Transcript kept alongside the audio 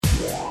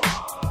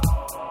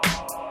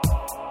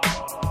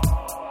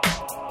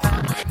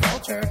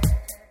culture.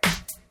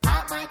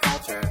 Pop my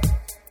culture.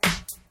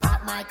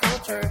 Pop my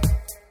culture.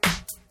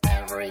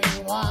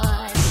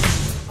 Everyone.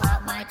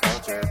 Pop my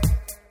culture.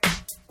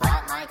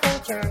 Pop my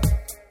culture.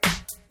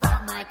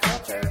 Pop my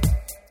culture.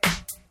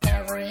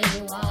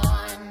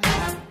 Everyone.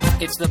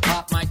 It's the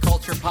Pop My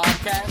Culture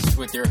podcast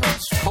with your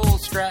hosts Cole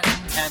Stratton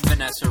and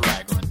Vanessa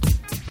Ragland.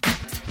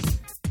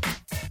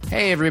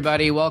 Hey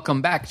everybody,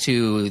 welcome back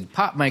to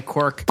Pop My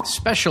Cork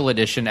special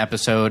edition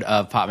episode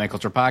of Pop My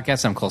Culture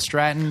Podcast. I'm Cole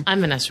Stratton. I'm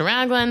Vanessa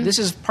Ragland. This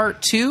is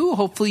part 2.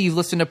 Hopefully you've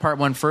listened to part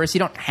 1 first. You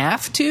don't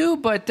have to,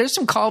 but there's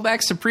some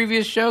callbacks to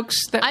previous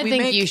jokes that I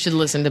think you should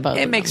listen to both.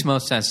 It makes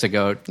most sense to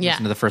go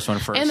listen to the first one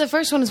first. And the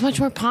first one is much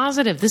more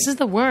positive. This is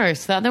the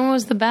worst. The other one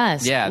was the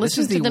best. Yeah,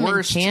 listen this is to the them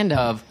worst in tandem.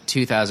 of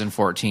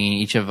 2014.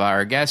 Each of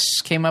our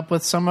guests came up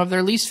with some of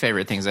their least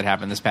favorite things that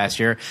happened this past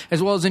year,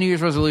 as well as a New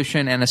Year's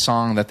resolution and a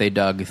song that they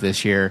dug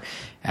this year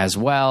as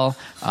well.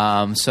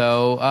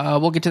 So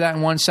we'll get to that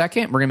in 1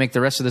 second. We're going to make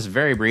the rest of this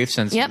very brief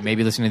since you may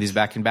be listening to these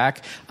back and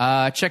back.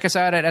 Check us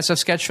out at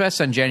SF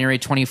Sketchfest on January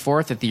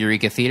 24th at the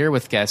Eureka Theater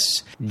with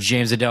guests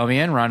James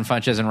Adomian, Ron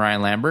Funches, and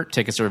Ryan Lambert.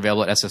 Tickets are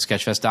available at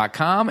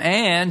sfsketchfest.com.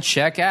 And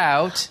check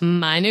out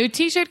my new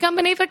t-shirt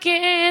company for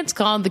kids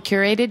called The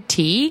Curated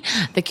Tee,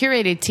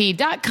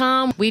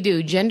 thecuratedtee.com. We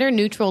do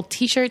gender-neutral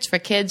t-shirts for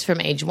kids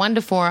from age 1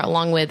 to 4,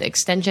 along with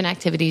extension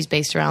activities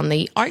based around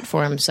the art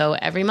form. So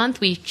every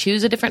month we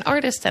choose a different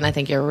artist, and I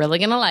think you're really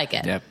going to like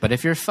it. Yeah, but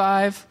if you're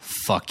 5,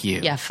 fuck you.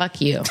 Yeah, fuck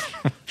you.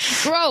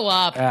 Grow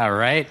up. All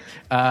right.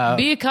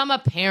 Become a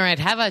parent.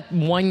 Have a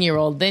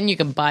 1-year-old. Then you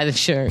can buy the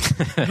shirt.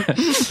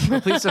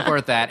 Please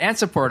support that and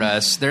support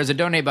us. There's a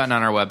donate button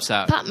on our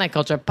website.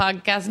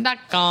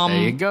 PopMyCulturePodcast.com.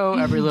 There you go.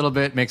 Every little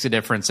bit makes a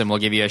difference, and we'll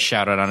give you a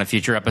shout-out on a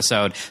future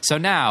episode. So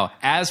now,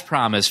 as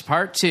promised,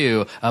 part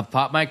 2 of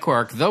Pop My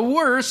Cork, the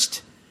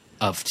worst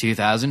of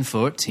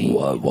 2014.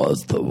 What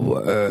was the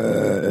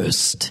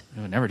worst?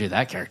 I would never do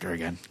that character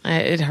again.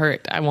 It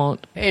hurt. I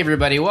won't. Hey,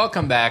 everybody.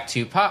 Welcome back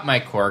to Pop My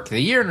Cork, the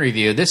year in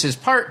review. This is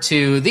part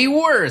 2, the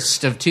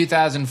worst of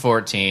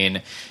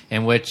 2014,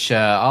 in which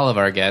all of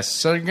our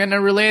guests are going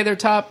to relay their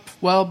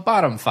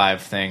bottom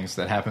 5 things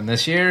that happened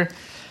this year.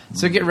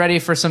 So get ready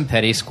for some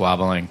petty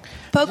squabbling.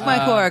 Poke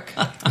my cork.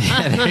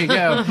 Yeah, there you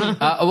go.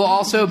 We'll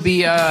also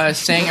be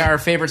saying our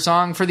favorite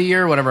song for the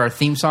year, whatever our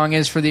theme song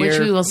is for the year.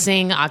 Which we will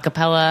sing a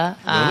cappella.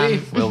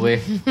 Will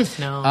we?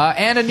 No.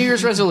 And a New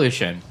Year's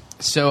resolution.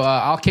 So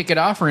I'll kick it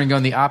off. We're going to go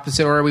in the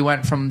opposite order we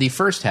went from the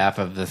first half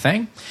of the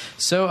thing.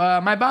 So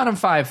my bottom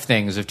 5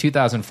 things of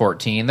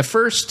 2014. The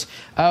first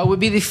would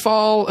be the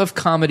fall of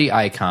comedy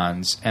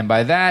icons. And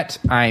by that,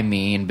 I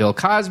mean Bill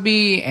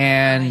Cosby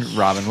and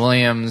Robin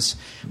Williams,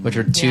 which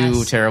are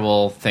 2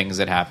 terrible things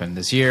that happened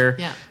this year.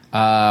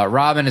 Yeah.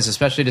 Robin is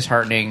especially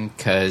disheartening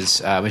because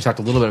we talked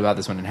a little bit about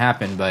this when it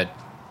happened, but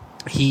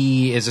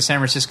he is a San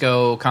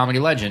Francisco comedy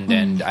legend,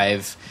 and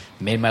I've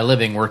made my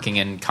living working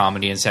in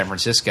comedy in San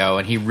Francisco,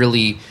 and he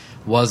really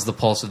was the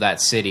pulse of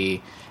that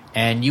city.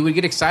 And you would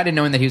get excited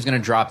knowing that he was going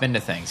to drop into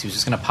things. He was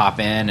just going to pop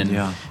in,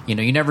 and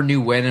you never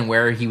knew when and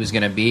where he was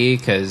going to be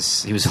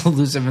because he was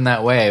elusive in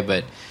that way.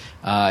 But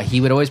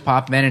he would always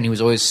pop in, and he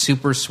was always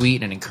super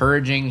sweet and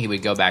encouraging. He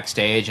would go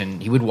backstage,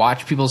 and he would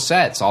watch people's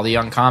sets, all the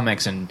young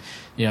comics, and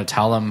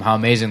tell them how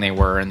amazing they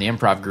were in the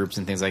improv groups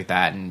and things like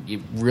that. And it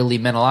really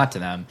meant a lot to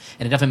them.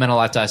 And it definitely meant a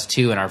lot to us,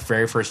 too. In our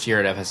very first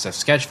year at FSF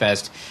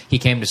Sketchfest, he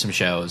came to some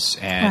shows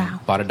and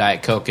bought a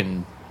Diet Coke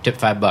and tipped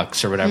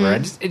 $5 or whatever.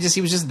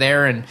 He was just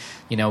there and,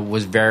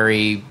 was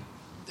very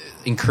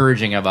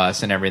encouraging of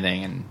us and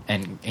everything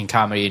and in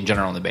comedy in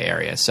general in the Bay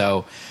Area.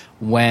 So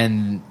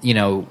when,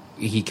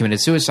 he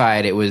committed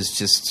suicide, it was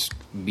just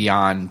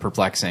beyond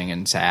perplexing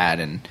and sad.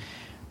 And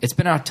it's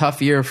been a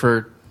tough year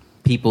for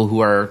people who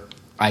are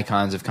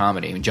icons of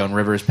comedy. I mean, Joan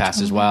Rivers passed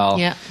as well.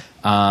 Yeah.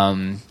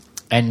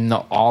 And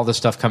all the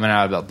stuff coming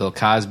out about Bill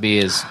Cosby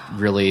is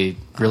really,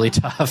 really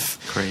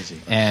tough.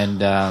 Crazy. And,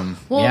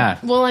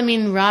 Well, I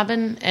mean,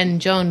 Robin and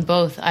Joan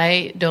both,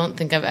 I don't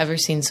think I've ever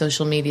seen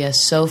social media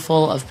so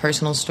full of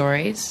personal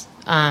stories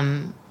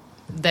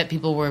that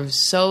people were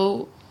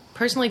so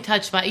personally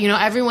touched by.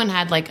 Everyone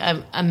had like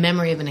a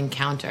memory of an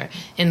encounter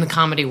in the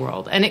comedy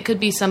world. And it could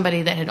be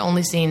somebody that had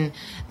only seen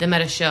them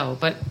at a show,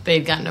 but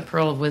they'd gotten a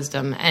pearl of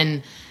wisdom.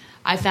 And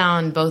I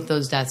found both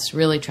those deaths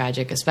really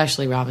tragic,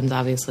 especially Robin's,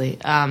 obviously.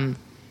 And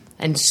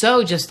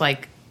so just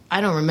like,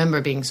 I don't remember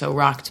being so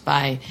rocked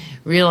by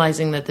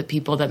realizing that the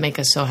people that make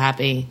us so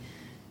happy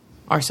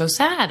are so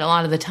sad a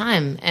lot of the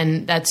time.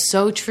 And that's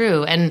so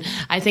true. And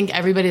I think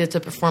everybody that's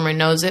a performer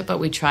knows it, but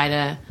we try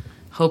to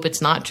hope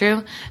it's not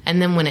true. And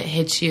then when it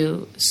hits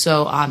you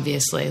so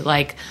obviously,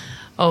 like,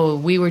 oh,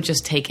 we were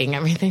just taking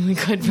everything we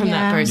could from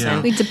that person.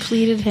 Yeah. We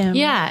depleted him.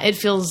 Yeah, it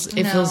feels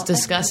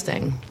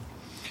disgusting.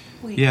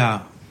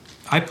 Yeah.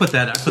 I put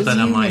that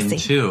on mine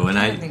too,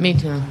 and Me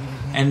too.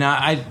 And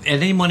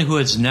anyone who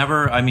has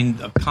never,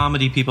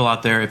 comedy people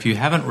out there, if you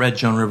haven't read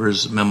Joan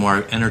Rivers'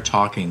 memoir, Enter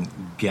Talking,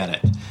 get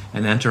it.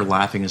 And Enter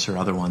Laughing is her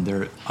other one.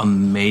 They're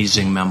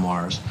amazing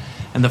memoirs.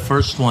 And the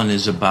first one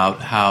is about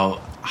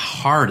how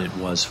hard it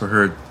was for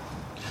her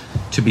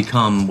to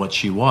become what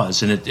she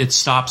was. And it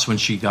stops when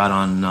she got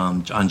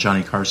on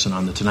Johnny Carson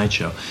on The Tonight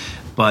Show.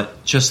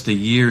 But just the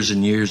years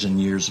and years and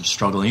years of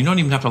struggle. And you don't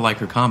even have to like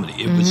her comedy.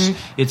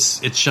 It's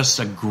just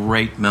a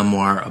great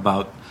memoir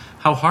about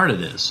how hard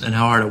it is and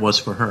how hard it was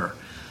for her.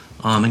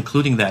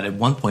 Including that at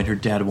one point her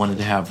dad wanted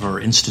to have her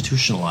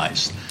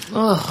institutionalized.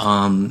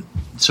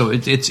 So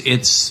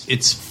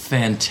it's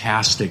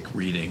fantastic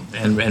reading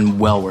and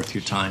well worth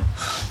your time.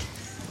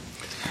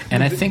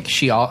 And I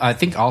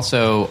think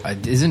also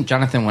isn't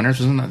Jonathan Winters,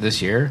 wasn't that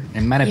this year?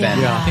 It might have been.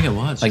 Yeah, I think it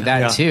was. Like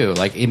that too.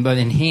 But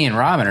he and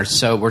Robin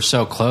were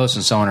so close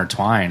and so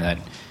intertwined that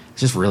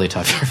it's just really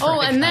tough.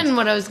 And then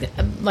what I was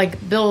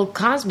like, Bill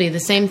Cosby, the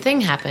same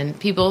thing happened.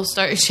 People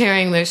start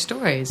sharing their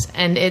stories,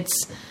 and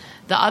it's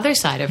the other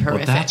side of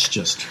horrific. Well, that's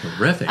just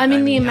horrific. I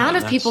mean, the amount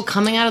of people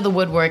coming out of the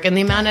woodwork and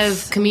the amount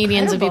of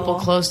comedians and people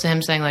close to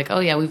him saying like,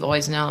 "Oh yeah, we've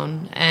always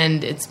known,"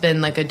 and it's been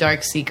like a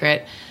dark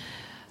secret.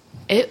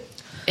 It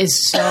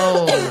is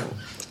so.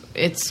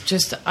 It's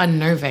just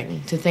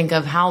unnerving to think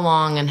of how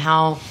long and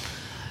how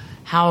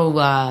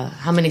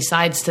many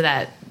sides to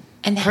that.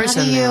 And how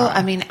person do you? there are.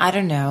 I mean, I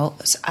don't know.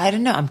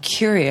 I'm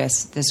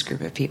curious. This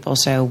group of people.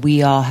 So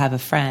we all have a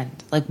friend,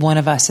 like one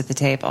of us at the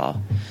table,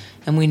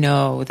 and we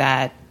know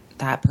that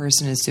that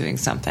person is doing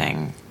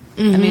something.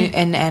 I mean,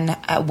 and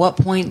at what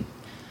point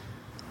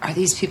are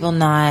these people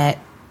not,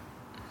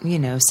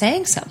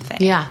 saying something?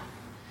 Yeah.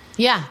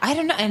 I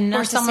don't know. And not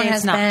Or to someone say it's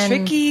has not been-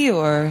 tricky,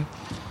 or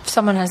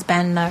Someone has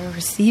been the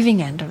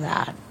receiving end of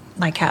that,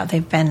 like how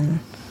they've been,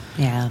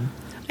 yeah.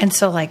 and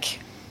so like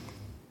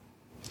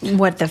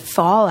what the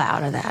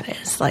fallout of that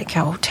is, like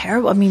how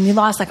terrible. I mean, we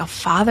lost like a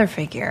father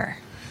figure.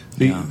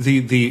 The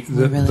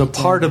really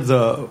part did. of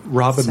the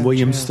Robin So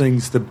Williams true.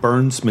 things that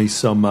burns me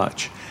so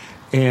much,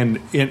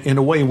 and in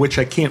a way in which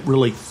I can't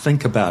really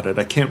think about it,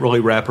 I can't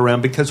really wrap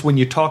around, because when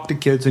you talk to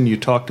kids and you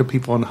talk to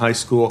people in high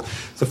school,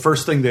 the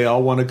first thing they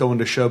all want to go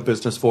into show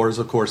business for is,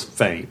 of course,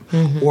 fame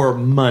or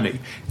money,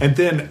 and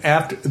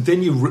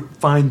then you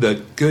find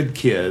the good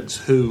kids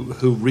who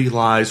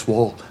realize,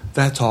 well,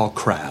 that's all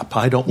crap.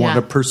 I don't want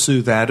to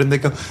pursue that. And they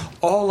go,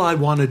 all I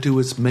want to do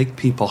is make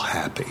people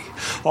happy.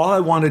 All I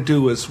want to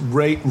do is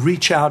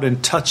reach out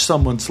and touch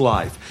someone's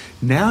life.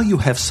 Now you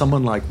have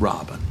someone like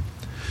Robin,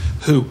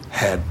 who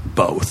had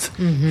both.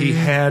 He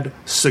had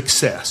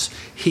success.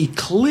 He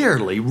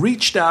clearly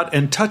reached out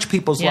and touched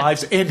people's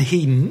lives, and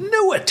he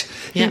knew it.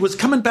 He was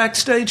coming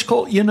backstage,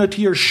 to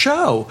your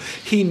show.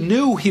 He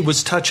knew he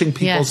was touching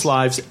people's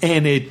lives,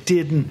 and it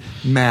didn't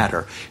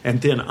matter.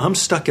 And then I'm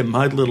stuck in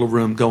my little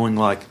room going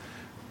like,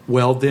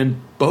 well,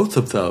 then both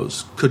of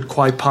those could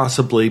quite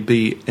possibly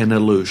be an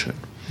illusion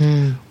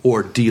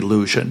or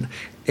delusion.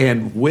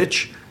 And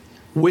which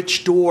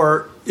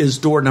door is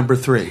door number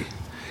 3?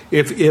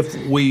 If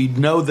we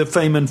know the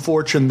fame and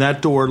fortune,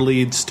 that door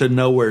leads to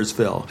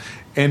Nowheresville.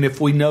 And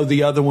if we know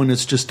the other one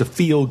is just a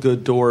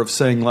feel-good door of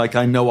saying, like,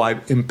 I know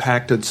I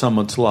impacted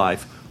someone's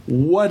life,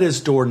 what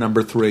is door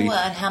number 3? Well,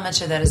 and how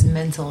much of that is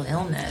mental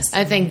illness?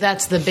 I think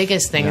that's the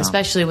biggest thing,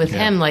 especially with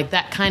him, like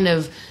that kind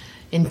of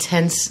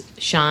intense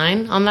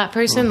shine on that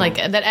person, like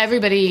that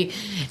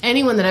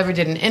anyone that ever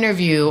did an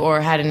interview or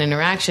had an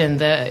interaction,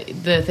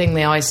 the thing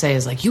they always say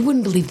is like, you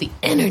wouldn't believe the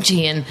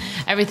energy and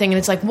everything. And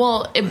it's like,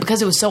 well,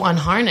 because it was so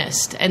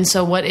unharnessed. And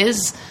so what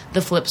is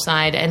the flip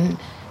side, and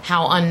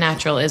how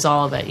unnatural is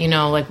all of it?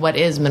 Like what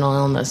is mental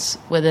illness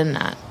within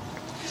that?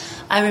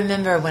 I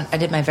remember when I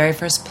did my very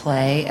first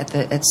play at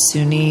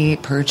SUNY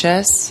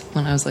Purchase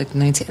when I was like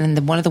 19,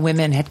 and one of the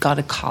women had gone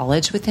to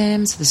college with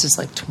him, so this is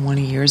like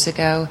 20 years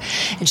ago,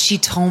 and she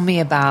told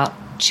me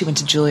she went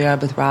to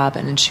Juilliard with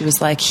Robin, and she was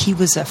like, he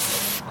was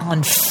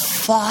on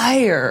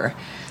fire,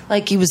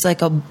 like he was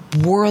like a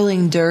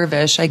whirling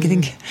dervish. I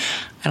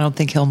don't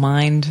think he'll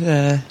mind.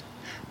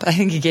 But I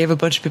think he gave a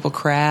bunch of people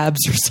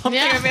crabs or something.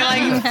 Yeah. I mean,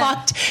 like, he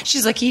fucked.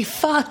 She's like, he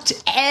fucked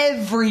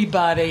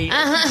everybody. It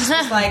was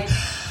like.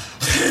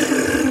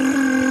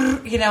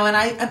 And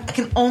I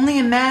can only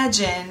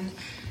imagine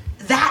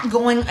that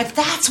if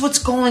that's what's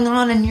going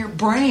on in your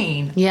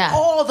brain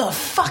all the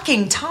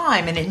fucking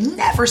time, and it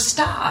never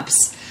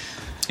stops.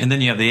 And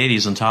then you have the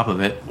 80s on top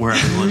of it, where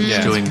everyone's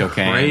doing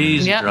cocaine.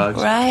 crazy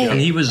drugs. Right. And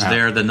he was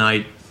there the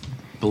night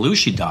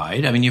Belushi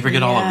died. I mean, you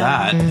forget all of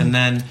that. And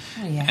then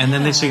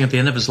they saying at the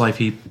end of his life,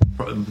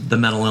 the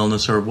mental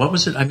illness, or what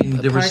was it? I mean,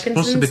 there was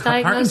supposed to be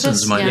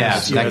Parkinson's.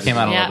 That came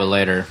out a little bit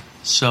later.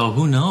 So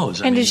who knows?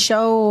 And his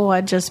show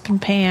had just been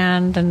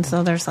panned, and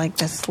so there's like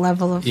this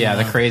level of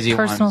the crazy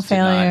personal ones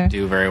failure. did not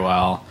do very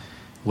well.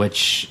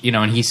 Which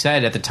and he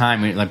said at the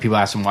time, when people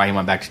asked him why he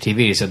went back to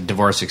TV, he said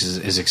divorce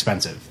is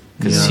expensive,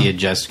 because he had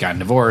just gotten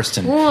divorced,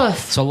 and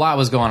so a lot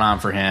was going on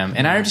for him.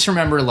 And I just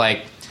remember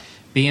like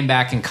being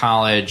back in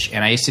college,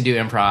 and I used to do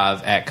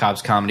improv at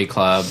Cobb's Comedy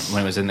Club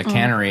when it was in the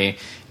Cannery.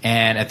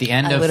 And at the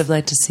end I would have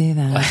liked to see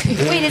that.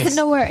 Wait, is it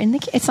nowhere in the?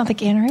 It's not the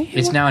Cannery.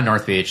 It's now in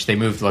North Beach. They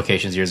moved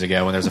locations years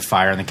ago. When there was a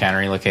fire in the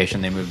Cannery location,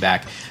 they moved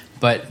back.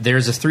 But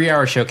there's a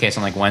 3-hour showcase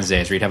on like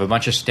Wednesdays where you'd have a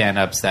bunch of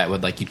stand-ups that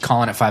would like you'd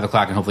call in at 5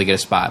 o'clock and hopefully get a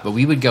spot. But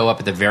we would go up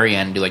at the very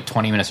end and do like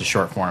 20 minutes of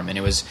short form, and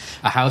it was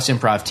a house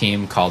improv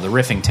team called the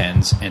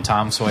Riffingtons, and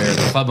Tom Sawyer,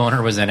 the club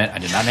owner, was in it. I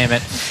did not name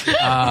it.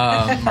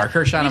 Mark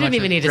Hershon, You a didn't bunch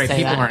even of need to great say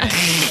people that. weren't in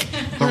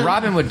it. But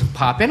Robin would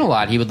pop in a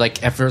lot. He would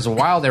like if there was a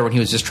while there when he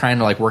was just trying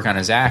to like work on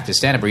his act, his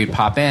stand-up, where he'd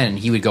pop in and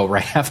he would go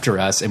right after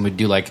us and would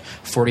do like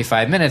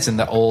 45 minutes in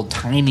the old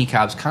tiny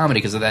Cobb's Comedy,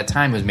 because at that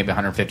time it was maybe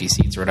 150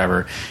 seats or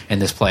whatever in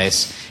this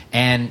place.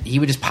 And he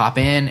would just pop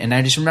in, and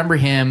I just remember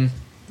him.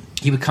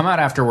 He would come out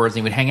afterwards and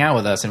he would hang out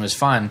with us, and it was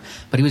fun.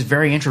 But he was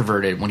very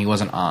introverted when he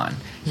wasn't on.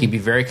 He'd be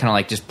very kind of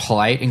like just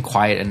polite and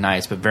quiet and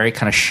nice, but very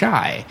kind of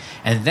shy.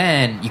 And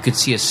then you could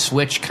see a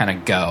switch kind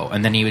of go,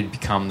 and then he would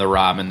become the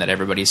Robin that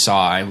everybody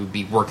saw, and would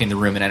be working the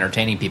room and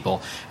entertaining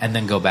people, and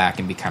then go back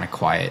and be kind of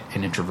quiet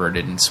and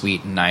introverted and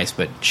sweet and nice,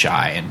 but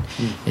shy. And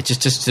it's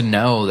just to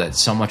know that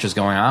so much is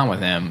going on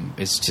with him.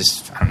 It's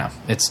just, I don't know.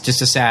 It's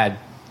just a sad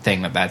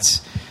thing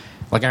that's.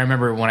 Like, I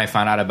remember when I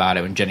found out about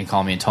it, when Jenny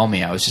called me and told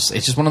me, it's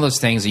just one of those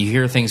things that you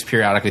hear things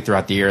periodically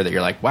throughout the year that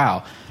you're like,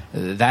 wow,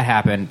 that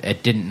happened.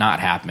 It did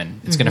not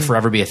happen. It's going to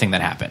forever be a thing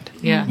that happened.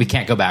 Yeah. We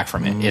can't go back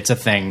from it. It's a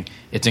thing.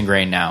 It's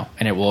ingrained now.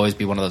 And it will always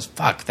be one of those,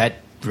 fuck, that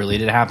really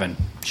did happen.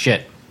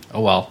 Shit.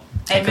 Oh, well.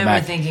 I Can't go remember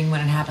back. thinking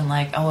when it happened,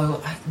 like,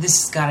 oh, this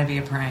has got to be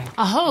a prank.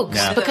 A hoax,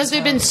 Yeah. because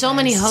there have been so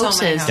many So many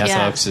hoaxes. hoaxes. Yes,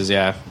 yeah. hoaxes,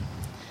 yeah.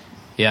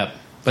 Yep.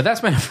 But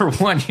that's my number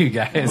one, you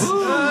guys.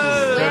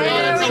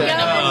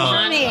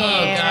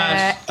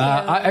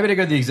 I'm going to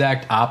go the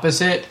exact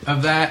opposite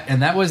of that,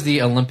 and that was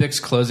the Olympics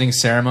closing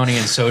ceremony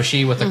in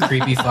Sochi with a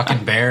creepy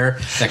fucking bear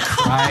that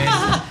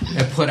cried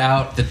and put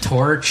out the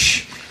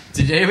torch.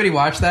 Did anybody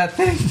watch that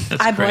thing?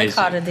 I crazy.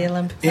 boycotted the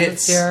Olympics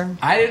this year.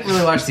 I didn't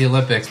really watch the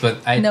Olympics,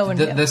 but No one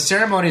did. the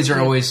ceremonies are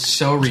always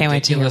so Can't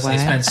wait to hear ridiculous. They why.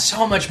 spend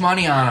so much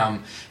money on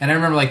them. And I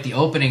remember like the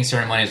opening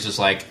ceremony is just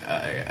like,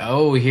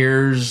 oh,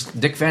 here's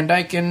Dick Van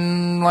Dyke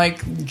and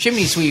like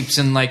chimney sweeps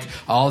and like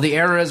all the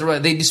eras.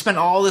 They spend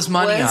all this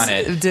money on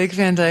it. Dick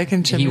Van Dyke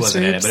and He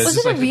wasn't in it, but it's Was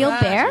just it a like real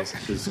bear?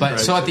 But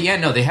so at the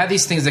end, no, they had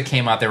these things that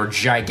came out that were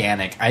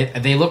gigantic.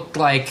 They looked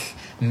like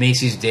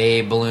Macy's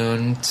Day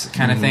balloon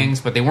kind of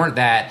things, but they weren't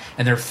that.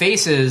 And their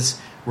faces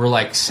were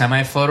like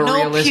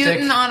semi-photorealistic.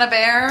 Putin on a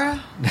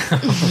bear?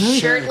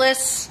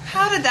 Shirtless.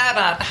 How did that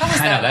not? How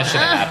was I know, that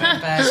should have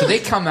happened. So they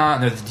come out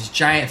and they're these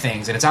giant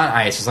things, and it's on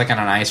ice. It's like on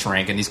an ice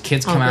rink, and these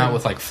kids come out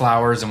with like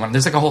flowers, and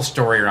there's like a whole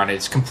story around it.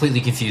 It's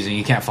completely confusing.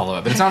 You can't follow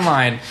it, but it's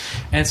online.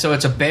 And so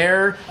it's a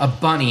bear, a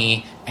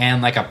bunny,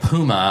 and like a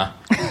puma,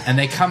 and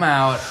they come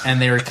out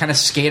and they kind of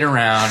skate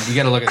around. You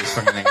got to look at this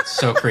fucking thing. It's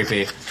so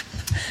creepy.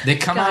 They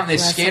come out and they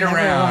bless skate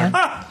everyone.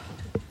 around.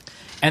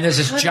 And there's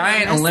this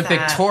giant missed Olympic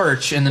that?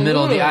 torch in the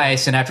middle of the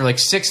ice, and after like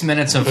 6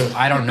 minutes of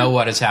I don't know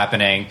what is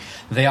happening,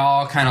 they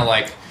all kind of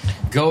like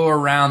go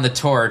around the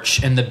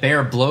torch, and the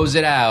bear blows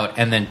it out,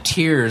 and then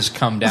tears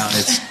come down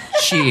its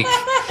cheek.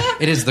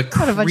 It is the a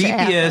bunch of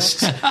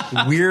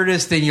creepiest,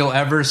 weirdest thing you'll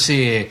ever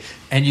see,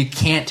 and you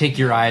can't take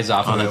your eyes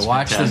off of it. that's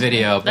Watch the fantastic.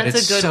 video, but That's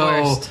it's a good so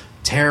worst.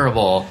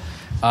 terrible.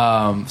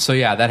 So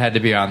yeah, that had to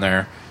be on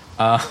there.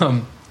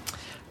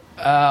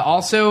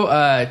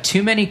 Also,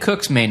 Too Many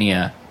Cooks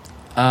Mania.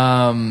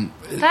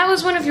 That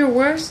was one of your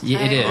worst. Yeah,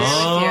 it is.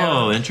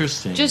 Oh,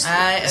 interesting. Just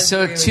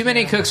So Too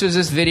Many Cooks was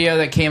this video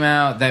that came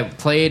out that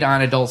played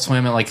on Adult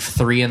Swim at like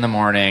 3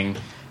 a.m.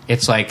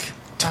 It's like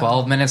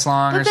 12 minutes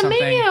long or but the something.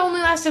 mania only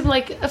lasted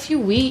like a few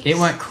weeks. It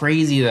went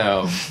crazy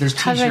though. There's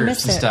How did I t-shirts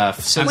miss and it?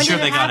 stuff. So I'm When sure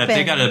did it they got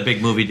happen? a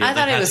big movie deal. I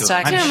thought They it had was to.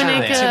 talking I'm Too many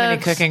sure cooks. too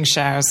many cooking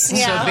shows.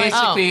 Yeah. So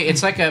basically, Oh.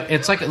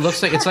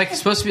 it's like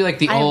supposed to be like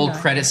the I have old no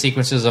credit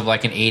sequences of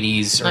like an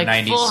 80s or Like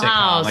 90s Full sitcom,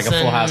 House like a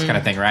Full House and kind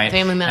of thing, right?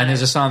 Family Matters. And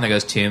there's a song that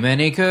goes, "Too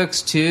many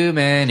cooks, too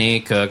many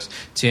cooks,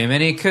 too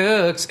many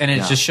cooks," and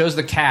it just shows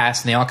the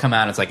cast, and they all come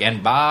out. And it's like,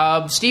 and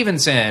Bob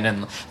Stevenson,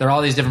 and there are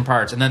all these different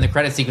parts, and then the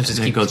credit sequences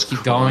And it keep goes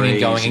going and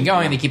going crazy, and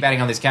going. yeah. They keep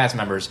adding all these cast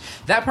members.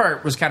 That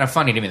part was kind of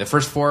funny to me. The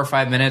first 4 or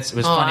 5 minutes, it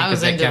was funny I was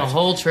because they into kept the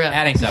whole trip.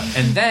 adding stuff,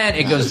 and then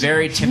it goes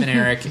very Tim and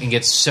Eric and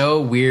gets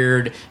so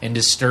weird and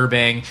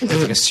disturbing.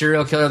 There's like a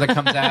serial killer that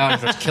comes out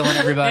and starts killing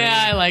everybody.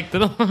 Yeah, I liked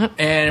it a lot.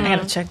 And I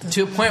gotta check this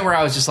to a point where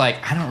I was just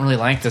like, I don't really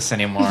like this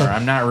anymore.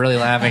 I'm not really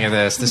laughing at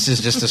this. This is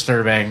just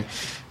disturbing.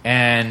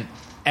 And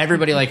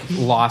everybody like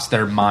lost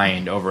their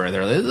mind over it.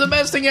 They're like, "This is the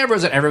best thing ever."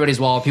 Is at everybody's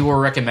wall. People were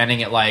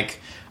recommending it like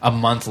a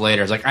month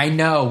later. It's like, I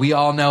know, we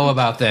all know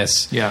about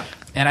this. Yeah.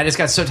 And I just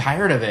got so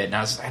tired of it. And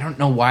I don't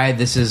know why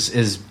this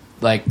is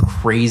like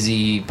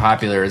crazy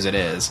popular as it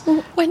is.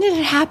 When did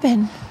it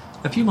happen?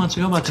 A few months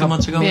ago, about 2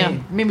 months ago. Yeah.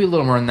 Maybe a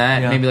little more than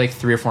that. Yeah. Maybe like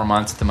 3 or 4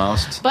 months at the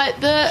most. But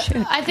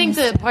I think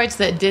the parts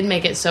that did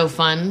make it so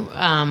fun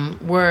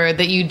were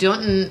that you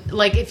don't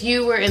like if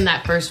you were in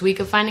that first week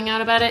of finding out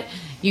about it,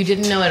 you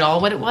didn't know at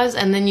all what it was,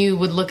 and then you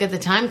would look at the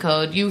time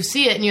code, you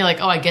see it, and you're like,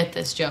 oh, I get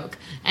this joke,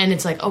 and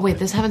it's like, oh wait,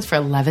 this happens for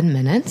 11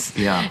 minutes.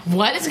 Yeah.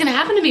 What is going to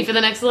happen to me for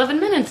the next 11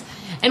 minutes?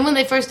 And when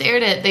they first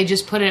aired it, they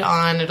just put it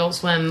on Adult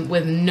Swim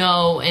with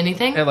no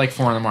anything. At like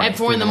 4 in the morning. At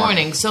 4 in the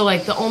morning. So,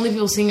 like, the only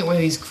people seeing it were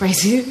these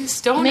crazy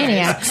stoners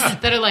Maniacs.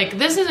 that are like,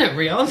 this isn't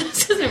real.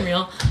 This isn't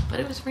real. But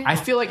it was real. I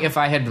feel like if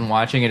I had been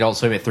watching Adult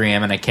Swim at 3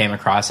 a.m. and I came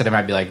across it, I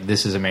might be like,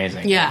 this is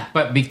amazing. Yeah.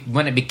 But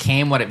when it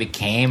became what it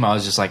became, I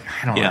was just like,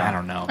 I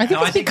don't know. I think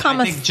No, it's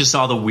become I think just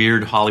all the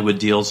weird Hollywood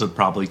deals that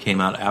probably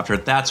came out after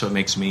it. That's what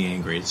makes me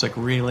angry. It's like,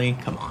 really?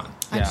 Come on.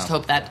 I just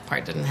hope that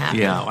part didn't happen.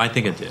 Yeah, I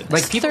think it did.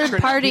 Like people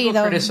third party, people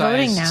though, criticize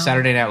voting now.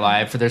 Saturday Night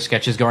Live for their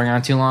sketches going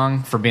on too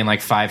long, for being like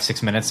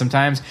 5-6 minutes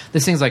sometimes.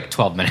 This thing's like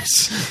 12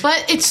 minutes.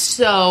 But it's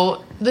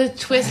so... The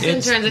twists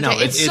and turns.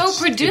 It's so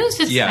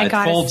produced. It's it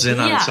gotta folds in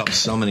on yeah. itself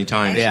so many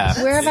times.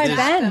 Yeah. Where have I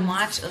been?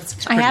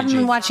 I haven't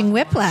been watching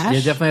Whiplash.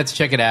 You definitely have to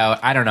check it out.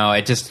 I don't know.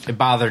 It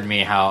bothered me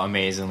how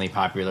amazingly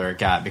popular it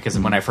got, because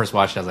when I first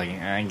watched it, I was like,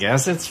 I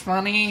guess it's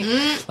funny.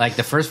 Like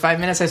the first 5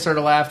 minutes, I sort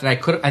of laughed, and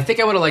I think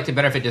I would have liked it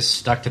better if it just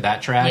stuck to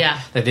that track. Yeah.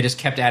 Like they just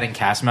kept adding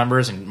cast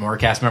members and more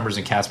cast members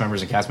and cast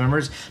members and cast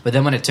members. But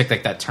then when it took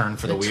like that turn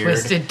for the weird,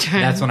 twisted turn.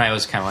 that's when I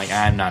was kind of like,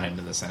 I'm not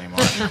into this anymore.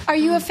 Are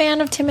you a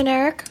fan of Tim and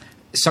Eric?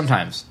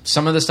 Sometimes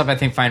some of the stuff I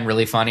find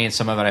really funny, and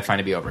some of it I find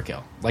to be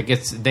overkill. Like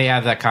they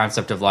have that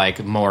concept of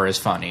like more is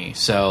funny,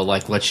 so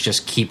like let's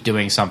just keep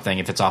doing something.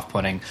 If it's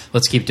off-putting,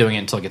 let's keep doing it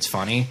until it gets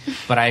funny.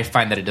 But I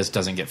find that it just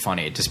doesn't get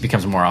funny; it just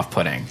becomes more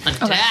off-putting.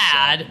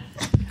 Dad.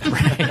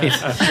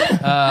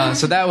 Right.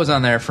 So that was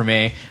on there for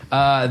me.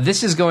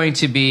 This is going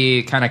to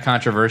be kind of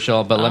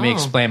controversial, but let me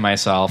explain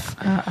myself.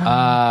 I'm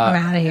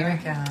out of here.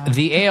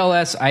 The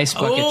ALS Ice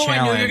Bucket Oh, Challenge.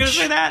 I knew you were going to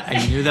say that.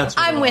 I knew that's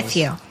what I'm it with was.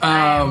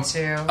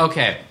 you.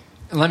 Okay,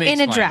 let me In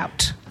a explain.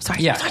 drought.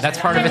 Sorry. Yeah, that's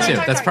part of it too.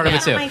 That's part of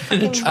it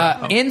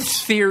too. In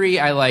theory,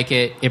 I like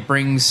it. It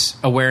brings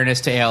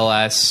awareness to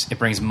ALS. It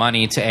brings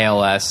money to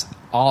ALS.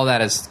 All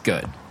that is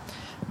good.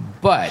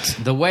 But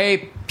the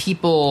way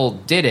people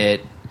did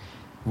it,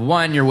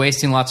 one, you're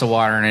wasting lots of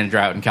water in a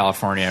drought in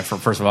California.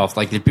 First of all,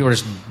 like the people are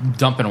just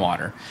dumping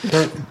water.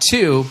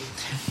 Two,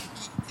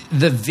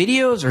 the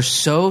videos are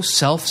so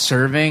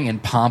self-serving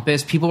and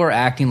pompous. People are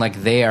acting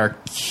like they are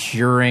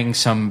curing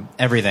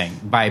everything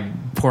by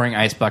pouring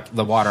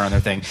the water on their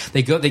thing.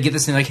 They get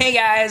this thing like, "Hey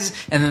guys,"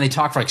 and then they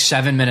talk for like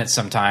 7 minutes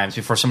sometimes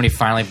before somebody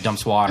finally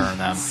dumps water on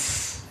them.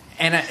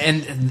 And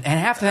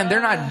half of them,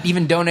 they're not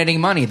even donating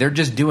money. They're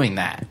just doing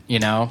that. You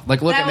know,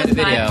 like look That at the was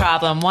video. my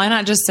problem. Why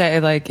not just say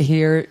like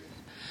here,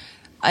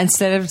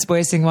 instead of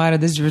wasting water,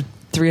 this is your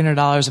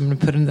 $300. I'm going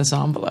to put in this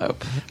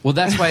envelope. Well,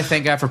 that's why I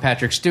thank God for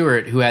Patrick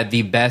Stewart, who had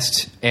the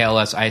best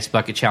ALS Ice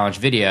Bucket Challenge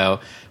video,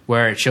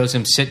 where it shows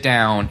him sit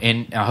down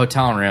in a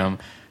hotel room,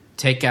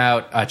 take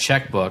out a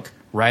checkbook,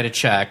 write a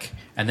check,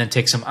 and then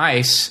take some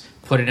ice,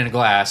 put it in a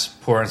glass,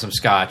 pour in some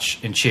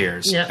scotch, and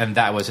cheers. Yep. And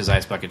that was his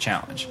Ice Bucket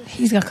Challenge.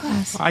 He's got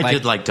class. I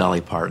did like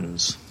Dolly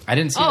Parton's. I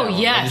didn't see Oh, that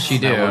one. yes. What did she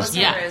do?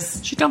 Yeah.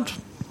 She dumped,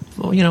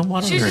 water She on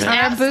was her just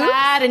neck.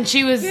 outside, and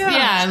she was, Yeah,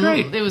 yeah, it's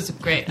great. it was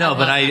great. No,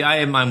 but love that.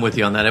 I'm with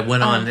you on that. It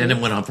went on, and it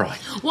went on for like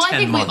Well, 10 I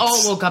think months. we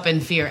all woke up in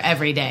fear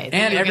every day. that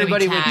And we were gonna be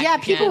everybody would, tagged Yeah,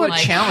 people and, would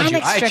like, challenge you.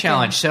 I panic-stricken.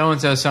 challenge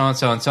so-and-so,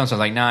 so-and-so, and so-and-so.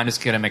 Like, nah, I'm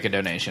just going to make a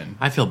donation.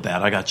 I feel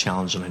bad. I got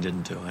challenged and I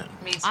didn't do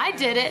it. I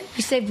did it.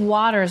 You saved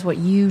water is what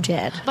you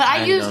did. But I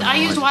I used know, I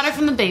used I water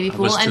from the baby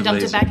pool was and too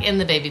dumped lazy. it back in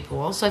the baby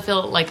pool. So I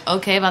feel like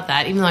okay about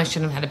that, even though I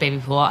shouldn't have had a baby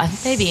pool. I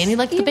have a baby, and he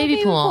liked the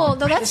baby pool.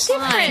 No, that's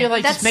different. I feel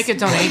like that's, just make a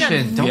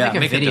donation. Don't Yeah, make a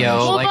make a video. donation.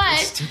 Well, like,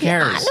 but- who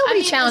cares?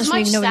 Nobody challenged as me.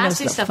 much Nobody knows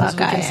sassy the stuff fuck as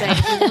we I can say. am.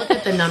 If you look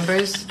at the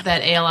numbers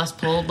that ALS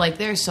pulled, like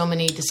there are so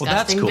many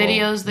disgusting cool.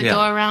 videos that Yeah.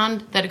 go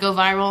around that go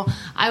viral.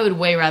 I would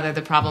way rather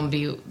the problem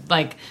be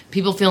like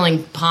people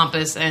feeling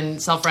pompous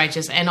and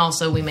self-righteous, and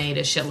also we made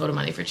a shitload of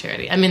money for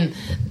charity. I mean,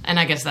 and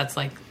I guess that's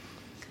like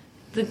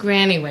the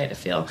granny way to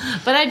feel.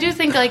 But I do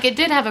think like it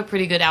did have a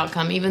pretty good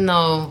outcome, even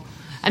though.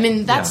 I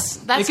mean, that's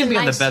It can a be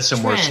on the nice best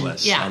and worst trend.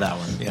 list. Yeah, That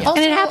one. Yeah. And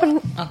it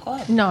happened. go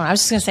ahead. No, I was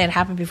just going to say it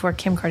happened before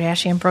Kim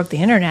Kardashian broke the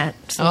internet.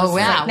 So Oh, it's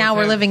wow. like now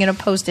we're living in a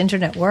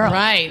post-internet world.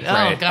 Right. Oh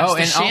Right. gosh, the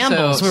and shambles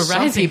also, were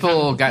some rising.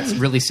 people got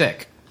really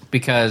sick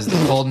because the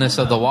coldness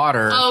of the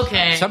water.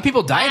 Okay. Some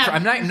people died. I have-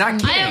 I'm not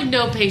kidding. I have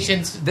no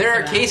patience. There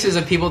are for that. cases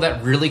of people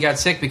that really got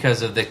sick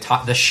because of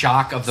the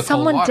shock of the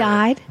Someone cold water.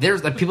 died?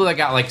 There's the people that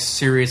got like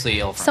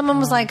seriously ill from Someone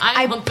was like,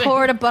 I I don't think-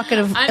 poured a bucket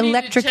of I need to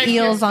electric check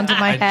eels your onto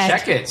my it. head.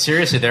 Check it.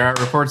 Seriously, there are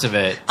reports of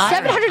it.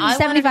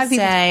 775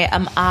 people. Say,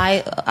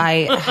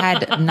 I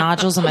had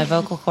nodules in my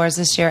vocal cords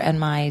this year, and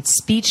my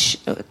speech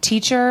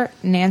teacher,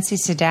 Nancy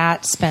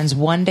Sadat, spends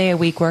 1 day a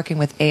week working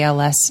with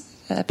ALS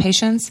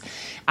patients.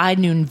 I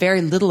knew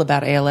very little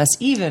about ALS,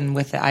 even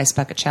with the Ice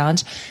Bucket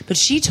Challenge, but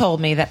she told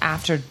me that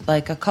after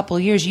like a couple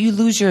of years, you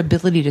lose your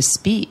ability to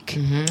speak.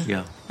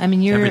 Yeah. I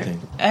mean,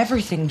 Everything.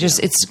 everything just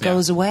it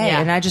goes away, Yeah.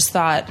 and I just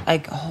thought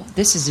like, oh,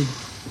 this is a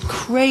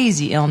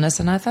crazy illness,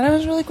 and I thought it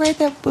was really great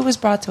that it was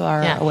brought to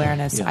our Yeah.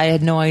 awareness. Yeah. I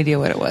had no idea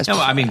what it was. No,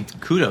 I mean,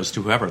 kudos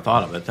to whoever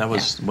thought of it. That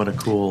was what a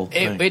cool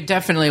thing. It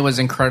definitely was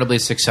incredibly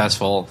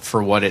successful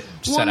for what it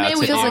set Well, out maybe to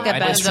we do. feels like a I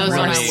best just those on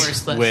our really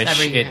worst list wish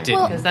every year it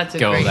didn't because that's a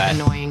go great that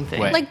annoying thing.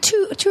 way. Like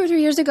two or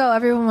 3 years ago,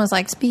 everyone was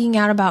like speaking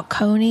out about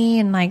Coney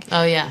and like,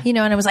 Oh, yeah. you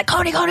know, and it was like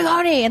Coney,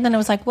 and then it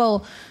was like,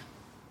 well,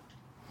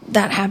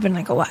 that happened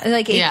like a while.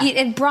 Like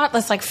it brought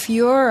this like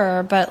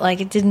furor, but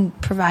like it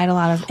didn't provide a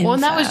lot of info. Well,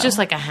 and that was just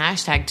like a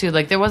hashtag too.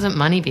 Like there wasn't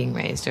money being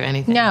raised or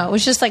anything. No, it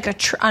was just like a.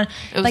 It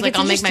was like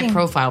I'll make my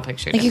profile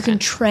picture. Like you can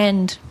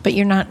trend, but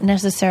you're not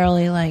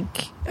necessarily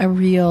like a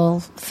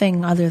real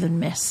thing other than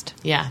mist.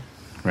 Yeah.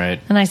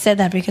 Right. And I said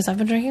that because I've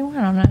been drinking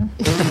wine. I'm not.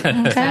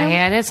 Okay.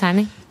 Yeah, it is,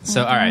 honey.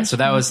 So all right. So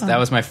that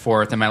was my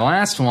fourth, and my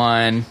last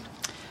one.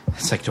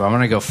 It's like, do I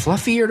want to go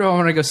fluffy or do I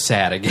want to go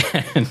sad again?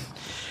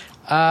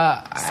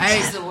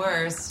 She's the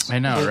worst. I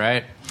know,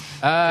 right?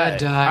 All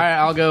right,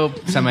 I'll go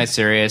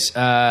semi-serious.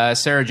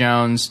 Sarah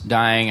Jones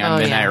dying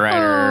on Midnight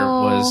Rider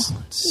was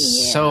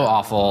so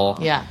awful.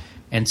 Yeah.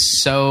 And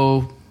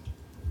so,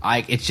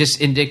 it's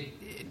just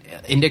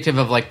indicative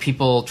of like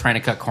people trying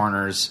to cut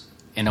corners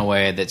in a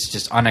way that's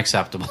just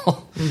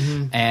unacceptable.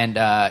 And,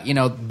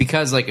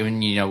 because like,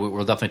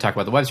 we'll definitely talk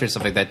about the web series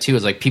and stuff like that too,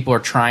 is like people are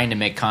trying to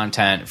make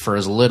content for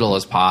as little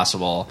as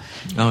possible.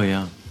 Oh,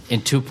 yeah.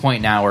 To a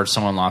point now where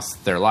someone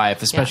lost their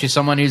life, especially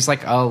someone who's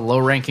like a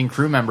low-ranking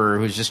crew member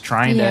who's just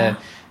trying to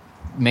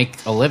make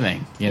a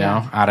living,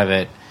 out of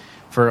it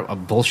for a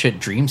bullshit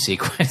dream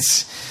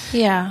sequence.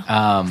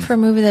 Yeah. For a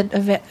movie that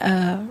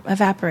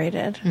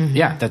evaporated. Mm-hmm.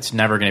 Yeah, that's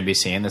never going to be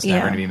seen. That's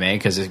never going to be made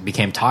because it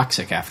became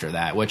toxic after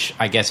that, which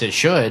I guess it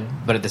should.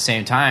 But at the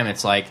same time,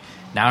 it's like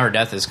now her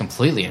death is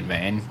completely in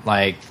vain.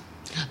 Like,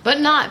 but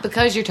not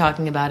because you're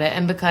talking about it,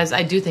 and because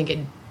I do think it.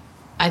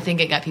 I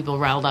think it got people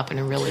riled up in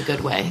a really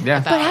good way.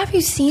 Yeah. But have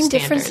you seen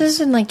differences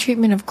in like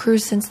treatment of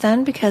crews since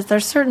then? Because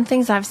there's certain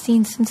things I've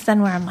seen since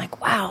then where I'm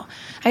like, wow.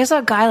 I saw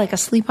a guy like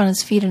asleep on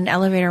his feet in an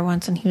elevator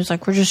once, and he was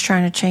like, "We're just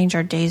trying to change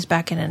our days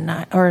back into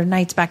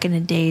nights back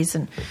into days."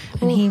 And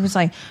he was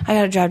like, "I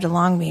got to drive to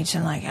Long Beach,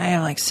 and like I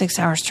have like 6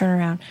 hours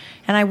turnaround."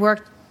 And I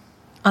worked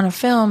on a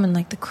film, and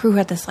like the crew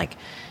had this like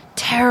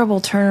terrible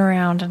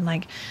turnaround and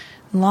like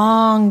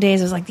long days.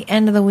 It was like the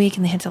end of the week,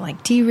 and they had to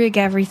like de-rig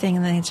everything,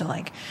 and they had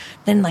to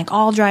then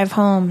all drive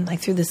home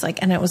like through this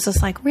and it was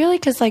just like, really,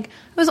 because like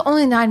it was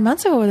only 9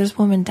 months ago where this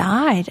woman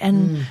died,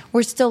 and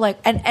we're still like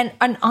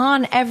and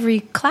on every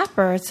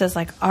clapper it says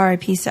like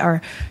R.I.P.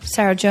 or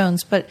Sarah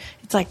Jones, but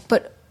it's like,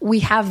 but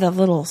we have the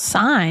little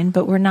sign,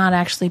 but we're not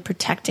actually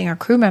protecting our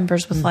crew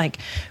members with like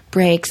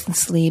breaks and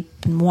sleep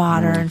and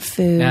water and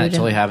food. Yeah, it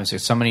totally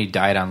happens. Somebody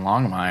died on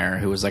Longmire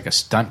who was like a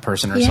stunt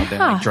person or something,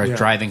 like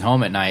driving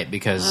home at night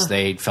because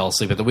they fell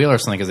asleep at the wheel or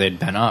something because they'd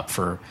been up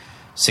for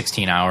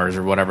 16 hours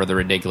or whatever the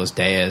ridiculous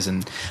day is.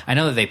 And I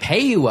know that they pay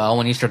you well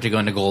when you start to go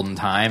into golden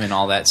time and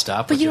all that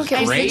stuff. But you don't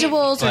get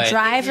residuals or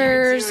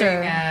drivers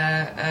or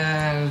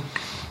a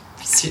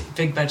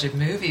big budget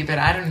movie, but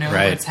I don't know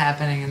what's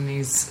happening in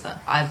these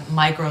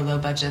micro low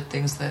budget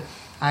things that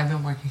I've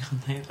been working on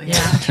lately.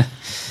 Yeah.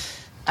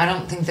 I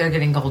don't think they're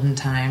getting golden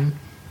time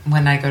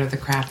when I go to the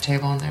craft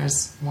table and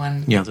there's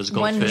one. Yeah, there's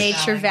goldfish. One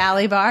Nature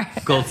Valley bar.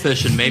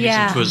 Goldfish and maybe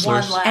some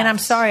Twizzlers. And I'm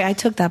sorry I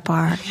took that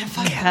bar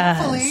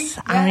because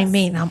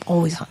I'm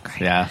always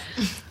hungry. Yeah.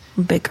 I'm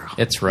a big girl.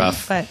 It's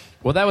rough. But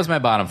well, that was my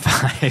bottom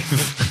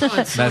 5.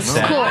 That's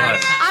sad. cool.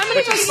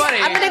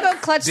 I'm gonna go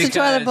clutch the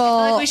toilet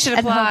bowl. We should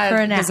and hope apply for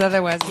a nap. because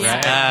otherwise,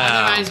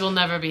 Otherwise, we'll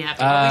never be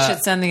happy. we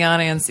should send the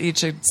audience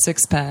each a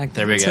 6-pack.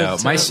 There we go.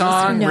 My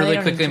song, No, they really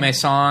don't quickly, need my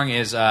song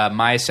is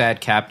My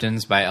Sad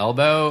Captains by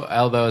Elbow.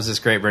 Elbow is this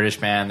great British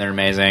band. They're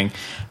amazing.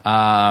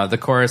 The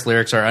chorus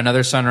lyrics are,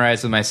 another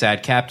sunrise with my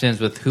sad captains,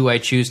 with who I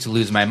choose to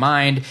lose my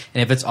mind.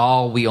 And if it's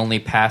all we only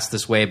pass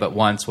this way but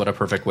once, what a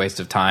perfect waste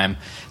of time.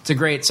 It's a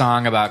great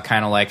song about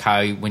kind of like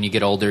how when you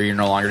get older, you're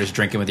no longer just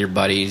drinking with your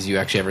buddies. You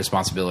actually have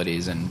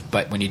responsibilities.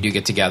 But when you do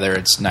get together,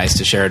 it's nice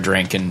to share a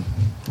drink and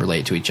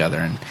relate to each other.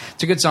 And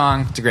it's a good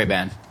song. It's a great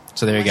band.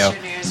 So there you go.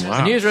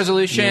 The New Year's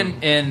resolution,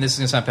 and this is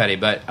going to sound petty,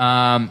 but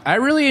I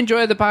really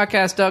enjoyed the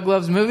podcast Doug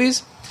Loves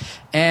Movies,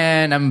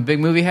 and I'm a big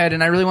movie head,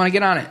 and I really want to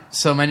get on it.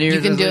 So my New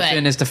Year's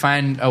resolution is to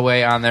find a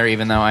way on there,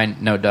 even though I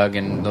know Doug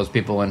and those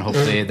people, and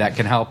hopefully that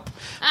can help.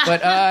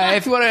 But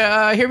if you want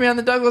to hear me on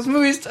the Doug Loves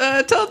Movies,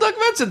 tell Doug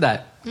Benson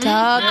that.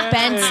 Doug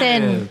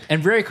Benson.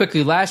 And very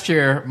quickly, last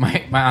year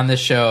my on this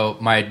show,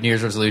 my New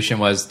Year's resolution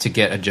was to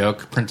get a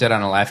joke printed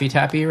on a Laffy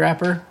Taffy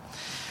wrapper.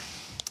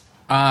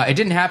 It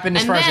didn't happen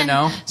as far as I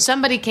know.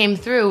 Somebody came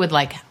through with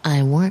like,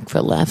 I work for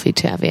Laffy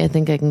Taffy. I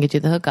think I can get you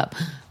the hookup.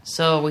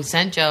 So we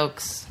sent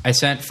jokes. I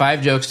sent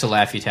 5 jokes to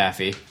Laffy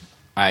Taffy.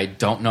 I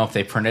don't know if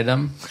they printed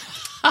them.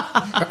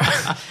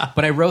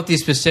 But I wrote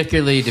these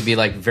specifically to be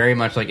like very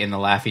much like in the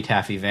Laffy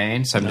Taffy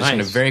vein. So I'm just going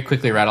to very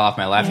quickly rattle off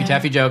my Laffy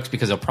Taffy jokes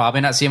because I'll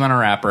probably not see them on a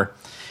wrapper.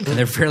 And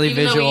they're fairly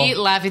Even visual. though we eat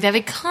Laffy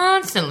Taffy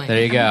constantly.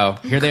 There you go.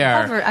 Here they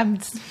are. I'm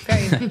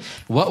very.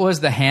 What was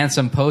the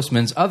handsome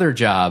postman's other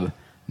job?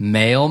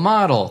 Male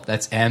model.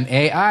 That's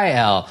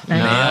M-A-I-L.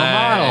 Male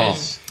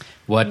model.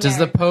 What does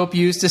the Pope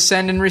use to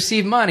send and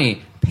receive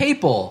money?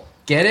 Papal.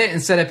 Get it?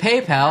 Instead of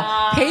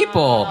PayPal,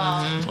 Papal.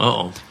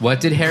 Uh-oh. What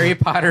did Harry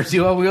Potter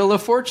do on Wheel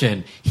of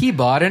Fortune? He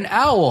bought an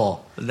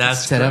owl.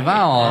 That's instead of great.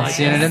 owl.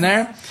 Seeing it in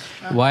there?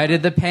 Why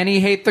did the penny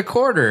hate the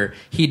quarter?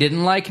 He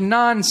didn't like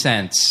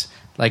nonsense.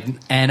 Like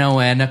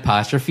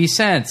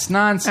NON''sense.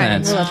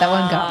 Nonsense. We'll let that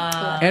one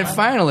go. And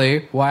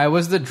finally, why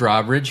was the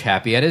drawbridge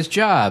happy at his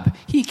job?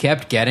 He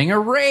kept getting a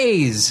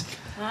raise.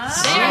 They're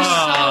so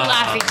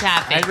Laffy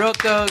Taffy. I wrote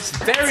those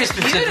very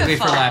specifically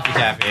for Laffy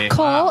Taffy.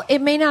 Cole, it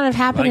may not have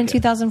happened in it.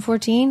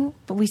 2014,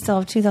 but we still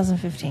have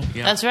 2015.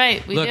 That's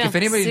right. We Look, do. if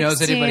anybody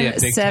knows anybody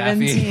at Big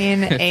 17, Taffy, if you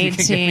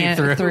can get me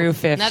 18 through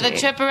 50. Another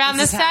trip around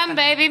the sun,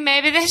 baby.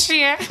 Maybe this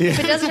year. If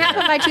it doesn't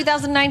happen by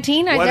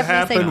 2019, I What definitely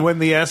happened say when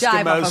the dive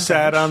Eskimo off a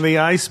sat bridge. on the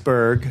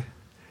iceberg?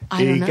 don't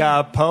He know.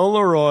 got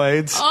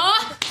Polaroids.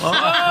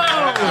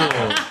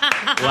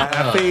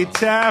 Laffy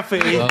Taffy.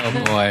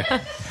 oh boy.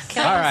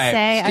 All right,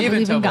 say I Stephen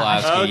believe in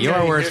God? Tobolowsky, your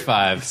Okay, worst here-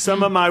 five.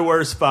 Some of my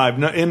worst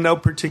five, in no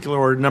particular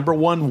order. Number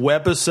one,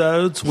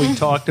 webisodes. We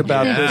talked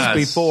about Yes,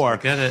 this before.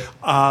 Get it?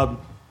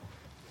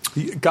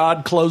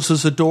 God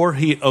closes a door,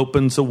 he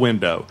opens a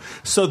window.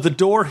 So the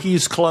door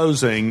he's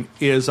closing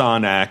is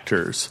on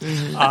actors.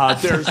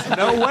 There's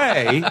no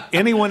way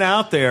anyone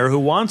out there who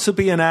wants to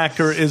be an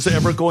actor is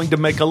ever going to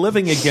make a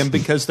living again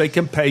because they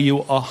can pay you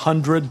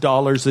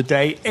 $100 a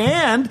day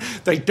and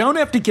they don't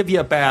have to give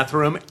you a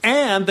bathroom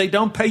and they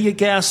don't pay you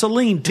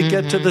gasoline to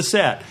get to the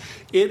set.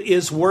 It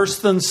is worse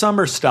than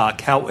summer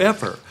stock.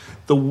 However,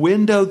 the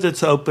window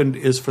that's opened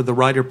is for the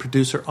writer,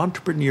 producer,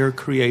 entrepreneur,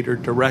 creator,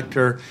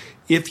 director.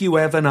 If you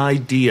have an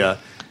idea,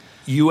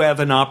 you have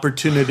an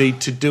opportunity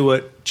to do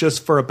it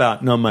just for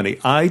about no money.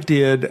 I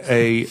did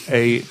a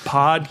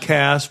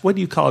podcast. What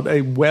do you call it?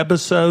 A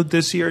webisode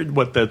this year.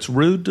 What? That's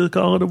rude to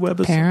call it a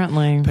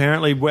webisode.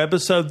 Apparently,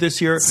 webisode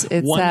this year. It's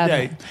one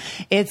day.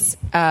 It's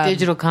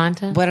Digital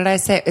content. What did I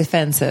say?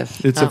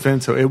 Offensive. It's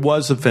offensive. It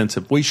was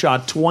offensive. We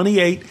shot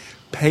 28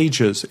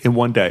 pages in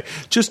one day.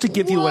 Just to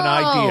give you an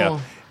idea.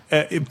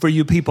 For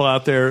you people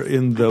out there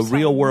in the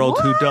real world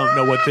who don't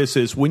know what this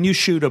is, when you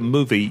shoot a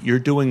movie, you're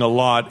doing a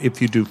lot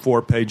if you do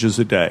 4 pages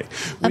a day.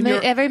 When you're-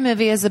 Every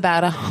movie is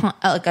about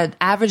like an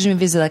average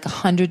movie is like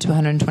 100 to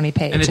 120 And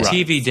pages. a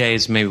TV day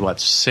is maybe, what,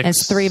 6?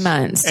 It's 3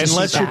 months. to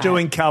Unless shoot you're that.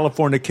 doing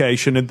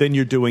Californication, and then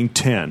you're doing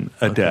 10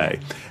 a day.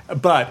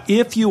 But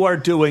if you are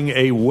doing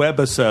a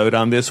webisode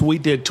on this, we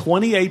did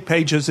 28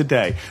 pages a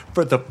day.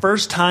 For the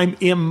first time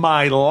in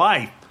my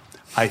life,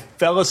 I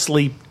fell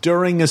asleep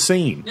during a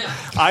scene.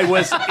 I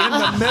was in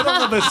the middle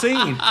of a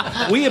scene.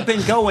 We had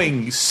been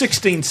going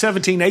 16,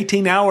 17,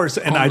 18 hours,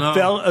 and I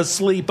fell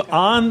asleep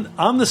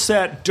on the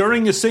set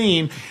during a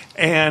scene.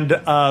 And,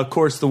 of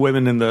course, the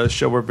women in the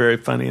show were very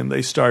funny, and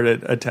they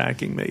started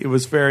attacking me. It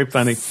was very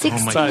funny.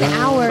 16 But-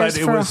 hours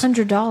but it for was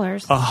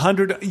 $100.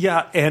 100,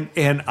 yeah, and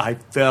I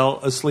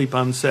fell asleep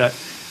on set,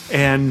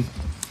 and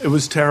it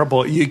was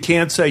terrible. You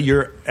can't say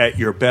you're at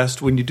your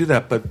best when you do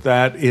that, but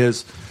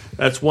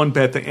that's one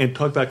bad thing. And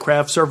talk about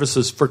craft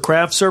services. For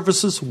craft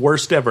services,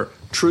 worst ever.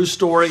 True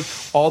story.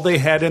 All they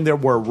had in there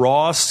were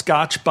raw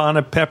Scotch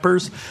bonnet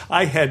peppers.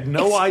 I had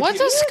no idea. What's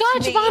a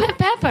Scotch bonnet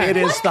pepper? It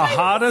is the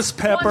hottest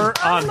pepper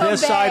on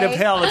this side of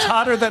hell. It's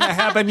hotter than a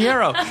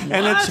habanero,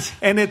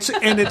 and it's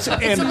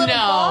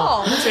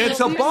No. it's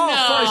a ball.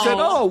 So I said,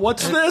 "Oh,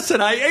 what's this?"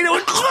 And I ate it.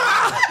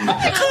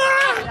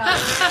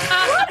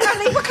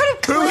 What kind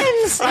of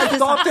cleanse? I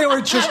thought they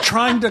were just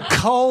trying to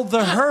cull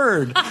the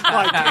herd,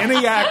 like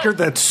any actor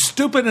that's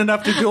stupid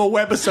enough to do a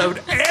webisode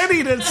and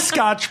eat a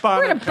Scotch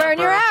bonnet. We're going to burn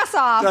your ass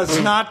off.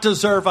 Does not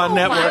deserve on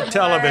network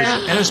television.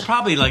 And there's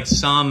probably like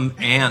some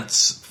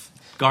ant's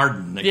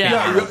garden. That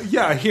Yeah.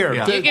 Yeah, here.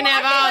 Yeah. You can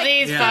have all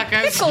these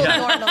fuckers. Pickles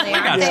normally,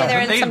 aren't they? some.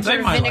 They're in They- some they sort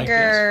of might like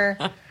vinegar.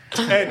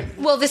 And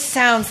Well, this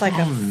sounds like a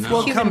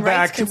we'll human come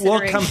rights back. We'll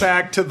consideration. come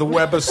back to the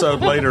webisode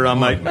later. On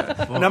my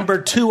number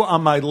 2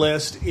 on my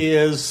list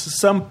is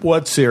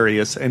somewhat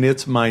serious, and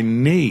it's my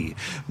knee,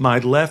 my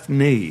left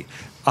knee.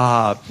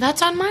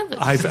 That's on my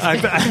list.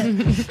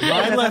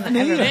 My left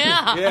knee.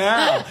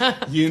 Yeah.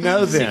 You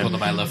know then. to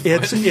my left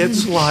foot.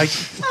 It's like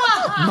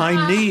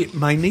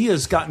my knee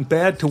has gotten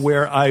bad to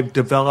where I've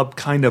developed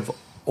kind of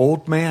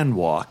old man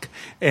walk,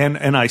 and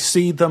I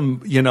see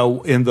them, in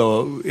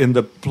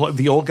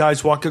the old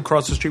guys walk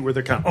across the street where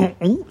they're kind of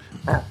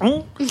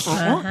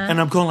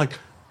and I'm going like,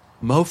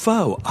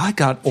 mofo, I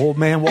got old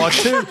man walk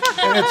too.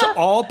 And it's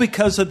all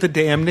because of the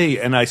damn knee.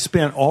 And I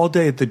spent all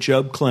day at the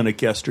Job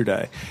Clinic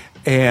yesterday,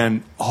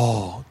 and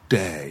all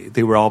day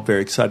they were all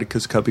very excited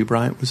because Kobe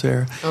Bryant was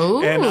there.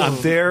 Ooh. And I'm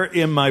there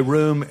in my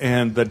room,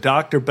 and the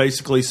doctor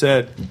basically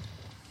said,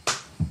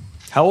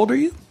 "How old are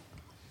you?"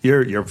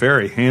 You're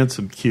very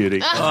handsome, cutie.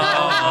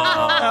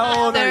 How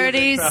old are you?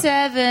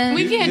 37.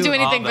 We can't do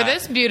anything for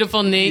this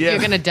beautiful knee. Yeah. You're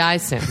going to die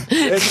soon.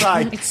 It's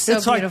like so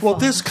it's like, beautiful. well,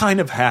 this kind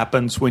of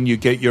happens when you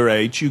get your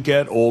age. You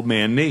get old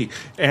man knee,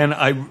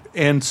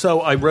 and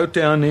so I wrote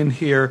down in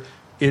here.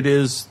 It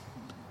is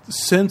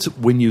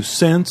when you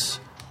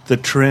sense the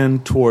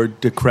trend toward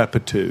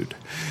decrepitude,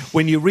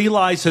 when you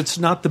realize it's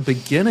not the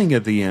beginning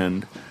of the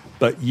end,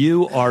 but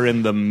you are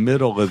in the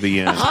middle of the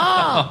end.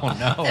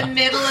 The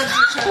middle of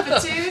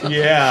decrepitude.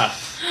 Yeah.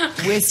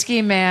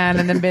 Whiskey man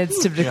in the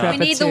midst of decrepitude.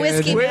 We need the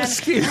whiskey man.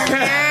 Whiskey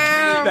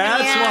Man.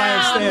 That's why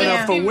I stand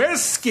up for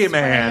Whiskey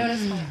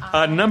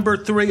Man. Number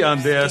 3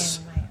 on this,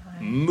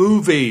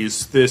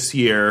 movies this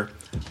year.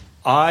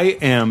 I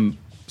am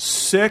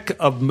sick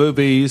of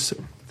movies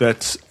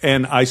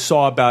and I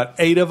saw about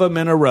 8 of them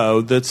in a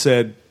row that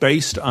said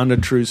based on a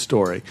true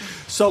story.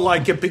 So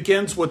like it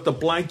begins with the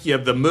blank, you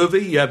have the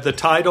movie, you have the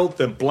title,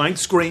 then blank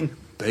screen,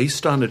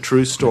 based on a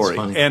true story.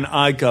 And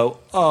I go,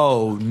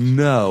 oh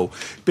no,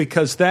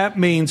 because that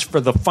means for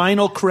the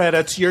final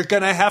credits, you're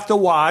going to have to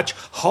watch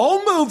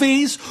home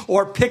movies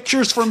or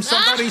pictures from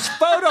somebody's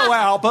photo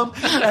album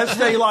as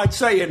they like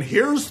say, and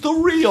here's the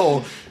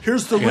real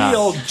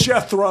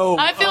Jethro.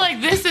 I feel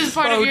like this is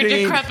part of your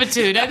Bodine.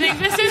 decrepitude. I think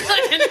this is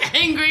like an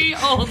angry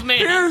old man.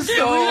 Here's the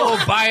real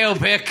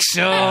biopics.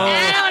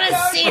 I don't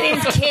want to see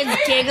these kids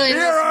giggling.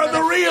 Here are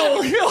the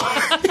real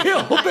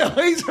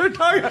hillbillies. Are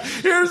talking.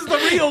 Here's the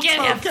real. Give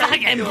me a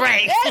fucking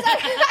break.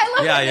 I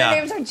love that their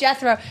names are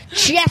Jethro.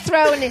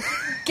 Jethro, and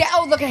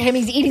look at him.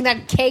 He's eating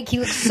that cake. He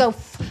looks so.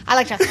 I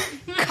like to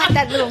cut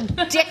that little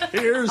dick.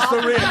 Here's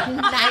the real.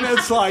 And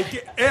it's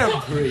like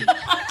every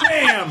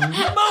damn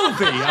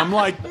movie. I'm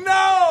like, no.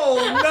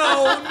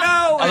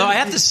 Although I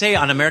have to say,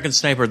 on American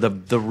Sniper, the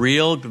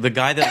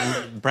guy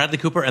that Bradley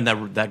Cooper and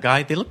that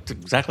guy, they looked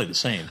exactly the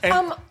same.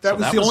 And that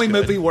was the only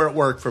movie where it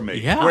worked for me.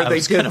 Yeah, where they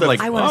was did kind of the like,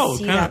 I want to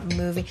see kinda- that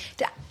movie.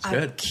 I'm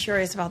good.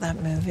 curious about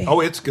that movie. Oh,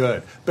 it's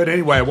good. But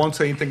anyway, I won't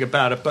say anything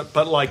about it.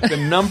 But like the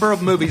number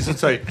of movies that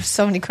say,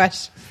 So many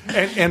questions.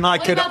 and I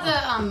What could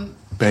about the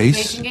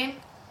based game?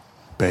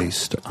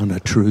 based on a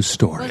true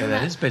story. Yeah,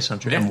 that is based on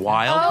true. And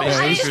Wild, Oh,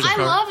 based on I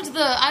true. loved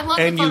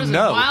the And you photos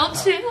know. of Wild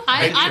too.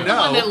 I'm the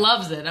one that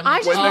loves it. I'm I like,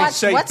 just When they watched-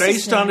 say what's his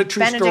based on a name? true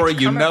Benedict story,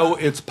 you know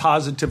Cumberbatch. it's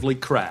positively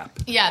crap.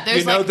 Yeah, there's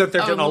you know like that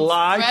they're a going to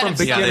lie thread from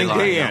of- Yeah, they beginning lie,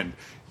 to yeah. end.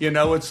 You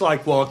know, it's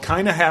like, well, it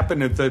kind of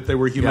happened that they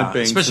were human Yeah,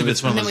 beings. especially if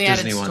it's one of And those then we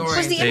added Disney ones. stories.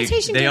 Was the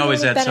Imitation They Game always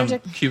with had some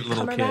Benedict cute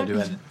little kid Cumberbatch? who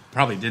had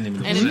probably didn't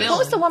even And exist. What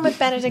was the one with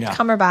Benedict Yeah.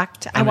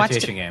 Cumberbatch? I watched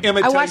it. Imitation Game.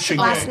 I watched Imitation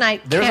it last Game.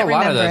 night. There's Can't a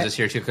lot of remember those it. this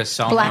year too, because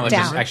Selma, Blacked which is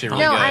out. actually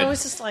really No, good. I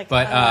was just like,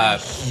 but oh,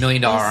 $1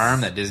 Million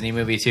Arm, that Disney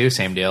movie too,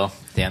 same deal.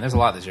 Dan, there's a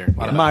lot this year. A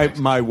lot of epics.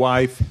 My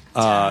wife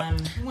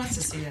Who wants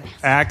to see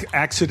that?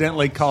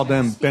 accidentally called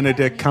him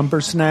Benedict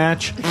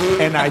Cumbersnatch,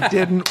 and I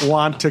didn't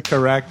want to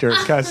correct her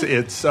because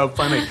it's so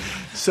funny.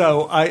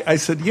 So I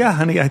said, "Yeah,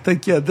 honey, I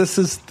think this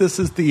is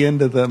the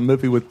end of the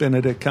movie with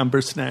Benedict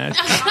Cumbersnatch."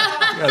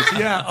 She goes,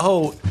 "Yeah,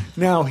 oh,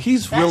 now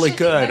he's really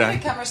good."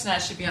 Benedict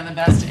Cumbersnatch should be on the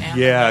best. And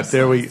the Yeah, best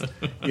there list.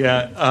 we.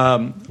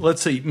 Yeah,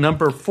 let's see.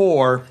 Number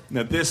 4.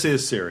 Now this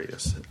is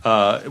serious.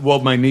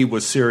 Well, my knee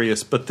was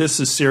serious, but this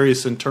is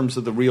serious in terms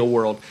of the real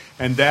world,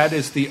 and that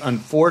is the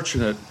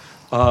unfortunate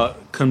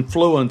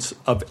confluence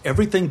of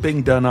everything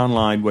being done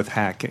online with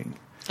hacking.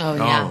 Oh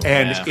yeah.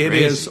 And Yeah, it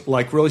crazy. is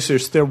like really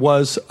serious. There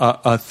was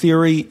a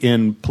theory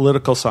in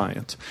political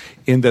science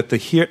in that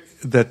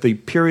the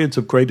periods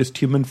of greatest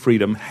human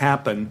freedom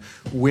happen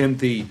when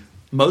the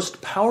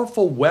most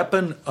powerful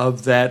weapon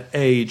of that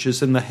age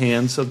is in the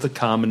hands of the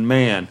common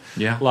man.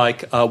 Yeah.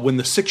 Like when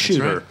the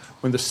six-shooter. right.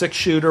 When the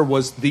six-shooter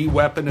was the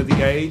weapon of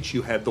the age,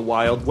 you had the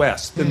Wild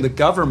West. Then the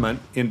government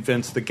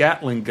invents the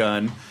Gatling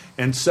gun,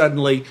 and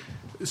suddenly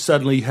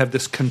you have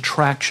this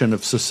contraction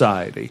of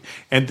society.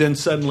 And then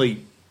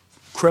suddenly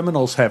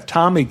criminals have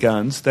Tommy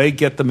guns, they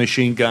get the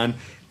machine gun,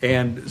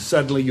 and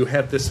suddenly you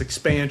have this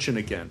expansion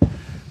again.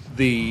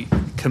 The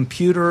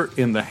computer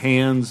in the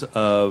hands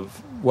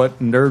of what,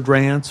 nerd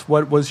rants?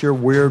 What was your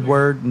weird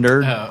word?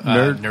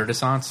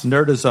 Nerdissance.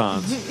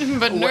 Nerdazons.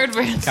 But Nerd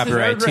Rants.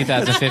 Copyright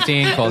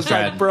 2015, Cole It's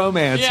like Strad.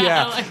 bromance, Yeah,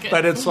 yeah. I like it.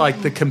 But it's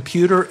like the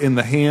computer in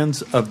the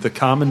hands of the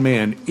common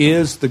man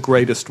is the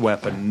greatest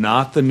weapon,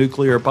 not the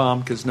nuclear bomb,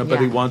 because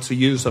nobody Yeah. wants to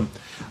use them.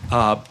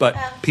 But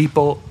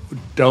people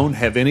don't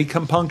have any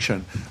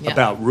compunction Yeah.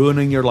 about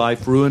ruining your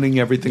life, ruining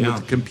everything Yeah.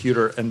 with the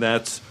computer, and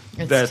that's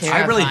It's that's. terrible.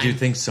 I really do Terrifying.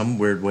 think some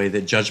weird way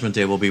that Judgment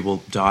Day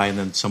will die and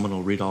then someone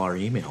will read all our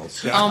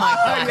emails. Oh my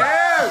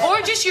god.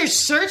 Or just your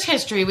search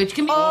history, which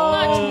can be much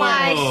Oh worse.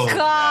 my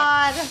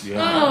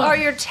God. Or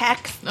your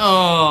text.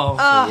 Oh.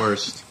 The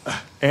worst.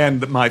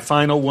 And my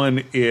final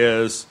one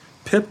is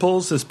pit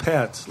bulls as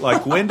pets.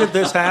 Like, when did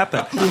this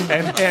happen?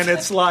 And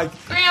it's like.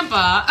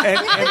 Grandpa. And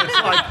it's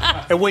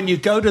like, and when you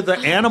go to the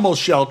animal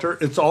shelter,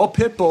 it's all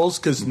pit bulls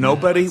because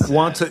nobody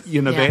wants it.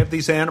 You know, Yeah. they have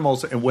these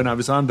animals. And when I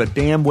was on the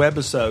damn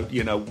webisode,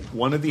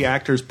 one of the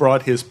actors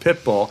brought his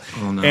pit bull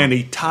and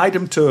he tied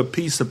him to a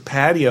piece of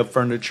patio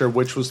furniture,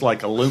 which was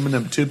like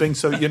aluminum tubing.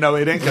 So, it ain't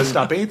going to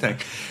stop anything.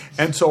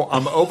 And so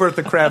I'm over at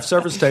the craft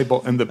service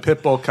table and the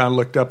pit bull kind of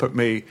looked up at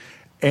me.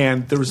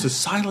 And there was a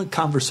silent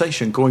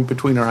conversation going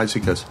between our eyes. He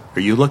goes, "Are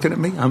you looking at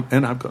me?"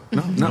 And I'm going,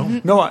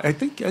 "No. I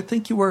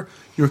think you were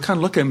kind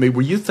of looking at me.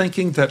 Were you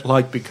thinking that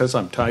because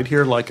I'm tied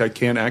here, I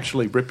can't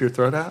actually rip your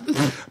throat out?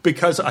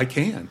 Because I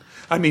can.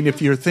 I mean,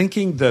 if you're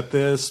thinking that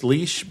this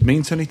leash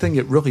means anything,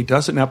 it really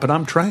doesn't now. But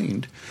I'm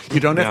trained. You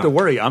don't have to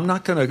worry. I'm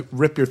not going to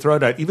rip your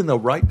throat out. Even though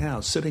right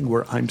now, sitting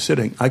where I'm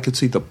sitting, I could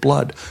see the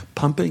blood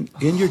pumping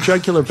in your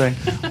jugular vein.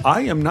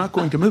 I am not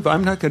going to move.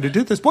 I'm not going to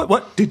do this.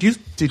 What? Did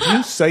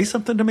you say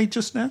something to me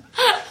just now?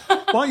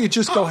 Why don't you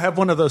just go have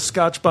one of those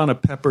Scotch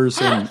bonnet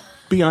peppers and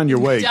be on your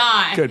way,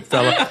 Die. good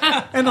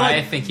fella? And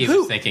I think he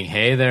was thinking,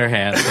 "Hey there,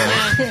 handsome."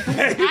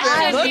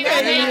 Actually,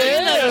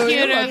 if you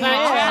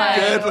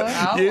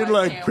You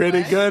look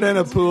pretty good in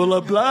a pool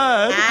of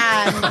blood.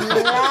 I'm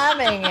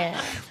loving it.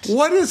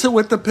 What is it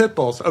with the pit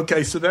bulls?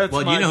 Okay, so that's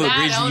Well, my... you know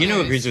Bad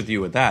who agrees with you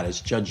with that is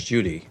Judge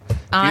Judy.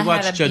 I You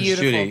watch had a Judge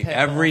beautiful Judy. pit bull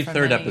Every for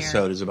third many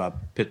episode years. is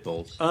about pit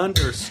bulls.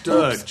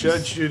 Understood.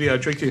 Judge Judy, I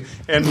drink you.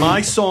 And my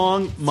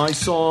song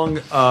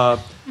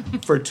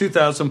for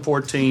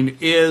 2014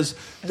 is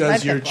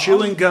Does Your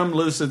Chewing Gum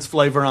Lose Its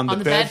Flavor on the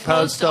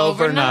Bedpost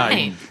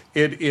Overnight?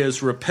 It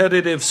is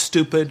repetitive,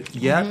 stupid,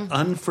 yet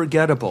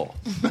unforgettable.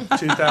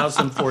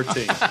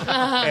 2014.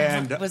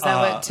 And Was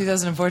that what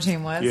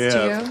 2014 was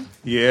to you?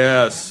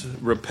 Yes.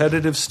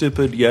 Repetitive,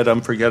 stupid, yet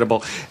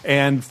unforgettable.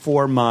 And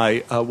for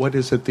my, what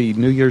is it, the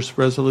New Year's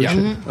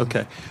resolution? Yeah.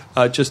 Okay.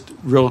 Just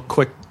real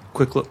quick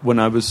look. When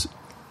I was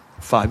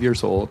 5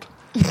 years old,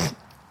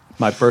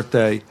 my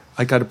birthday,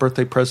 I got a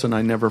birthday present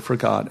I never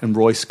forgot. And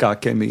Roy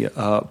Scott gave me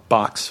a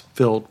box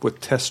filled with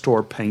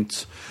Testor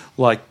paints,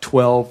 like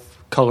 12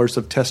 colors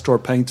of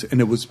Testor paints, and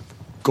it was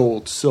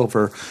gold,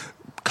 silver,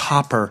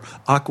 copper,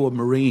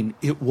 aquamarine.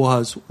 It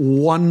was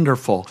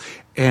wonderful.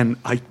 And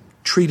I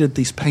treated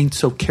these paints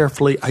so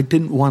carefully. I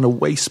didn't want to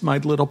waste my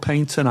little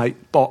paints, and I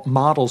bought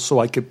models so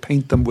I could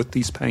paint them with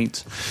these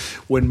paints.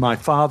 When my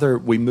father,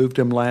 we moved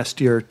him last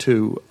year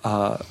to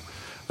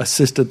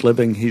assisted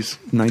living. He's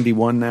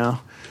 91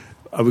 now.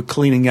 I was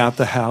cleaning out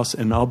the house,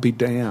 and I'll be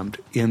damned.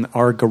 In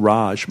our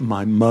garage,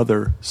 my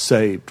mother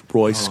saved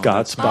Roy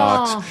Scott's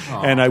box.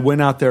 And I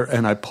went out there,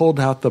 and I pulled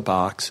out the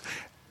box,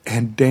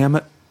 and damn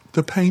it,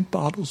 the paint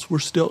bottles were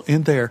still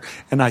in there.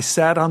 And I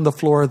sat on the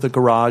floor of the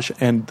garage,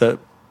 and the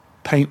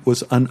paint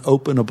was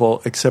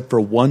unopenable except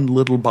for one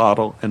little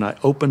bottle. And I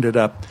opened it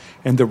up,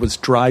 and there was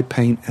dry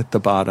paint at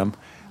the bottom,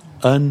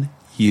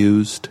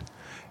 unused.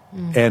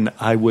 And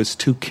I was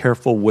too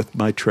careful with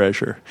my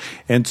treasure.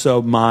 And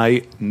so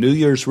my New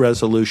Year's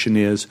resolution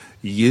is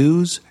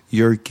use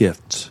your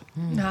gifts,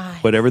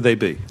 whatever they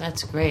be.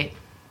 That's great.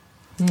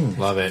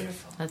 Love it.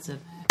 That's a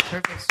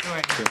perfect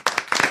story.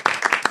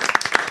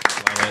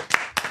 Love it.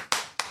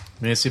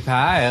 Missy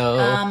Pyle.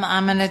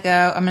 I'm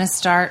gonna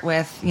start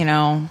with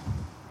the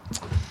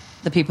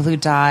people who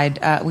died.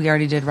 We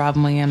already did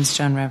Robin Williams,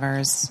 Joan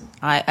Rivers.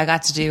 I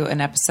got to do an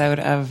episode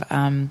of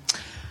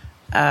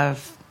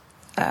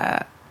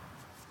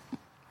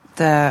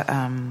the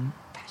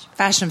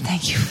Fashion.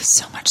 Thank you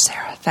so much,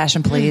 Sarah.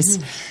 Fashion Police.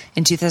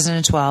 In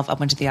 2012, I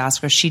went to the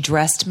Oscars. She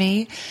dressed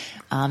me.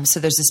 So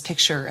there's this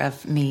picture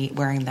of me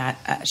wearing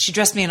that. She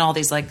dressed me in all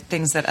these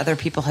things that other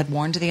people had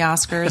worn to the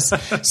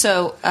Oscars.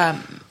 So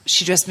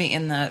she dressed me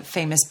in the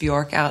famous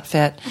Bjork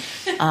outfit,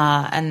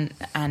 and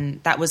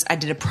that was I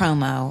did a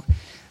promo.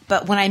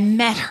 But when I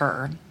met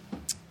her,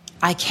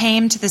 I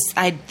came to this.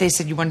 They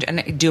said you want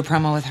to do a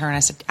promo with her, and I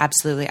said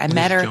absolutely. I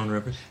met her. Joan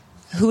Rivers.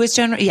 Who is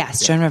Joan?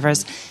 Yes, Joan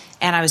Rivers.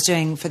 And I was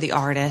doing For the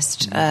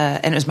Artist,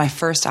 and it was my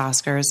first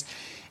Oscars.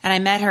 And I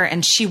met her,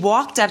 and she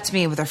walked up to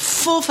me with her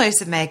full face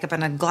of makeup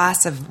and a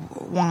glass of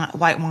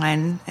white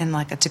wine in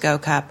a to-go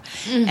cup.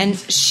 And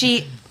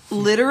she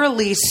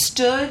literally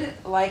stood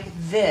like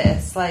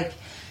this.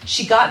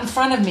 She got in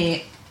front of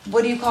me.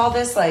 What do you call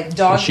this?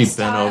 Dog She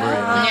style? bent over.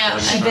 Yeah.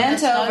 She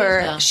bent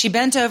over. She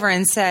bent over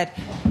and said,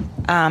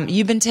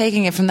 "You've been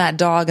taking it from that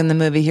dog in the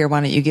movie here.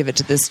 Why don't you give it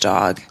to this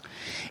dog?"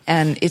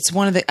 And it's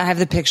one of the. I have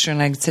the picture,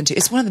 and I sent you.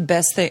 It's one of the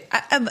best things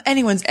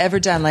anyone's ever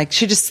done.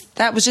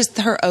 That was just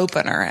her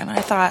opener, and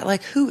I thought,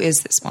 who is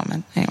this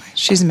woman? Anyway,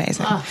 she's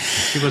amazing.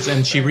 She was,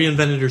 and she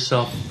reinvented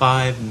herself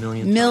 5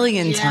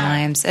 million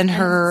times, and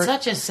her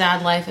such a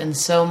sad life and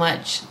so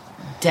much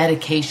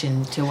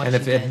dedication to what And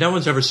she did. if no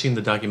one's ever seen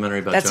the documentary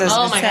about That's Joan what I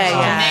Oh was my gonna say,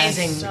 gosh, yeah.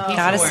 amazing. Piece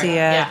Gotta of work. see it.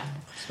 Yeah.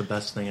 it's the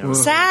best thing ever.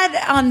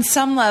 sad on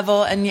some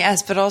level, and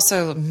yes, but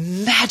also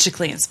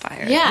magically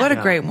inspired. Yeah. What a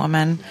great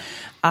woman.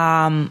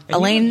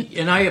 Elaine.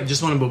 And I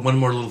just want to put one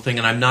more little thing,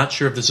 and I'm not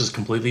sure if this is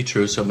completely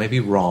true, so it may be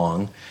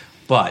wrong,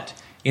 but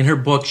in her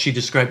book she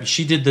did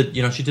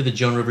the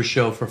Joan Rivers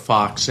show for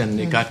Fox, and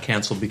it got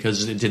canceled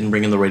because it didn't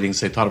bring in the ratings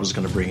they thought it was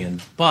going to bring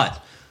in.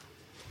 But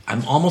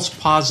I'm almost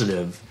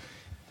positive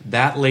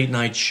that late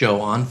night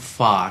show on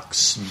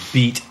Fox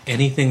beat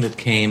anything that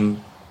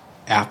came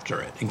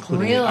after it,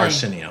 including Really?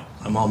 Arsenio.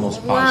 I'm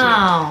almost positive.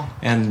 Wow.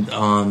 And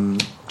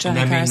Johnny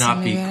that may Carson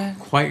not be maybe?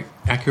 quite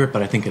accurate,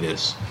 but I think it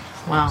is.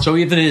 Wow. So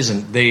if it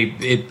isn't, they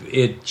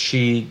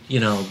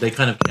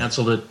kind of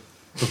canceled it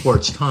before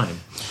its time.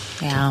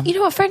 Yeah.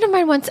 A friend of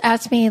mine once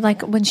asked me,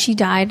 when she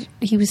died,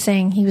 he was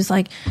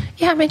like,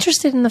 yeah, I'm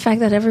interested in the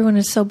fact that everyone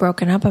is so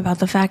broken up about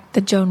the fact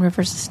that Joan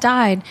Rivers has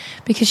died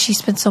because she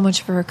spent so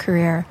much of her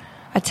career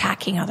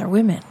attacking other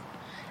women.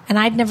 And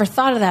I'd never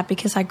thought of that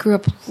because I grew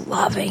up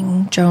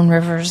loving Joan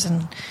Rivers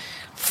and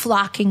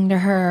flocking to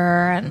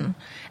her. And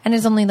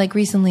it's only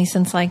recently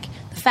since the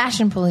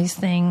Fashion Police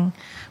thing.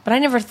 But I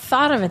never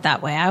thought of it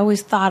that way. I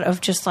always thought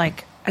of just I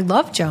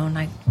love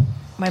Joan.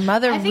 My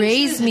mother I think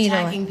raised she was me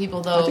attacking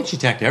people though. I think she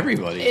attacked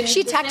everybody. She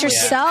attacked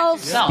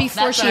herself before That's she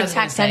what I was gonna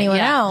attacked say, anyone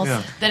yeah. else.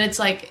 Yeah. Then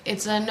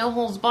it's a no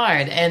holds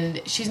barred,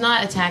 and she's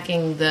not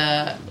attacking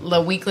the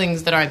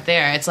weaklings that aren't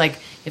there. It's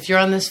if you're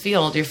on this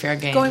field, you're fair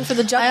game. Going for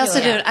the jugular. I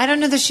also don't. I don't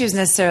know that she was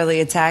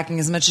necessarily attacking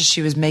as much as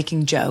she was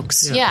making jokes.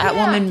 Yeah. That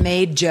woman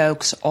made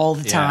jokes all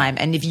the Yeah. time,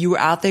 and if you were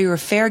out there, you were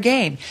fair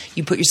game.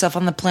 You put yourself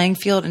on the playing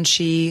field, and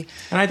she.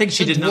 And I think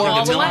she did Wall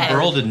nothing that away. Milton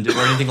Berle didn't do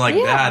or anything like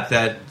that.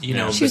 That She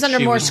was but under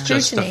more was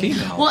just a scrutiny.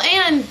 female. Well,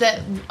 and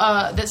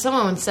that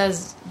someone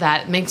says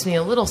that makes me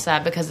a little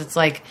sad because it's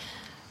like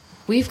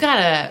we've got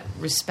to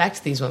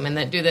respect these women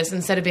that do this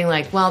instead of being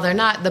like, well, they're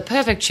not the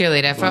perfect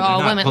cheerleader for Well, they're all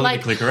not women.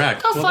 politically Like,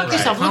 correct. go Well, fuck that's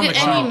yourself. right. Look at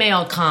Comics any are-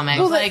 male comic.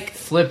 Like,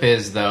 Flip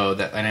is though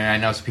that, and I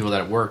know some people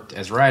that worked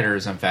as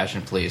writers on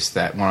Fashion Police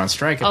that went on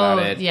strike about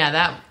it.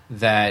 yeah,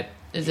 that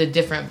is a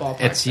different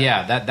ballpark. It's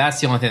that's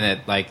the only thing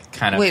that like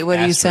kind of Wait, what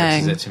are you asterisks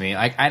saying? it to me.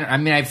 Like I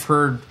mean I've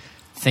heard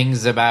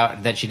things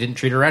about that she didn't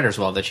treat her writers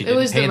well, that she It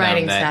didn't was pay the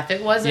writing them, staff.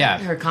 It wasn't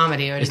her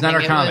comedy or anything. It's not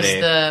her comedy.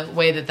 It was the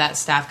way that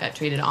staff got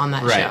treated on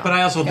that Right. show. But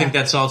I also think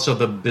that's also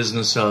the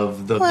business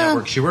of the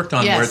network she worked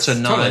on, yes. where it's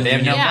a Totally, they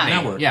have no non-union money.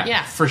 network.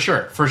 Yeah, for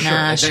sure.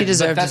 Nah, she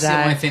deserved That's to the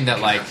die. only thing that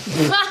like.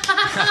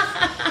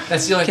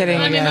 That's the only Kidding,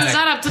 thing. I mean, Yeah. it's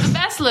not up to the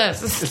best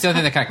list. It's the only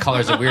thing that kind of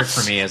colors it weird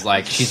for me is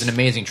like she's an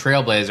amazing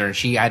trailblazer and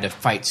she had to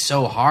fight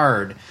so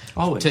hard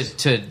Always.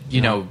 to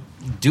you know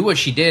do what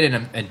she did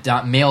in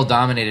a male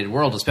dominated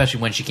world,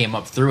 especially when she came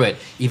up through it,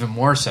 even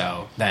more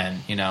so than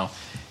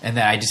and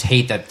that I just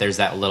hate that there's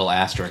that little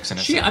asterisk in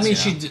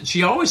it.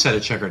 She always had a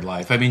checkered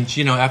life. I mean,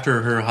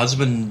 after her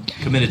husband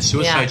committed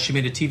suicide, Yeah. she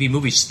made a TV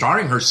movie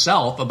starring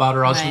herself about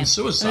her husband's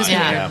suicide.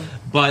 Yeah.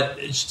 But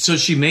so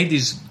she made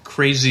these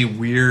crazy,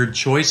 weird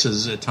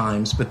choices at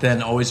times, but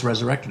then always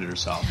resurrected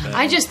herself.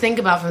 I just think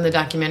about from the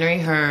documentary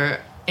her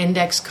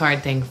index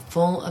card thing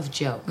full of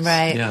jokes.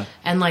 Right. Yeah.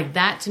 And like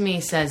that to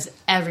me says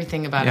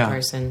everything about Yeah. a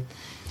person.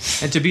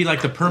 And to be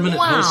like the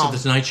permanent host of the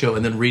Tonight Show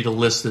and then read a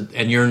list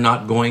and you're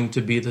not going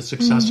to be the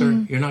successor.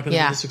 You're not going to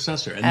Yeah. be the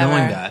successor. And Ever.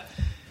 knowing that.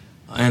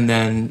 And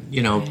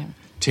then,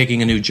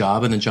 taking a new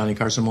job and then Johnny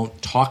Carson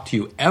won't talk to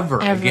you ever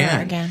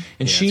again.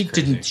 And she it's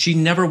crazy. didn't. She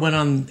never went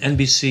on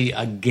NBC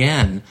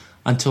again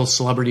until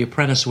Celebrity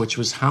Apprentice, which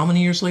was how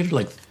many years later?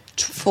 Like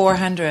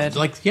 400.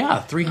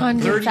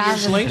 30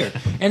 years later.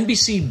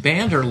 NBC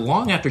banned her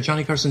long after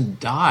Johnny Carson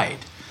died.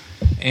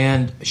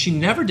 And she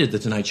never did the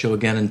Tonight Show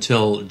again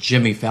until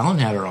Jimmy Fallon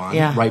had her on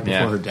right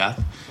before her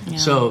death.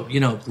 So,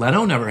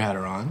 Leno never had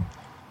her on.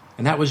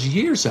 And that was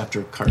years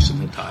after Carson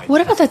had died.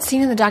 What about that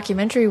scene in the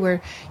documentary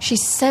where she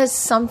says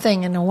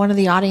something and one of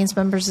the audience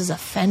members is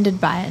offended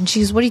by it? And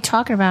she's, what are you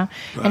talking about?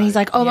 And he's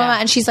like, oh, Yeah. mama.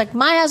 And she's like,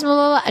 my husband, blah,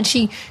 blah, blah. And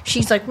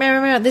she's like,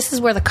 meh, this is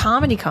where the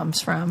comedy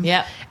comes from.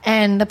 Yep.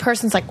 And the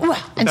person's like, ooh,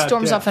 and About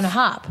storms death. off in a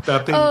hop.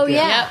 About being Oh, dead.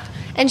 yeah. Yep.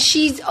 And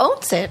she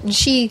owns it. And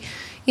she,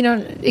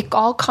 it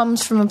all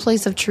comes from a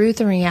place of truth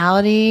and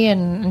reality.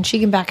 And she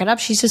can back it up.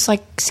 She's just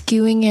like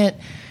skewing it.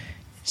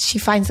 She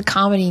finds the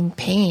comedy in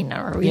pain,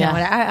 or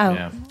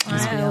Yeah.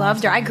 I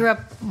loved her. I grew up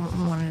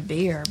wanting to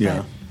be her.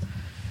 Yeah.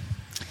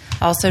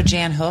 Also,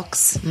 Jan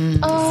Hooks.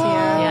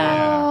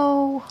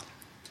 Oh,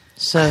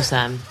 So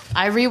sad.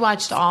 I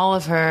rewatched all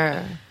of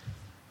her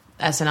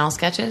SNL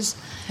sketches,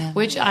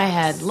 which I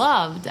had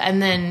loved,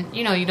 and then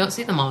you don't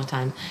see them all the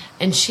time.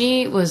 And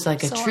she was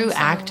like a true unsettling.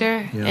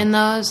 actor in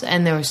those,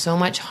 and there was so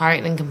much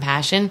heart and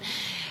compassion.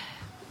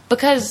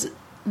 Because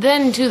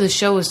then too, the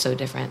show was so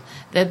different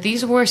that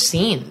these were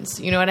scenes.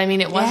 You know what I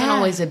mean? It wasn't Yeah.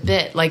 always a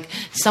bit. Like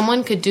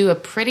someone could do a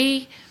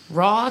pretty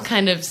raw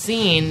kind of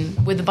scene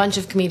with a bunch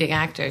of comedic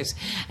actors,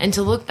 and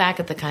to look back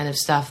at the kind of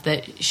stuff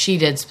that she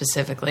did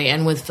specifically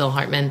and with Phil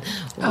Hartman,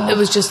 it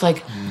was just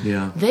like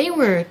they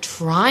were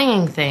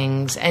trying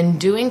things and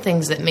doing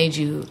things that made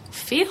you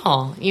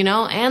feel,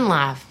 and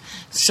laugh.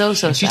 So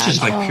She's sad.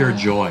 just like pure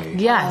joy.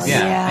 Yes.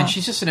 Yeah, and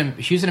she's just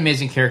she's an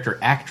amazing character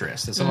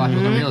actress. That's a lot of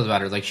people don't realize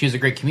about her. Like she was a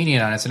great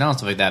comedian on SNL and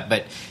stuff like that.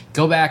 But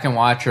go back and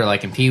watch her,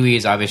 like in Pee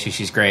Wee's. Obviously,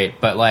 she's great.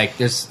 But like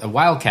there's a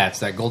Wildcats,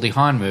 that Goldie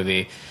Hawn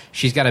movie.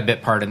 She's got a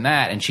bit part in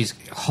that, and she's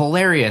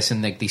hilarious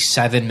in like the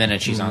 7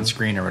 minutes she's on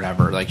screen or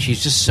whatever. Like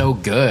she's just so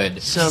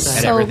good, So good.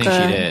 at so everything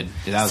good. she did.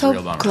 That was so a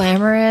real bummer.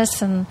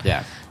 glamorous and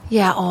Yeah.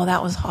 Oh,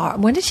 that was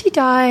hard. When did she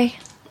die?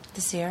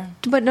 This year.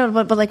 But no,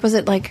 but like, was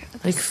it like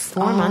Like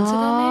 4 months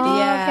ago,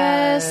 maybe?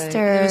 August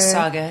or It was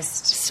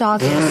August.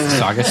 Saugus?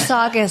 Saugus?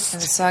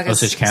 August.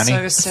 Osage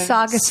County?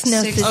 Saugus, no,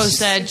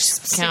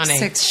 Osage County.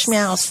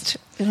 Schmoused.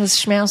 It was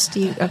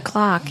schmousty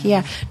o'clock.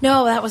 Yeah.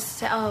 No, that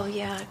was. Oh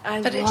yeah,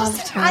 But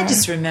loved her. I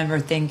just remember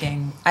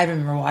thinking, I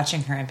remember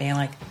watching her and being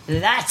like,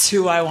 that's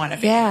who I want to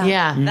be. Yeah.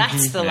 Yeah.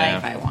 That's the Yeah.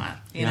 life I want.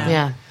 You know?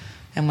 Yeah.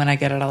 And when I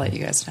get it, I'll let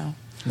you guys know.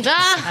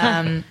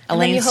 Ah!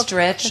 Elaine you hook-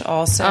 Stritch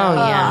also. Oh,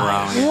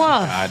 yeah.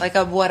 God. Like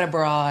a What a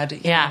Broad. You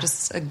Yeah. know,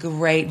 just a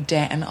great,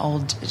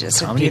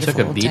 just a Comedy took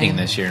beautiful a beating dame.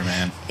 this year,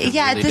 man. It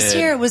Yeah, really this did.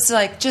 year it was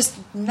like just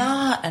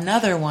not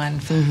another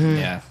one.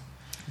 Yeah.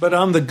 But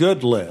on the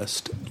good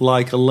list,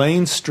 like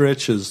Elaine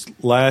Stritch's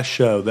last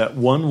show, that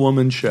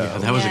one-woman show,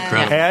 That was Yeah.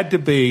 incredible. had to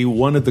be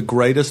one of the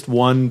greatest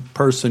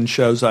one-person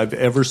shows I've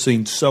ever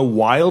seen. So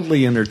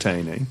wildly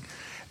entertaining,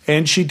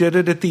 And she did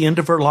it at the end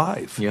of her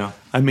life. Yeah.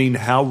 I mean,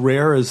 how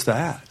rare is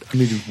that? I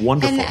mean, it's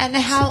wonderful. And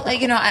how,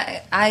 like, you know,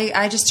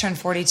 I just turned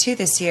 42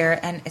 this year,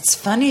 and it's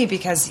funny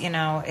because, you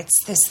know,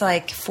 it's this,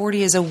 like,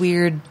 40 is a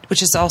weird,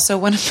 which is also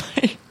one of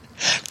my,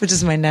 which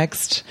is my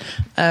next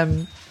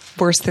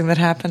worst thing that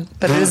happened.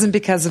 But it isn't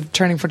because of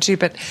turning 42,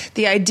 but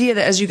the idea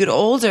that as you get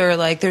older,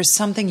 like, there's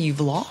something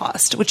you've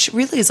lost, which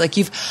really is like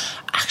you've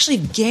actually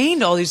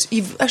gained all these,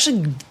 you've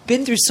actually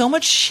been through so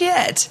much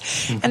shit.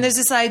 And there's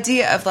this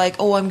idea of like,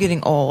 oh, I'm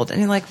getting old. And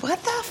you're like,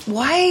 what the,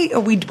 why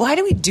do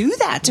we do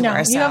that to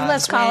ourselves? You have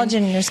less when-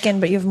 collagen in your skin,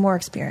 but you have more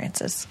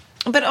experiences.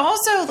 But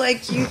also,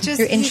 like, you just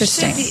You're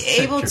interesting. you should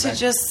be able to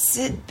just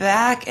sit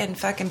back and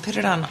fucking put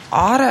it on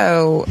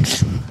auto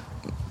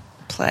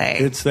play.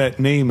 It's that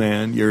knee,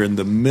 man. You're in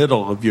the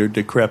middle of your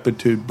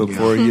decrepitude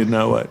before you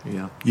know it.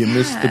 Yeah. You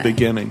missed the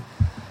beginning.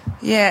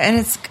 Yeah, and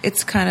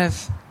it's kind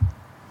of,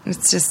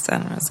 it's just, I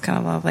don't know, it's kind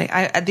of lovely.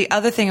 The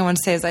other thing I want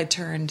to say is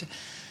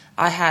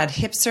I had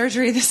hip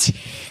surgery this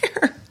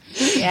year.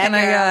 Yeah, and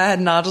I girl.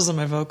 had nodules on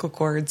my vocal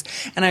cords,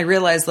 and I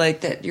realized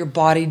like that your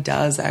body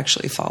does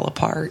actually fall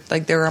apart.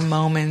 Like there are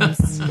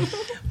moments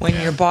when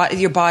your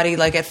body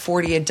like at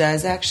 40 it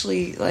does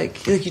actually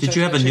like you Did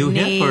you have a new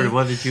hip, or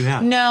what did you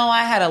have? No,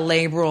 I had a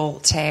labral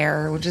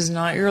tear, which is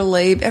not your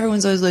lab.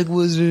 Everyone's always like,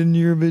 was it in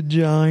your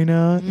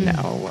vagina?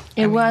 No,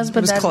 It was,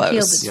 but that close.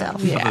 healed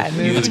itself. Yeah,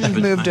 it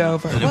moved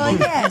over. Well,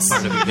 yes.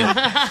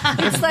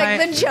 It's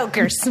like the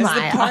Joker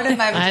smile. Part of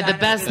my I had the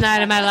best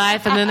night of my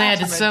life, and then they had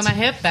to sew my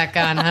hip back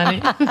on, honey. You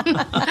know,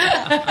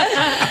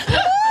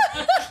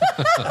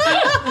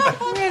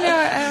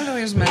 I don't know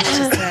there's much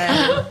to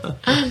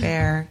say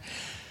there.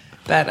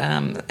 But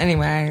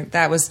anyway,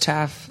 that was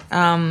tough.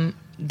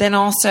 Then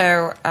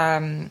also,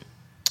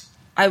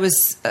 I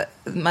was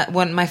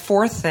my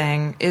fourth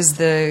thing is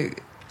the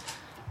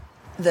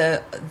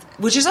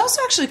which is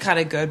also actually kind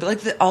of good, but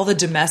like all the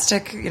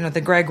domestic, you know,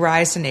 the Greg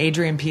Rice and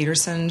Adrian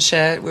Peterson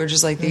shit, we're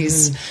just like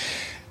these.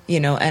 You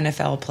know,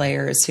 NFL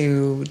players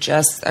who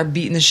just are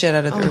beating the shit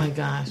out of my their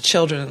gosh.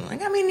 children.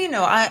 Like, I mean, you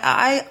know,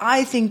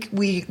 I think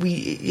we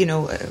you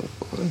know,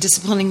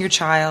 disciplining your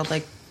child,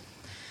 like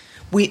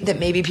that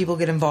maybe people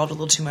get involved a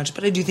little too much.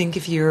 But I do think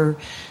if you're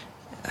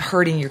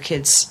hurting your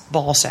kid's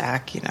ball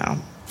sack, you know,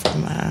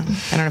 from I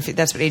don't know if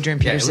that's what Adrian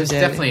Yeah, Peterson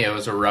did. it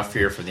was a rough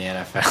year for the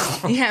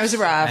NFL. Yeah, it was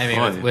rough. I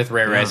mean, with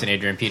Ray Rice and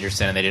Adrian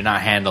Peterson, and they did not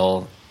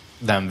handle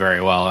them very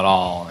well at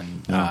all.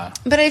 And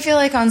But I feel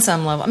like on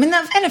some level, I mean, the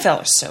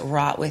NFL is so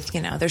wrought with,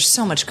 you know, there's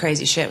so much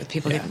crazy shit with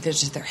people getting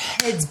there's just their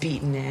heads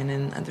beaten in,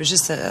 and there's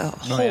just a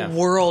whole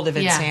world of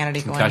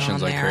insanity going on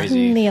concussions like there.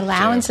 crazy. And the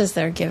allowances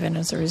they're given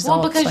as a result.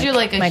 Well, because you're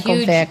like a Michael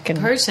huge Vick and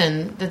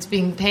person that's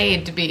being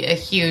paid to be a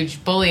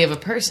huge bully of a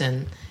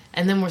person.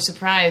 And then we're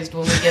surprised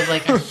when we give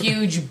like a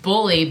huge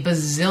bully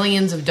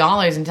bazillions of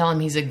dollars and tell him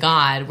he's a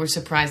god. We're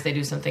surprised they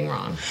do something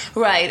wrong.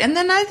 Right. And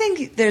then I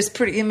think there's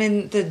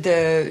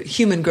the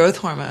human growth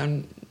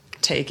hormone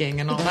taking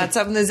and all that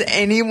stuff. And is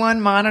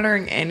anyone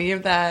monitoring any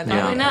of that? Yeah,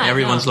 Probably not,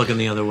 everyone's no. looking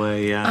the other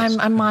way. Yeah,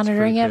 I'm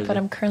monitoring pretty it, crazy. but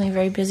I'm currently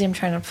very busy. I'm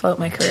trying to float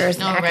my career as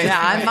an No, right. actress. Yeah,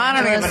 I'm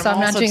monitoring it, but So I'm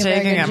I'm not also doing a very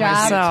taking good it job.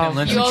 myself.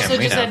 Tim You also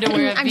Lincecum, just had to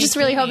wear a I'm just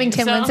really hoping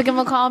Tim bikini, so- Lincecum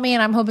will call me,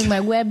 and I'm hoping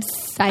my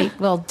website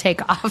will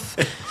take off.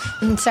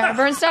 And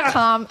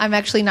SarahBurns.com. I'm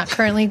actually not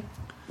currently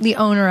the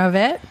owner of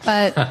it,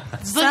 but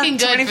It's looking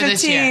good for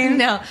this year. 2015.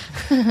 no,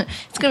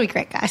 it's gonna be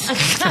great, guys.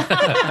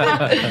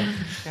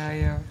 Yeah,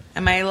 yeah.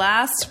 And my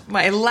last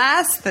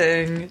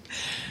thing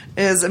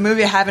is a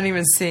movie I haven't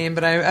even seen,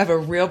 but I have a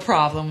real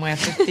problem with,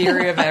 The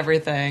Theory of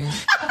Everything.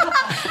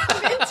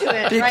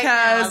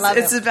 Because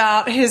it's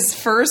about his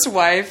first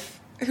wife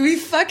who he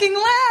fucking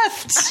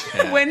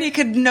left when he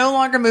could no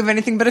longer move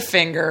anything but a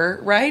finger,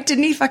 right?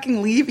 Didn't he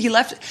fucking leave? He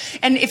left.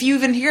 And if you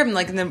even hear him,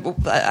 like,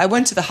 I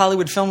went to the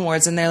Hollywood Film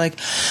Awards and they're like,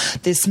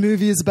 this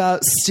movie is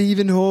about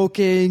Stephen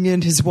Hawking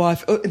and his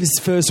wife, his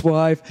first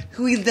wife,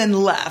 who he then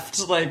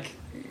left. Like,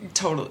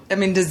 totally. I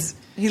mean,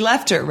 he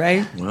left her,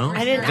 right? Well,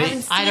 I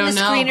haven't seen I don't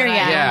the know, screener but I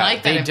yet. don't Yeah,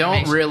 like that they don't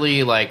information.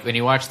 really like when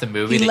you watch the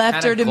movie. He they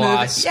left her kinda to move.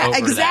 gloss Yeah, over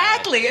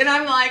exactly. And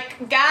I'm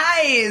like,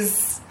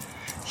 guys,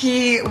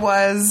 he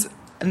was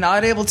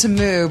not able to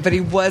move, but he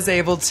was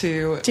able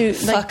to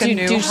fuck a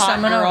new hot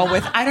girl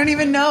with. I don't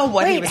even know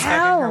what he Wait, was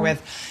how? fucking her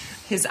with.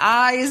 His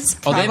eyes,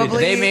 Oh,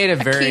 probably. they made a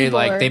very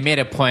keyboard. they made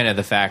a point of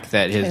the fact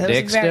that his It was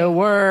dick very- still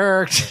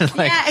worked.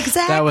 Like, yeah,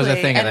 exactly. That was a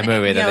thing in the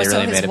movie that they so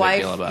really his made a wife,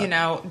 big deal about. You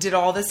know, did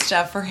all this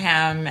stuff for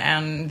him,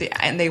 and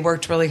they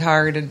worked really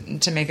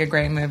hard to make a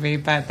great movie.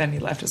 But then he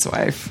left his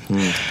wife.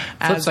 Flip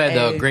as side,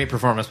 though, a- great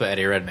performance by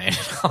Eddie Redmayne.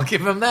 I'll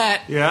give him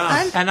that.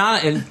 Yeah.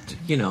 and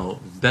you know,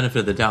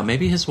 benefit of the doubt,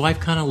 maybe his wife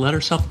kind of let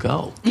herself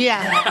go.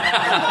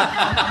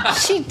 Yeah.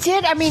 She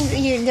did. I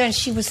mean, you know,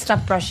 she was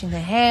stopped brushing the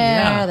hair,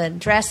 Yeah. the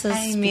dresses.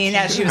 I mean,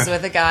 yeah, she was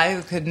with a guy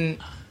who couldn't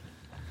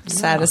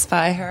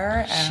satisfy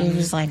her. She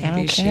was like, I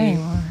maybe don't care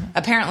anymore.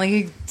 Apparently,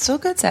 he still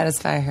could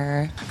satisfy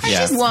her. Yeah.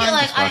 just feel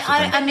like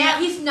I now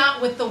he's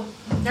not with the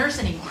nurse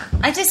anymore.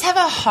 I just have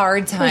a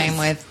hard time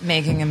with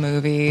making a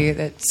movie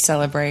that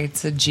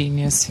celebrates a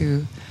genius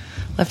who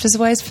left his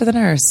wife for the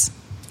nurse.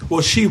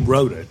 Well, she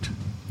wrote it.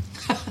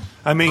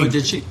 I mean,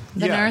 did she?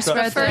 The nurse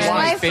wrote first the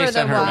wife based or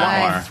the on her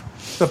memoir. wife?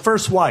 the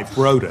first wife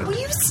wrote it. Will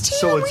you, Steve,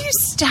 So will it's- you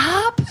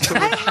stop?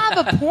 I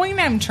have a point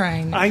I'm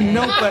trying to I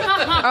know,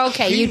 but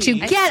Okay, you two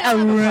get a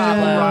room.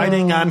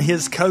 riding on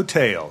his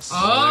coattails. There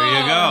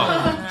you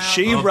go.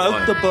 She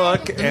wrote the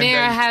book, and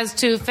Mirror then- has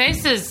two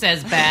faces,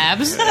 says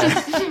Babs.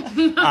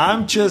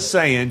 I'm just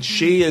saying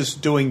she is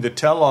doing the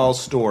tell-all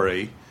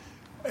story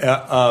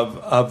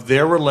of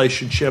their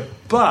relationship,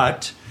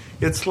 but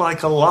it's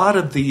like a lot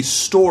of these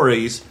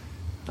stories.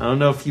 I don't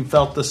know if you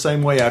felt the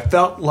same way. I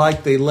felt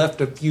like they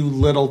left a few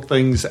little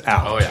things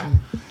out. Oh, yeah.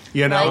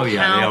 You know, Oh, yeah, they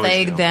how always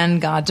they do. then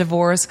got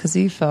divorced because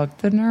he fucked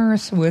the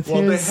nurse with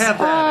well, they his have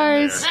that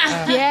in eyes.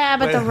 there. Yeah,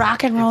 but the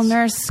rock and roll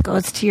nurse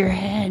goes to your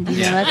head.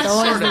 You know, that's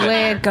always the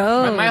way it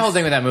goes. My whole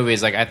thing with that movie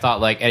is like I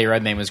thought like Eddie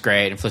Redmayne was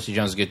great and Felicity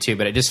Jones was good too,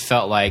 but it just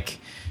felt like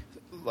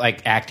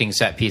acting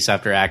set piece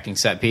after acting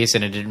set piece,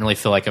 and it didn't really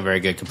feel like a very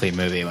good complete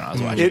movie when I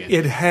was watching it.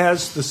 It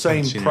has the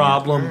same seen it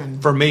problem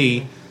for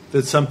me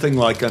that something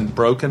like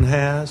Unbroken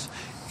has,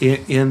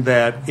 in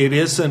that it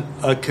isn't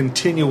a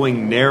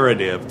continuing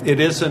narrative. It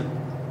isn't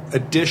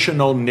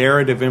additional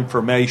narrative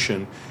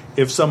information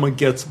if someone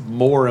gets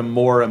more and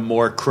more and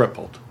more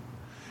crippled,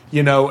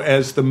 you know,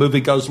 as the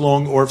movie goes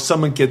along, or if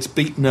someone gets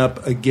beaten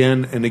up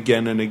again and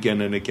again and again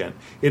and again.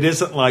 It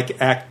isn't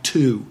like Act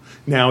 2,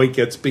 now he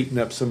gets beaten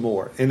up some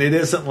more. And it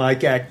isn't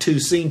like Act 2,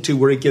 Scene 2,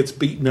 where he gets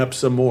beaten up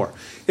some more.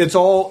 It's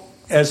all,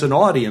 as an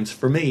audience,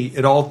 for me,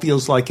 it all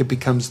feels like it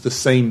becomes the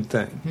same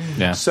thing.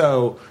 Yeah.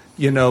 So,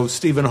 you know,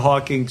 Stephen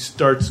Hawking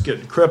starts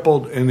getting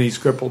crippled, and he's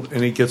crippled,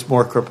 and he gets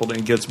more crippled,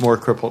 and gets more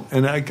crippled.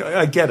 And I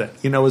get it.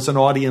 You know, as an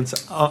audience,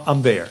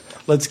 I'm there.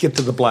 Let's get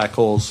to the black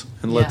holes,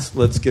 and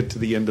let's get to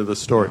the end of the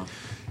story.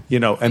 You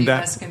know, and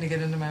that. going to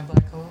get into my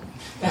black hole?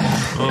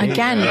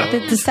 Again,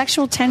 the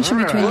sexual tension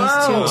between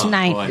these two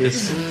tonight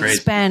It's crazy. has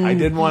been I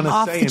didn't want to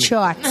off say the anything.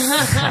 charts.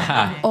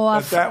 But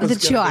Off that was the going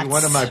to charts. be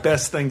one of my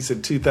best things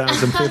in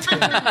 2015.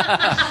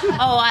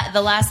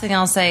 The last thing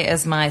I'll say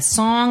is my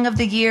song of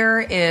the year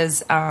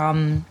is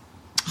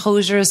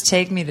Hosier's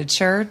 "Take Me to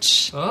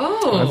Church."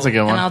 Oh, That's a good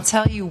And one. I'll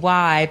tell you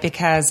why,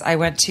 because I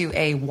went to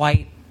a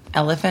white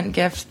elephant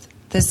gift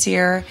this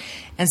year,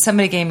 and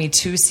somebody gave me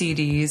 2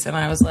 CDs, and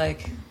I was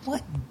like,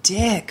 what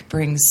dick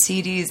brings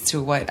CDs to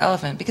a white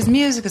elephant? Because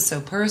music is so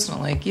personal.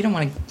 Like, you don't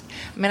want to...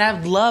 I mean, I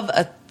would love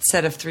a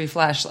set of 3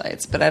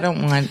 flashlights, but I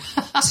don't want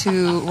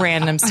 2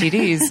 random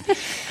CDs.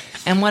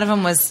 And one of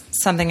them was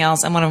something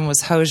else, and one of them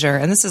was Hozier.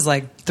 And this is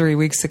like 3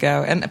 weeks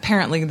ago. And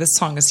apparently this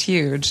song is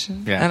huge.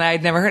 Yeah. And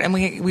I'd never heard it. And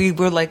we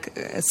were like,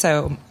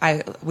 so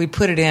we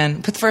put it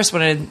in. Put the first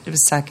one in, it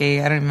was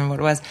Sucky. I don't remember what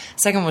it was.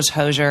 Second one was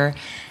Hozier.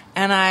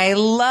 And I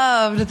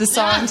loved the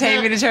song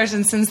Take Me to Church.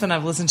 And since then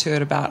I've listened to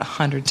it about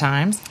 100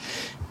 times.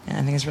 And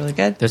I think it's really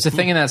good. There's a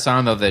thing in that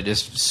song though that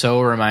just so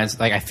reminds,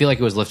 like I feel like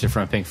it was lifted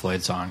from a Pink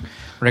Floyd song.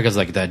 Where it goes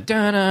like the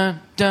da-na,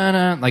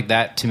 da-na, like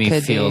that to me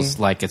Could feels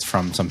be. like it's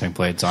from some Pink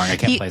Floyd song. I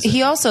can't place it.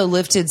 He also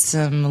lifted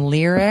some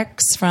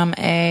lyrics from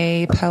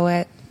a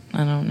poet.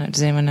 I don't know.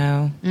 Does anyone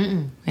know?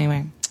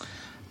 Anyway.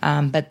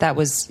 But that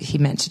was, he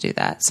meant to do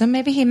that. So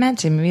maybe he meant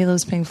to. Maybe he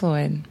loves Pink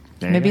Floyd.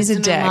 Maybe he's a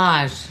It's dick. an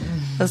homage.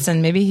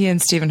 Listen, maybe he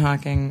and Stephen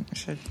Hawking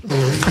should.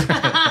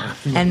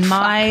 And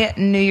my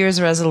New Year's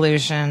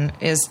resolution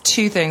is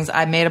 2 things.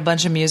 I made a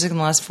bunch of music in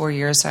the last 4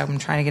 years, so I'm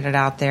trying to get it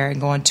out there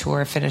and go on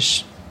tour,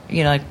 finish,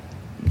 like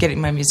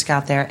getting my music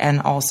out there,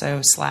 and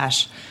also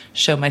 /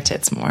 show my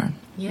tits more.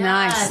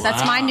 Nice.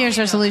 That's my New Year's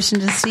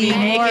resolution, to see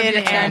more of your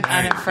and breasts.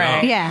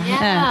 unafraid.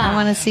 Yeah. I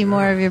want to see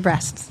more of your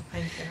breasts.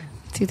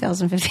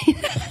 2015.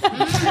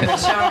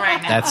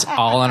 That's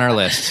all on our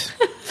list.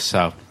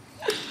 So,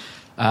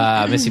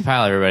 Missy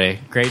Pyle, everybody.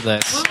 Great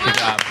list. Good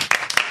job.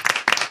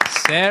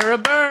 Sarah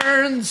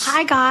Burns.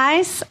 Hi,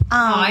 guys.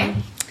 Hi.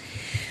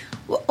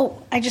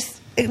 I just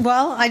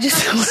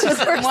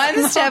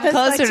One step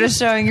closer to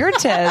showing your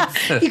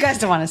tits. You guys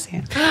don't want to see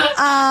it.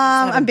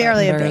 I'm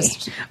barely a baby,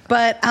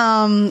 but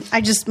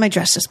my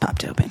dress just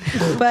popped open.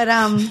 But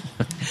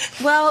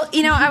well,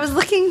 I was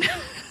looking.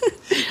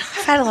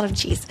 I've had a lot of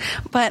cheese,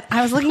 but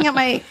I was looking at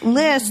my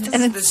list,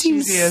 and it The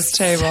seems cheesiest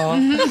table.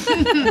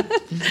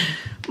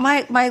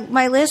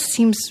 my list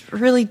seems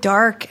really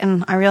dark,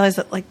 and I realize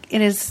that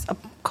it is a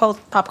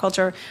pop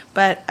culture,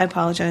 but I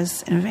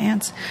apologize in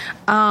advance.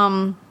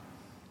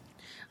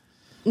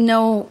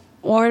 No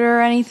order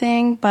or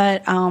anything,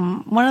 but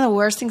one of the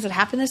worst things that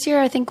happened this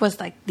year, I think, was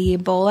the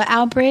Ebola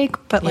outbreak.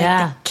 But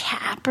the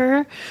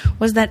capper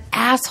was that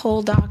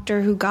asshole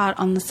doctor who got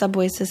on the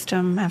subway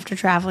system after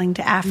traveling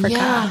to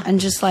Africa, and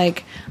just I'm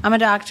a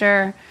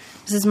doctor,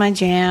 this is my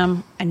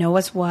jam, I know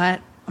what's what,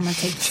 I'm gonna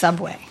take the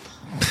subway.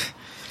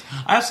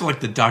 I also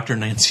like that Dr.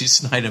 Nancy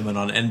Snyderman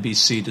on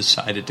NBC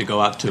decided to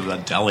go out to a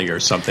deli or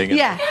something.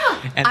 Yeah.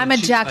 And I'm then a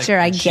she's doctor,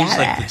 I she's get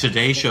like it. the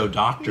Today Show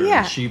doctor,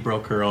 Yeah. and she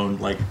broke her own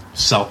Those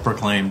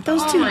self-proclaimed. two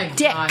Oh my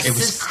dicks. gosh, It was-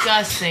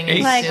 disgusting. Hey.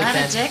 And Like,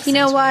 stupid. you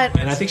know what?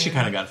 And I think she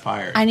kind of got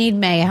fired. I need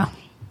mayo.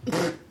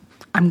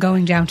 I'm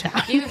going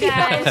downtown. You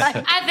guys,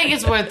 I think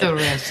it's worth the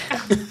risk.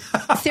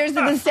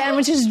 Seriously, the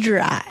sandwich is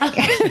dry.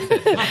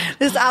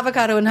 This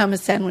avocado and hummus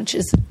sandwich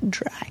is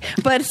dry.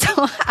 But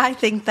so I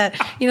think that,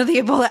 the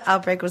Ebola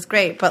outbreak was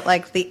great, but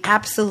like the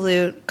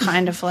absolute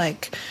kind of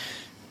like,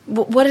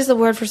 what is the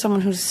word for someone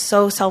who's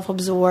so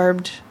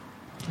self-absorbed?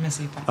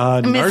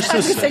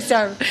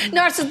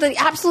 Narcissist. The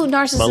absolute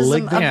narcissism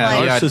Malignant. of Yeah,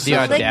 like the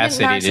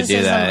audacity to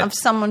do that. of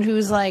someone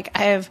who's like,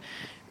 I have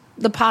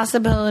the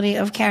possibility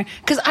of carrying.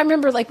 Because I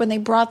remember like when they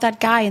brought that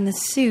guy in the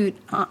suit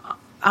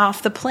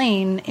off the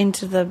plane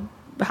into the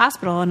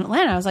hospital in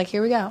Atlanta, I was like,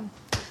 here we go.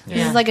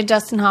 This is like a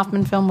Dustin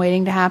Hoffman film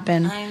waiting to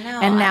happen. I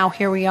know. And now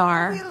here we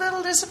are. Are we a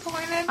little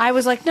disappointed? I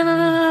was like, no.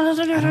 I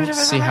don't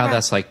see how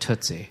that's like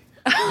Tootsie.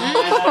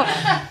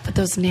 But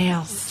those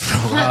nails.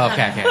 Oh,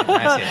 okay.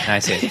 I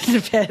see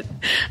it. A bit.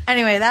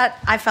 Anyway,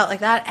 I felt like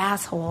that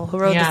asshole who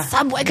rode the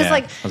subway. Because,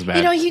 that was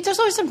bad. there's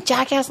always some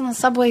jackass on the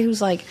subway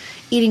who's like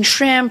eating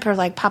shrimp or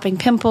like popping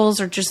pimples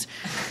or just,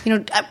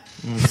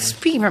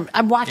 speaking from,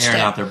 I watched Airing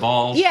it. out their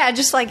balls. Yeah,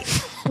 just like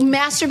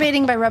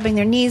masturbating by rubbing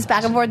their knees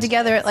back and forth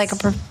together at like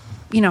a,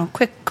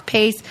 quick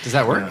pace. Does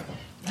that work?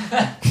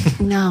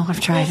 No, I've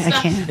tried. I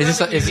can't. Is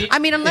this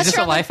Unless this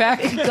you're a life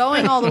hack?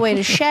 going all the way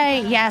to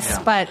Shea, yes,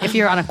 but if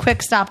you're on a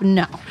quick stop,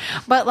 no.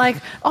 But like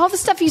all the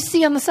stuff you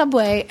see on the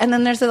subway, and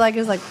then there's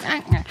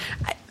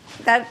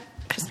that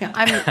pissed me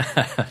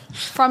off.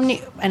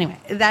 Anyway,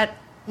 that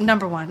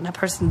number one, that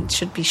person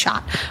should be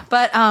shot.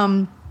 But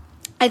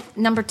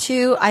number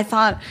two, I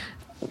thought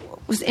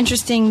was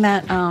interesting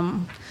that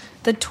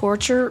the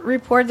torture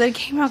report that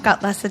came out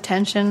got less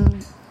attention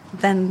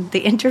than the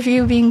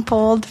interview being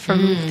pulled from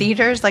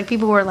theaters. Like,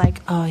 people were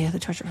like, oh, yeah, the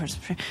torture force,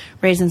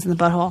 raisins in the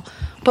butthole.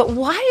 But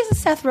why is the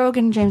Seth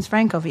Rogen, James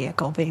Franco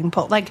vehicle being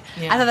pulled? Like,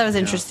 I thought that was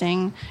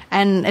interesting.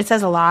 And it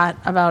says a lot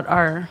about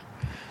our...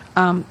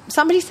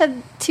 somebody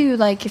said, too,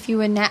 like, if you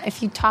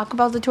talk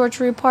about the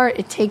torture report,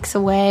 it takes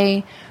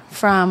away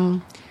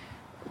from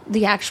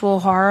the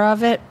actual horror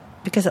of it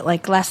because it,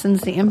 like,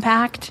 lessens the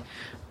impact.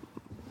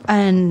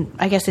 And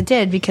I guess it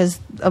did, because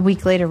a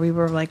week later we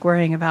were like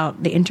worrying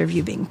about the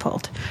interview being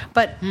pulled.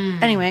 But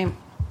anyway,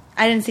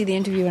 I didn't see the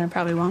interview and I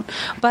probably won't.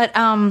 But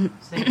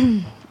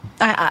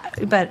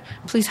but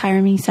please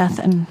hire me, Seth.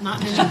 And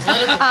Not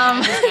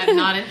interested.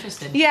 Not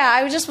interested. yeah,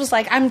 I was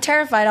like, I'm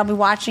terrified. I'll be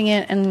watching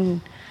it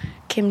and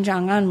Kim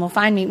Jong-un will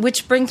find me.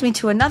 Which brings me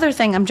to another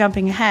thing. I'm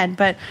jumping ahead,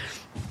 but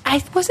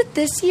was it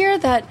this year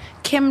that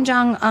Kim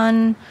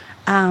Jong-un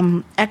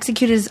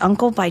executed his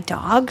uncle by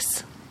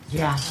dogs?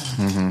 Yeah.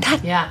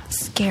 That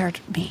scared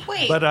me.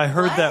 Wait, But I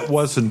heard that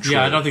wasn't true.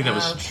 Yeah, I don't think that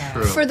was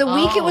true. For the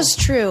week it was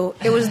true.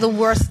 It was the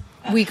worst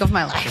week of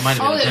my life. It might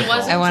have been it a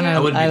wasn't pitbull. true? I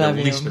wouldn't I be love the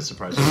you. least bit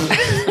surprised.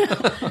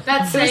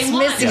 That same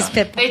one. Missy's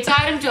pit bull. They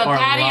tied him to a Or a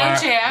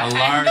patio chair. a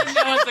large- and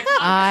there was a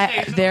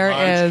conversation. There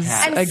is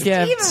And a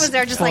Steven gift was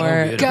there just for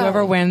like, go.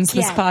 whoever wins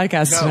this Yeah.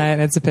 podcast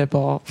tonight. It's a pit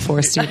bull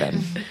for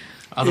Steven.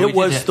 Although we It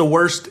was did the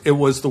worst. It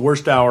was the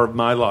worst hour of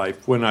my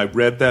life when I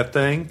read that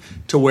thing.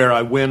 To where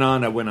I went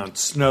on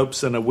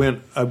Snopes, and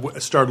I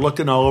started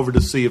looking all over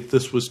to see if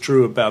this was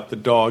true about the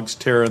dogs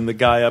tearing the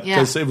guy up,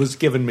 because it was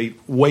giving me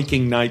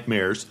waking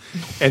nightmares.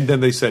 And then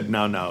they said,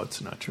 no, it's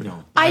not true.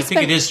 No. I I think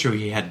spent- it is true.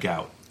 He had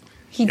gout.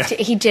 He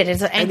did.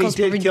 His And he ankles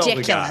were did kill the guy.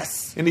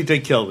 ridiculous. And he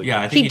did kill the Yeah,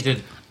 guy. I think he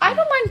did. I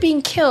don't mind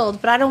being killed,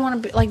 but I don't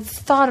want to be, like, the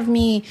thought of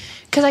me,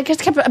 because I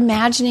just kept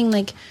imagining,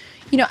 like,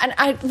 and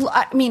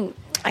I mean,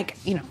 like,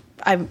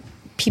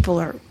 people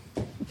are,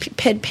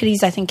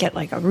 pitties, I think, get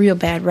like a real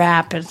bad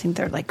rap, and I think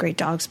they're like great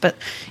dogs, but,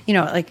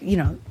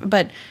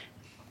 but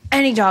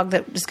any dog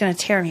that is going to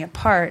tear me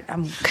apart, Well,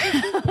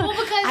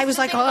 because I was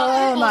like, the thing about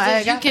oh pitbulls my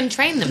is you God. can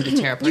train them to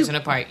tear a person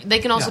apart. They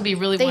can also be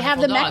really They wonderful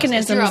have the dogs.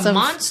 mechanisms If you're a of-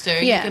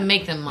 monster, yeah. you can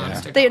make them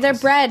monster they're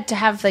dogs. bred to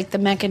have like the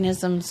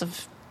mechanisms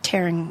of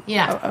tearing.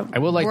 Yeah. I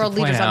would like world to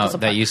point leaders' uncles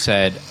out that apart. you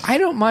said, I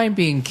don't mind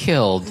being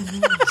killed.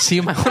 So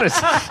you might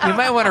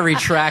want to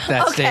retract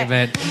that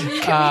statement. Can we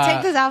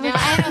take this out? no,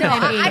 I don't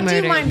mind being I do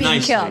murdered. mind being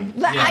Nicely. killed.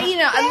 But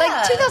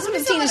like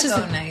 2015 is just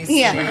nice.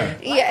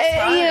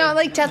 yeah,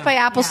 like death by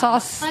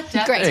applesauce. Like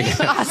death Great,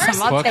 by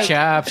awesome. I'll Pork take it.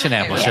 chops and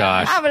apple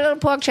sauce. I have a little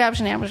pork chops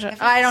and apple sauce.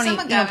 I don't eat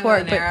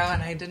pork, but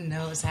and I didn't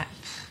know it was happening.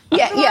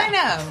 yeah, do I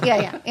know?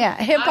 yeah.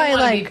 Hit I by want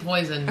to like. be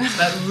poisoned,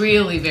 but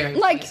really very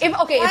Like poisoned.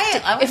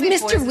 if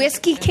Mr.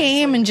 Whiskey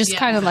came and just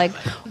kind of like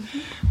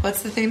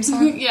What's the theme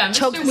song? Yeah, Mr.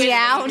 choked me Whiskey.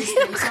 out,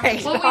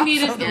 great. What we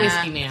need is the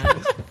whiskey man.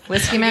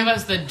 Whiskey Give Man?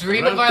 us the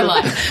dream of our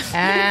life.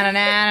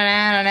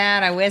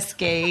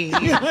 Whiskey. Is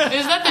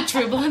that the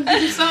True Blood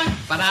theme song?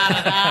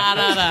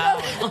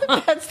 Ba-da-da-da-da-da.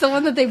 That's the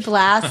one that they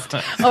blast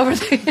over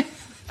the.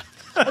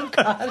 Oh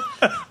God.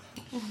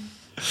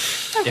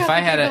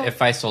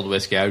 If I sold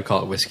whiskey, I would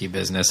call it whiskey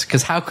business.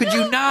 Because how could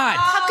you not?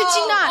 How could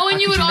you not? Oh,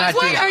 and you would could you always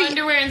not do wear that?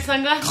 underwear and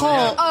sunglasses.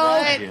 Oh,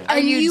 What are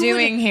you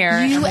doing here?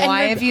 And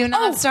why have you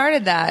not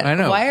started that? I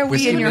know. Why are we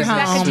Whiskey in your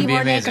business home? would be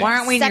amazing. Why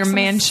aren't we in your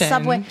mansion?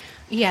 Subway.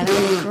 Yeah,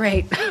 that would be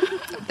great.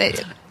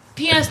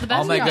 P.S. The best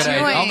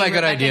all my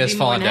good ideas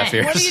fall on deaf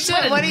ears.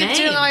 What are you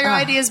doing all your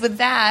ideas with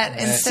that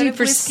instead of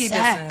whiskey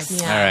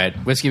business? All right,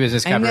 Whiskey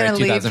Business I'm Cabaret gonna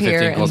leave 2015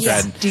 here Gold and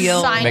Thread.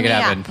 steal. Sign Make it me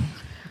happen.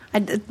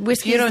 up.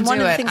 Whiskey You is don't one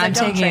do of the it. things I'm I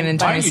don't taking it in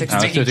drink. Why are you 2016.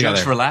 let's do taking it jokes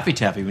together. for Laffy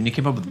Taffy when you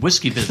came up with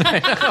whiskey business?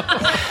 What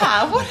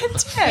a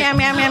dick. Meow,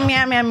 meow, meow,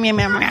 mew, meow, mew,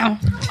 meow, meow.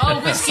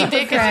 Oh, Whiskey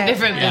Dick is a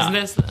different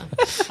business.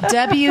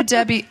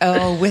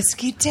 WWO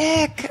Whiskey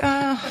Dick.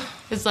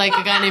 It's like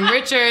a guy named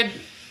Richard.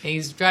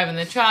 He's driving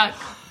the truck.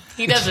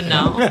 He doesn't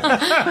know.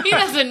 He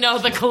doesn't know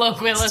the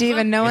colloquialism.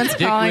 Steven, no one's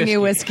Dick calling you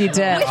Whiskey. Whiskey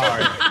Dick.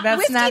 That's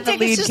Whiskey not the Dick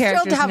lead is just thrilled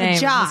character's to have name, a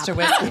job. Mr.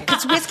 Whiskey.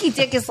 Because Whiskey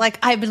Dick is like,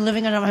 I've been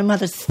living under my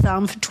mother's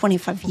thumb for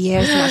 25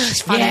 years. Now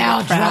she's finally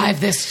I'll proud.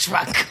 drive this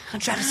truck. I'll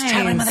drive this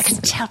truck. My mother can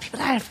tell people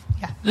that I've...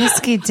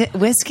 Yeah.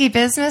 Whiskey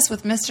business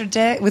with Mr.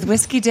 Dick, with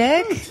Whiskey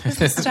Dick as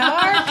the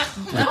star.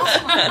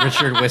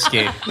 Richard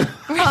Whiskey.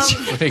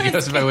 He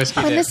goes by Whiskey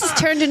When Dick. this is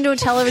turned into a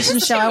television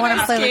show, I want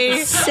to play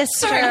like the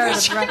sister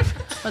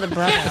or the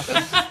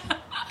brother.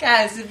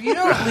 Guys, if you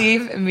don't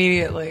leave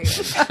immediately,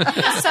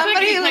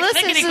 somebody who Click,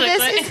 listens clickety, to click, this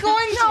click. is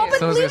going to. No, but Someone's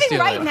gonna leaving steal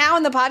right it. now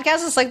in the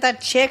podcast is like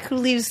that chick who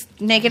leaves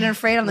naked and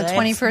afraid on the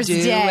 21st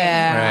do day.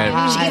 it.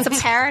 Right. She gets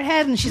a parrot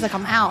head and she's like,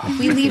 I'm out. If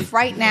we leave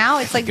right now,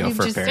 it's like Go we've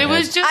for a just... parrot It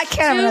was just I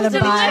can't have another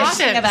too bite. delicious.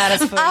 Talking about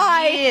us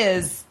for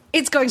years.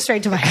 It's going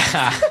straight to my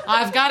head.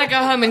 I've got to go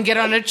home and get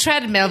on a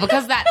treadmill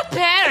because that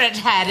parrot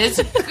head is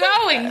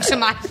going to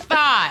my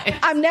thigh.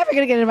 I'm never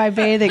going to get in my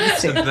bathing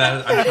suit. I'm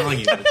telling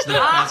you, it's the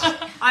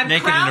best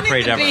naked and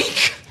afraid ever.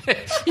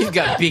 You've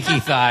got beaky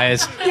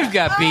thighs. You've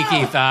got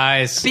beaky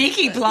thighs.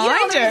 Beaky You know, the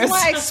reason blinders.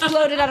 why I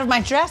exploded out of my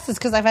dress is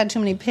because I've had too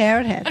many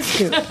parrot head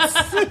scoops.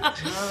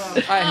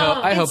 I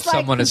hope It's like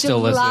someone is still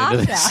listening to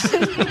this.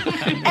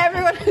 Gelada.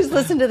 Everyone who's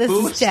listened to this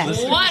is dead.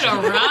 What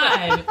a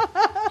ride.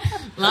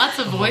 Lots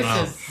of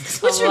voices.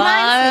 Which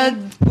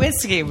reminds me,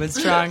 Whiskey was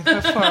drunk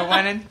before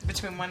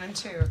between 1 and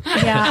 2.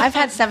 yeah, I've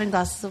had 7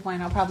 glasses of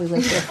wine. I'll probably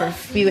live here for a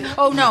few.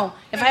 Oh no!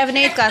 If I have an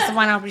 8th glass of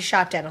wine, I'll be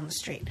shot dead on the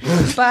street.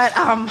 But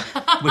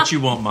Which you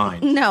won't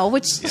mind. no,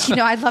 which you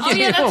know, I'd love to. Oh,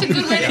 yeah, that's a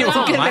good way to go.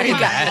 Mind way to go.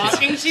 that.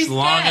 Walking, she's As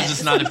long dead. as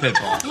it's not a pit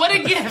bull. What a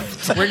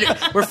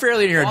gift. We're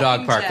fairly near a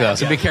dog park, though,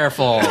 so be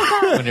careful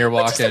when you're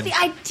But just walking. like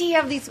the idea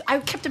of these, I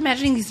kept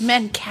imagining these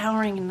men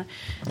cowering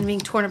and being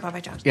torn apart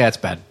by dogs. Yeah, it's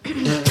bad.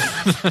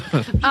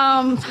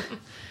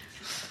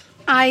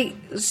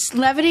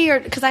 Levity, or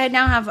because I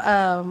now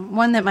have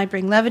one that might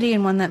bring levity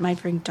and one that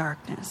might bring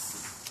darkness.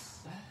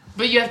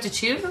 But you have to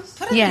choose?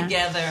 Put Yeah.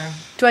 together.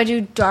 Do I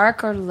do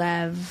dark or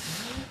lev?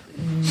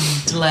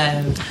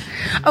 Lev.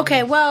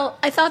 Okay, well,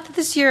 I thought that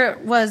this year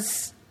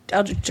was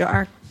I'll do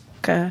dark.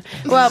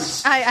 Well,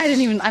 I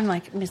didn't even. I'm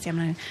like Misty.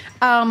 I'm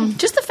not.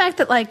 Just the fact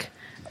that I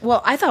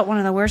thought one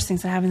of the worst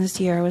things that happened this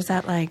year was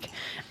that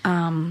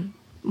when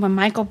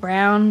Michael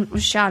Brown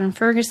was shot in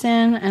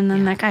Ferguson, and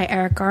then that guy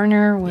Eric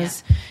Garner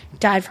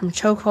died from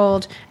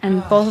chokehold,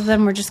 and both of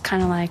them were just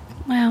kind of like,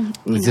 well,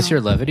 Is this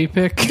your levity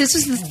pick? This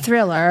was the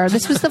thriller.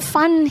 This was the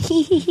fun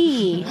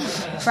hee,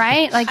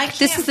 right? Like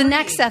this is the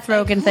next Seth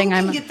Rogen thing.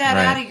 I'm get that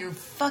Right. out of your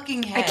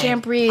fucking head. I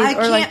can't breathe. I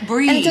or can't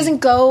breathe. and it doesn't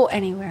go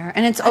anywhere,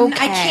 and it's okay.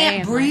 I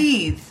can't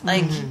breathe.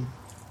 Like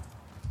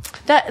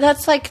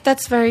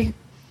That's very.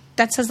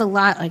 That says a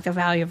lot, like the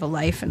value of a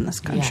life in this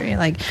country. Yeah.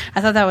 Like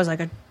I thought that was like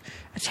a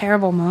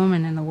terrible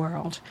moment in the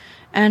world,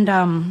 and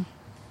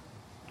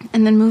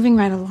then moving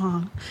right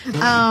along,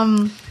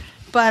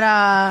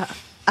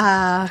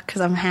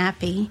 because I'm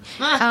happy.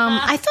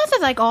 I thought that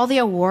like all the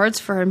awards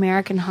for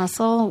American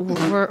Hustle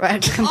were Oh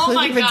completely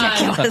my God.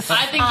 ridiculous.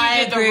 I think you I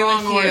did the agree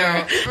wrong with you.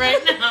 order.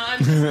 Right now, I'm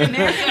just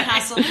American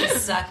Hustle can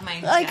suck my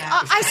Like dick.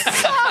 I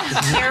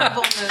saw,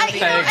 Terrible movie. I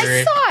agree.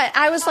 I saw it.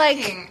 I was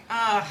like,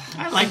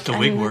 I like the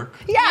wig work.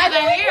 yeah, the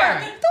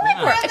hair. the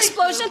wig work,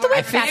 explosion at the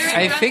wig factory.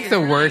 I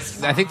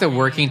think the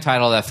working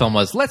title of that film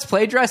was "Let's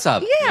Play Dress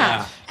Up."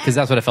 Yeah. because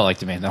that's what it felt like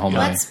to me. The whole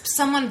movie. Let's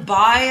someone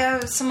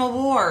buy some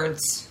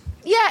awards.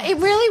 Yeah, it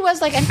really was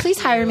like, and please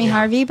hire me,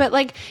 Harvey. But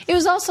like, it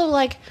was also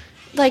like,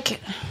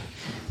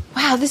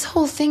 wow, this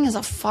whole thing is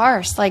a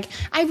farce. Like,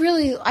 I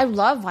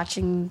love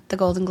watching the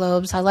Golden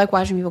Globes. I like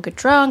watching people get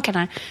drunk,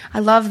 and I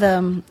love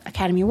the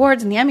Academy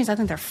Awards and the Emmys. I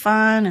think they're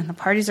fun, and the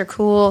parties are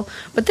cool.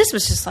 But this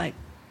was just like,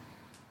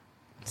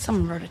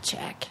 someone wrote a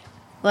check.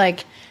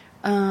 Like,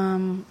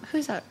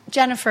 who's that?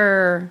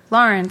 Jennifer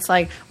Lawrence,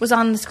 was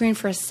on the screen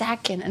for a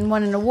second and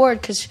won an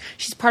award because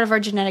she's part of our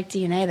genetic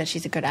DNA that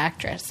she's a good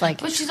actress.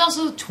 But she's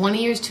also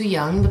 20 years too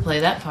young to play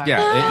that part.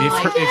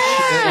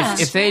 Yeah,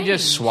 if they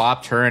just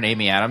swapped her and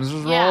Amy Adams'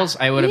 roles,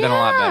 I would have been a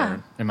lot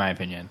better, in my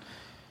opinion.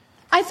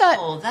 I thought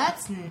Oh,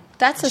 that's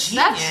that's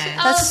genius.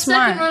 that's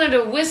smart. Second run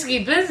into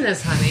whiskey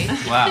business, honey.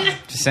 Wow,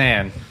 just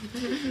saying.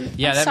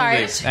 Yeah, that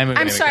sorry. movie made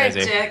I'm me sorry,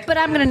 crazy. Dick. but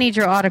I'm going to need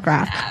your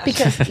autograph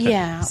because we're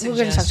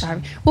going to talk to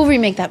Harvey. We'll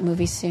remake that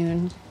movie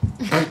soon.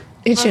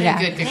 It should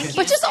happen. Good.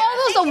 But just all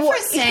those Thank you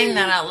awards. for saying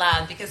that out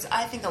loud because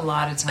I think a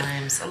lot of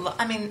times,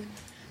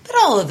 But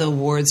all of the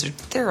awards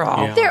they're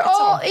all Yeah. They're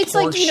all. It's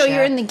like horseshit.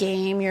 you're in the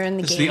game. You're in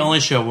the It's game. the only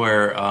show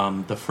where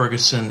the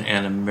Ferguson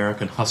and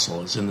American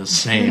Hustle is in the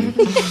same.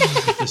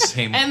 the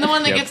same. And the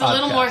one that Yeah, gets a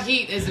little podcast. more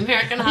heat is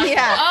American Hustle.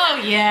 Yeah.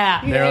 Oh,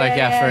 yeah. They were like,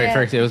 Yeah.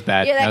 Ferguson, it was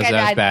bad. Yeah, that that guy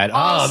was died. bad.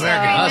 Also, Oh,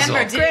 American Hustle.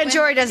 Remember, Grand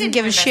Jury doesn't didn't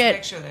give a win Best shit.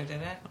 Picture, though,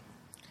 did it?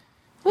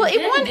 Well, it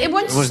won It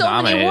was so many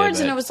nominated, awards,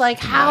 and but- it was like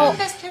Who how won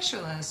Best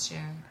Picture last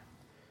year?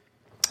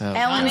 Oh,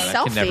 Ellen God,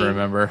 I can never Selfie.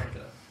 remember.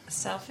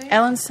 Selfie.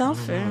 Ellen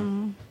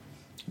Selfie.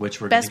 which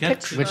we're Best going to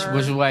get Picture. to.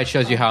 Which is why it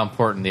shows you how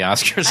important the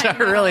Oscars are,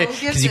 know, really, who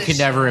gives because you a can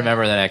never shit?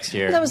 remember the next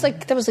year. That was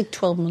like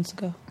 12 months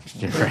ago.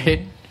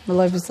 Right? My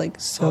life was like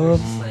so.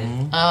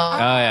 Oh,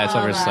 yeah, it's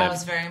over that slave.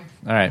 was very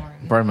All right,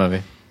 boring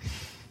movie.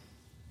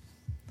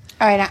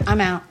 All right,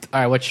 I'm out. All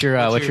right, what's your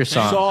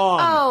song?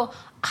 Oh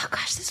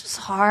gosh, this was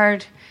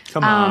hard.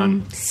 Come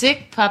on.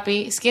 Sick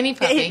puppy, skinny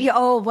puppy.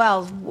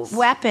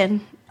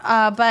 Weapon.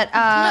 But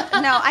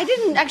no, I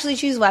didn't actually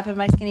choose Weapon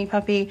by Skinny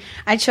Puppy.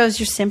 I chose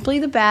You're Simply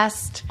the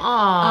Best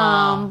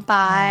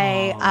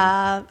by,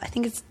 I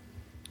think it's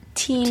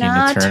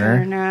Tina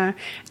Turner.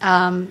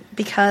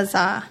 because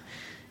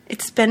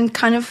it's been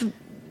kind of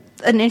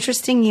an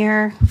interesting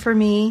year for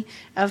me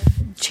of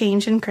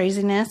change and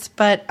craziness.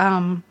 But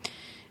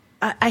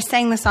I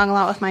sang the song a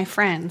lot with my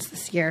friends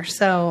this year.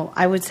 So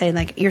I would say,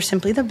 like, You're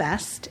Simply the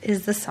Best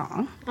is the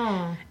song.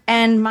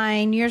 And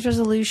my New Year's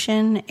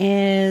resolution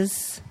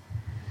is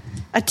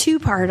a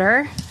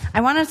two-parter.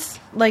 I want to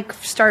like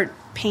start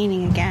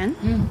painting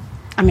again.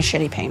 I'm a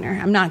shitty painter.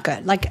 I'm not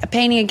good. Like,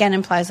 painting again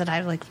implies that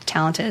I'm like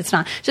talented. It's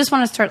not. Just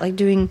want to start like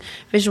doing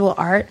visual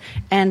art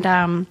and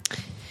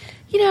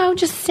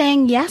just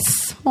saying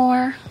yes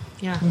more.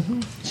 Yeah.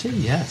 Say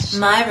yes.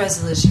 My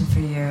resolution for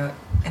you,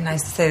 and I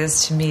say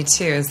this to me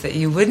too, is that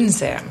you wouldn't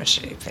say I'm a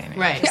shitty painter.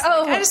 Right. Just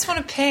Oh. like, I just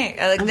want to paint.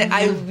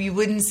 You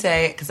wouldn't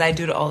say it because I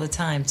do it all the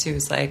time too.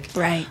 It's like,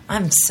 Right.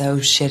 I'm so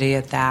shitty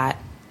at that.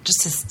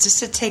 Just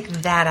to take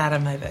that out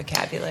of my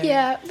vocabulary.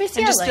 Yeah, but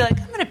see, and I just be like- like,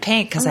 I'm going to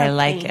paint because I'm I gonna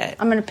like paint. it.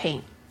 I'm going to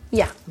paint.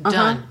 Yeah.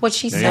 Done. What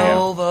she There you said. go.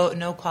 No vote,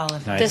 no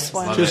qualifier. Nice. This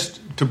one. Love Just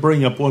to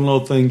bring up one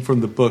little thing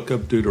from the book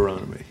of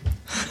Deuteronomy.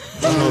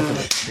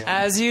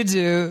 As you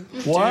do.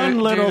 One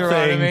little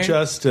Deuteronomy.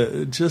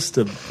 thing just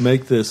to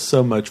make this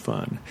so much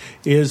fun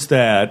is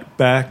that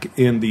back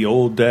in the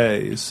old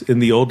days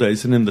and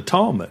in the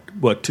Talmud,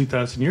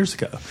 2,000 years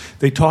ago,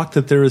 they talked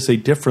that there is a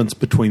difference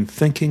between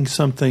thinking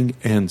something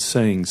and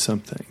saying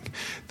something.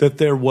 That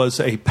there was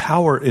a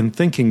power in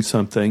thinking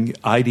something,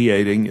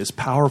 ideating is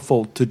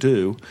powerful to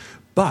do,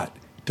 but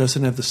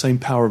doesn't have the same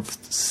power of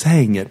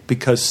saying it,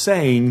 because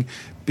saying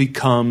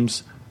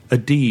becomes a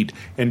deed.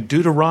 And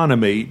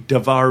Deuteronomy,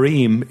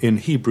 Devarim, in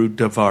Hebrew,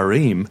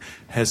 Devarim,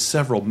 has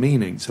several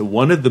meanings. And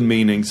one of the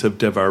meanings of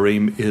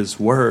Devarim is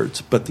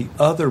words, but the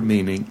other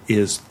meaning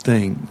is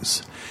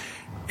things.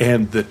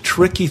 And the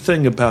tricky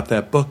thing about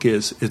that book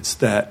is it's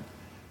that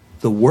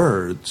the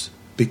words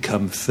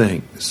become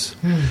things.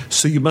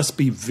 So you must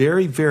be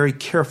very, very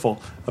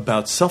careful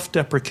about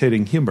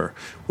self-deprecating humor,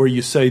 where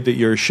you say that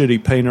you're a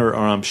shitty painter or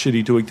I'm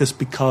shitty doing this,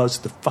 because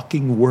the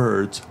fucking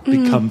words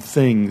become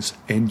things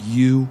and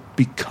you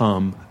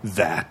become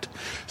that.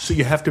 So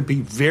you have to be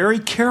very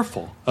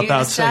careful You're about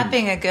going to stop saying,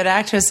 being a good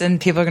actress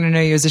and people are going to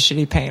know you as a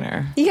shitty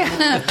painter.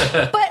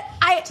 Yeah. But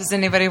Does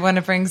anybody want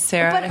to bring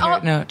Sarah But here?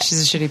 all- No,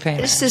 she's a shitty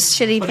painter. it's just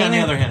shitty But on the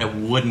painting. other hand, it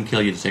wouldn't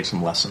kill you to take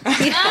some lessons.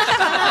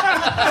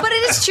 But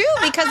it is true,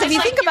 because if you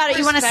like think about your it,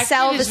 you want to perspective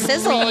sell the is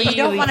sizzle. You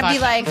don't really want to be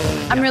fucking-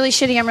 like, I'm really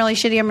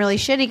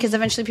shitty, because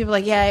eventually people are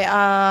like,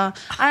 I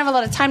don't have a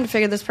lot of time to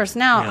figure this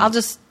person out. Yeah.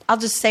 I'll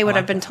just say what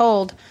like I've been that.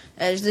 told.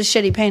 The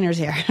shitty painters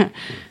here.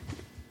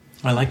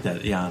 I like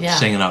that. Yeah, Yeah.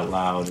 saying it out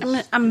loud. I'm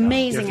an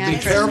amazing You have to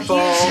be actress. careful.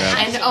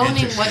 And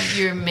owning what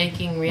you're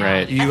making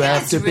reality. You I think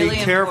have it's to be really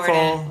careful.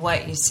 important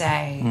what you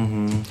say.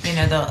 You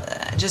know,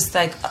 just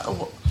like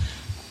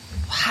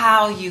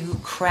how you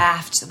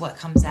craft what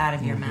comes out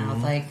of your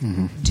mouth. Like,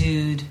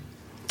 dude,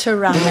 To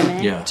run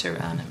it. Yeah. to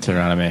run him.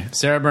 Deuteronomy.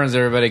 Sarah Burns,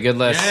 everybody. Good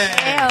list.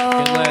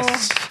 Good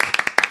list.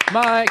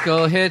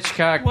 Michael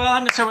Hitchcock. Well, I'm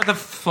going to start with a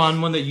fun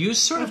one that you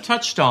sort of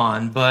touched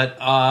on, but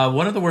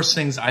one of the worst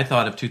things I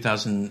thought of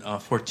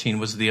 2014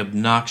 was the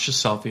obnoxious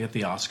selfie at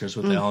the Oscars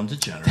with Ellen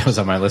DeGeneres. That was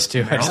on my list,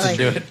 too. I just didn't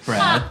do it.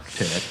 Brad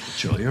Pitt,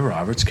 Julia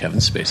Roberts, Kevin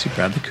Spacey,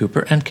 Bradley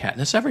Cooper, and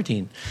Katniss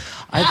Everdeen.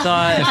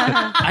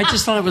 I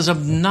just thought it was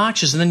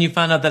obnoxious, and then you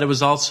found out that it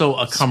was also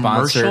a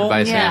commercial. Sponsored by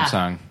Yeah.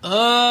 Samsung.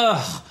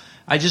 Ugh.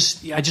 I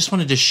just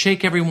wanted to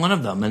shake every one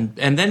of them,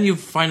 and then you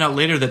find out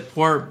later that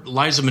poor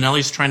Liza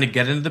Minnelli's trying to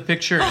get into the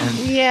picture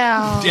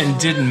and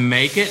didn't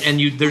make it. And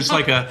there's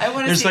like I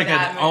wanna there's see like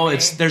that a movie.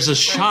 there's a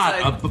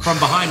shot from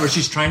behind where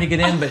she's trying to get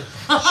in, but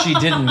she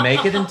didn't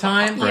make it in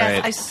time.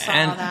 Right. I saw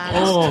And that.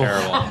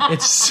 Terrible.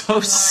 it's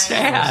so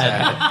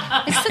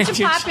sad. It's such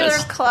a You popular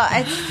just- club.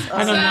 I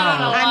don't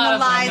know. I'm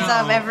the Liza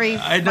of every.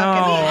 I know.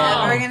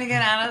 fucking- We're going to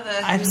get out of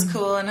the who's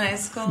cool in high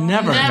school.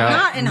 Never.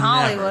 Not in Never.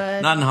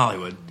 Hollywood. Not in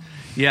Hollywood.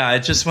 Yeah,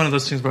 it's just one of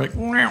those things where like,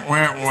 wah,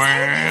 wah,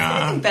 wah.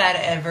 Nothing bad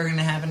ever going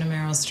to happen to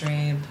Meryl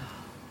Streep.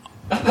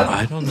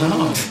 I don't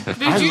know.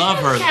 I love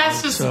her.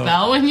 Cast a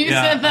spell when you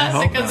said I that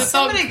hope because not. it's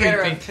all Somebody get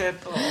her a creepy.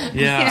 pit bull.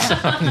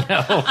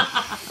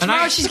 Yeah.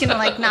 Tomorrow she's gonna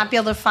like not be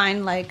able to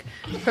find like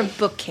her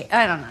bookcase.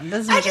 I don't know.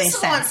 Doesn't I make any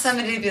just want sense.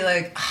 somebody to be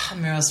like,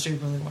 Meryl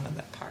Streep really wanted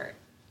that part.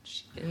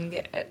 She didn't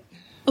get it.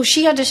 Oh,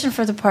 she auditioned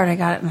for the part. I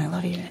got it, and I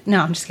love you.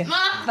 No, I'm just kidding.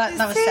 That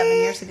was 7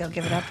 years ago.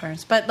 Give it up,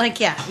 Ernst. But like,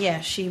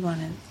 yeah, she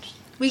wanted.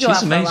 We go She's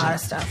out amazing. for a lot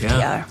of stuff Yeah.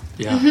 together.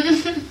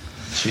 Yeah.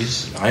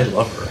 I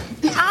love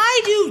her.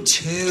 I do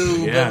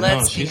too, Yeah, but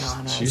let's be she's,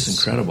 honest. she's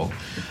incredible.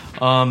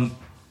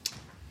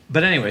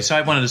 But anyway, so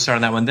I wanted to start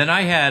on that one. Then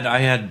I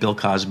had Bill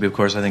Cosby, of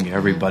course. I think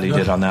everybody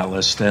did on that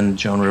list. And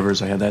Joan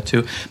Rivers, I had that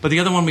too. But the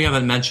other one we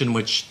haven't mentioned,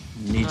 which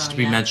needs to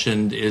be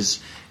mentioned, is,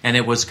 and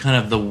it was kind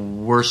of the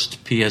worst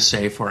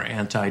PSA for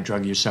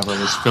anti-drug use ever,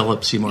 was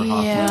Philip Seymour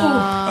Hoffman.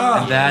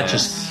 And that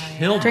just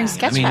killed me. I mean,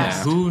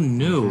 Sketchfest. who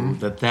knew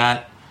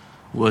that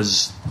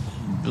was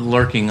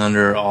lurking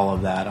under all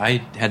of that?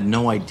 I had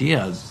no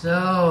idea.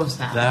 So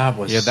sad. That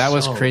was That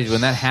was so crazy.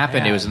 When that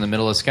happened, it sad. was in the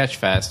middle of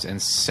Sketchfest, and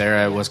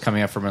Sarah was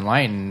coming up from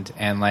Enlightened,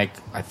 and like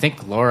I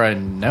think Laura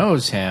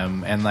knows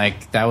him, and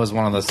like that was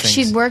one of those things.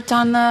 She'd worked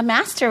on the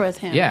Master with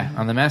him. yeah,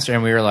 on the Master,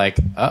 and we were like,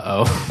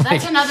 "Uh-oh."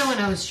 That's another one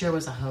I was sure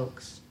was a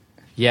hoax.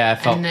 Yeah,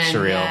 it felt And then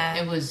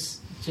surreal. it was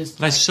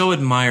just. I so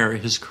admire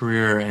his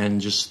career and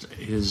just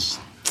his.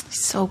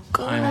 So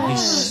good. I mean,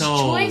 he's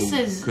so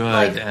choices, good,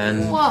 like,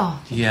 and whoa.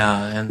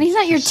 yeah, and He's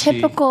not your to see-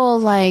 typical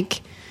like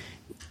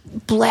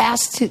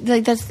blast.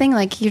 Like that's the thing.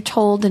 Like you're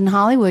told in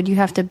Hollywood, you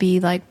have to be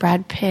like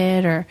Brad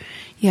Pitt or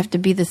you have to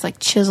be this like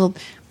chiseled,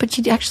 but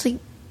you actually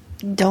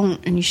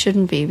don't, and you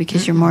shouldn't be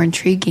because you're more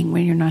intriguing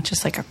when you're not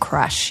just like a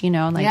crush. You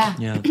know, like Yeah.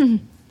 Yeah,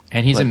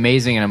 And he's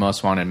amazing in A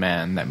Most Wanted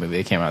Man, that movie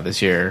that came out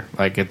this year.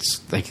 Like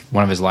it's like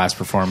one of his last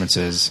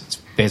performances. It's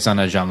based on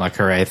a Jean Le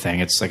Carré thing.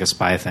 It's like a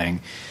spy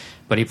thing,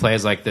 but he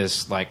plays like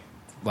this like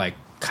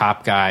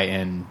cop guy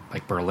in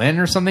like Berlin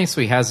or something.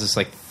 So he has this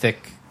like thick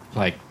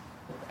like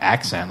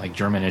accent, like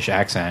Germanish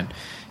accent,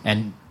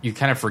 and you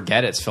kind of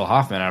forget it's Phil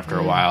Hoffman after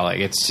a while. Like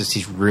it's just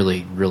he's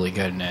really really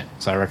good in it.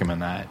 So I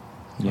recommend that.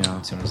 yeah,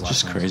 It's one of his last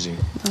just ones. crazy,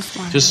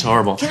 just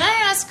horrible. Can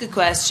I ask a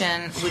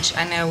question, which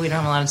I know we don't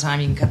have a lot of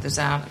time, you can cut this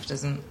out if it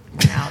doesn't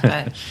work out,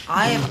 but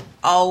I have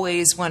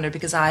always wondered,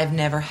 because I've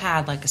never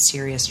had like a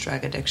serious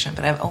drug addiction,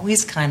 but I've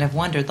always kind of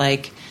wondered,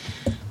 like,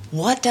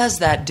 what does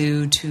that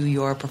do to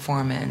your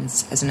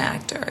performance as an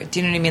actor? Do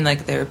you know what I mean?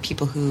 Like, there are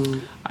people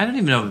who... I don't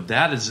even know if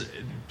that is.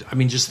 I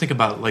mean, just think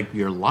about like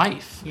your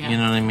life. Yeah. You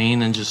know what I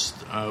mean? And just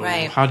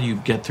Right. how do you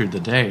get through the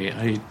day?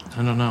 I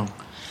don't know.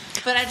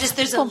 But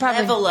there's a Well,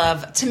 probably- level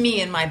of, to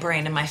me in my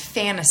brain, in my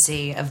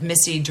fantasy of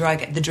Missy,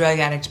 the drug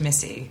addict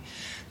Missy,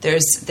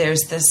 there's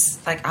this,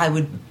 like, I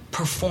would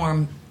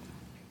perform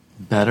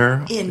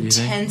Better, you think?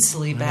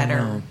 intensely I don't better.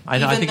 know. I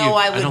Even think though you-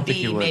 I I would don't think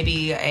be you would.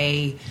 maybe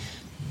a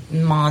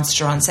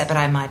monster on set, but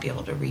I might be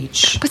able to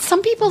reach. But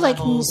some people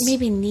levels. like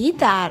maybe need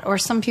that, or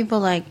some people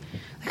like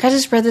I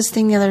just read this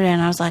thing the other day,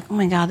 and I was like, oh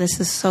my god, this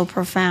is so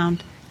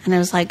profound. And it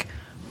was like,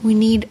 we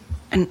need,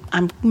 and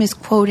I'm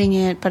misquoting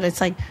it, but it's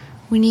like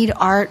we need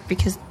art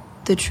because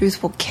the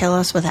truth will kill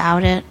us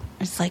without it.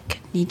 It's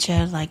like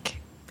Nietzsche, like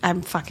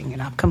I'm fucking it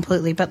up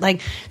completely, but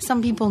like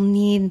some people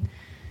need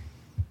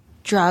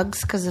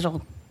drugs because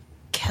it'll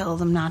kill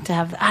them not to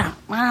have. I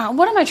don't know.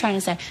 What am I trying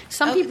to say?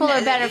 Some people no,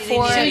 are better they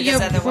for need So it. it. you're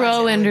Otherwise pro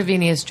it would-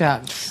 intravenous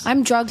drugs.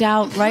 I'm drugged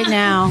out right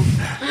now.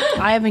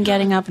 I have been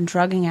getting up and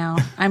drugging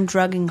out. I'm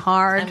drugging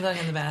hard. I'm going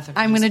in the bathroom.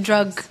 I'm going to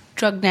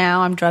drug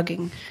now. I'm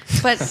drugging.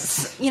 But,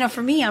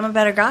 for me, I'm a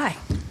better guy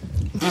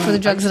for the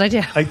drugs that I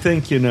do. I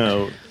think, in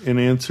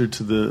answer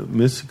to the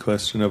Missy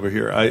question over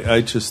here,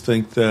 I just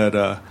think that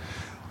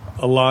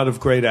a lot of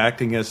great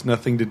acting has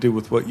nothing to do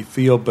with what you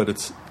feel, but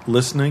it's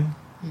listening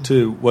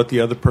to what the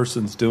other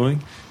person's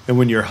doing. And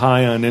when you're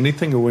high on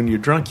anything or when you're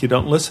drunk, you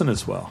don't listen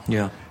as well.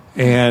 Yeah.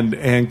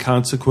 And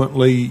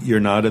consequently, you're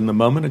not in the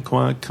moment,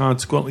 and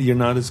consequently, you're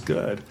not as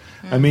good.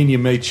 I mean, you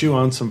may chew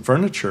on some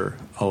furniture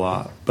a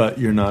lot, but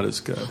you're not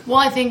as good. Well,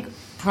 I think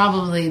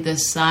probably the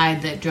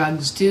side that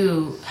drugs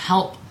do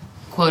help,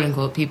 quote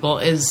unquote, people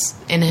is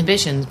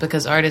inhibitions,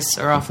 because artists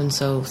are often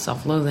so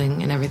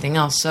self-loathing and everything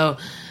else. So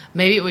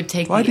maybe it would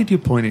take. Why did you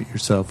point at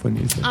yourself when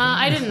you said that?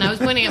 I didn't. I was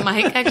pointing at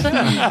Mike, actually.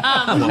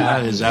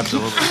 That is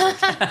absolutely.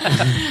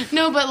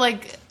 No, but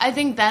like I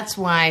think that's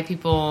why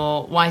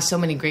so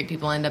many great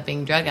people end up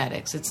being drug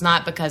addicts. It's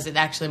not because it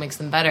actually makes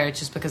them better. It's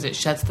just because it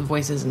shuts the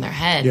voices in their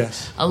head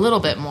Yes. a little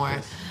bit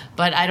more.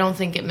 But I don't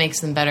think it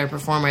makes them better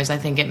performers. I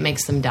think it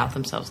makes them doubt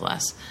themselves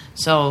less.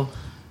 So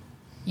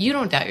you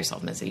don't doubt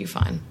yourself, Missy. You're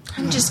fine.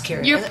 I'm just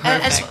curious. You're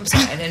I'm perfect.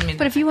 sorry, I didn't mean.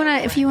 But if you want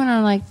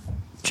to like,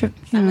 gonna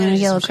get a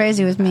do little some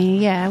crazy with me,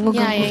 yeah, we'll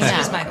Yeah, go. yeah, yeah.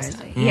 Here's my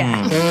question.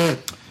 Yeah.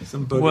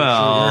 Some butter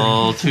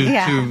Well,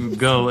 Yeah. to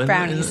go and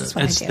Brownies is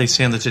what I as do. they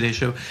say on the Today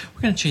Show,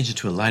 we're going to change it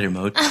to a lighter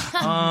mode.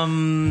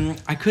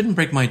 I couldn't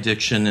break my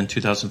addiction in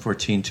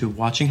 2014 to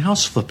watching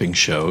house flipping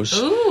shows,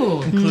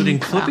 including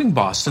Flipping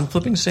Boston,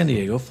 Flipping San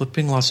Diego,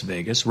 Flipping Las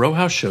Vegas, Row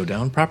House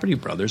Showdown, Property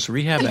Brothers,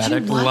 Rehab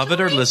Addict, Love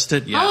It or List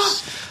It,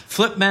 yes,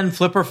 Flip Men,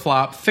 Flip or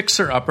Flop,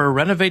 Fixer Upper,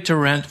 Renovate to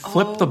Rent,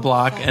 Flip the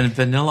Block, and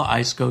Vanilla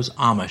Ice Goes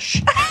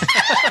Amish.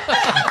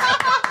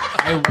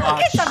 I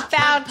watched.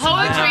 About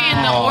Poetry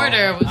in the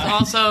Order was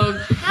also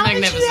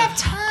magnificent.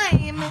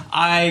 time?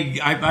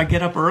 I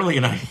get up early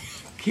and I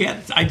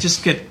can't. I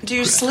just get. Do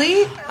you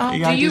sleep? Do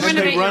you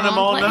renovate your run them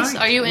all own place?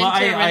 night? Are you into Well,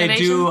 I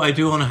renovation?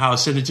 do own a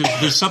house, and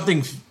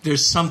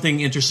there's something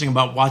interesting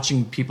about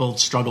watching people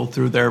struggle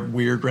through their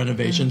weird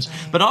renovations,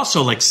 but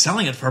also like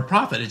selling it for a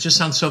profit. It just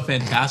sounds so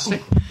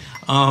fantastic.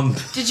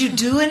 Did you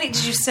do any?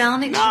 Did you sell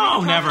any?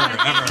 No, never, ever.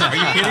 Are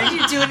you kidding?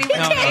 Did you do any?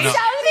 No.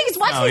 He's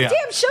watching Oh, these yeah.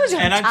 damn shows every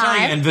And I'm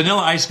telling you, time. and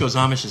Vanilla Ice Goes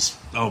Amish is,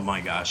 oh my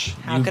gosh.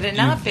 How could it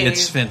not be?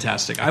 It's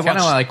fantastic. I kind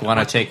of like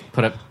want to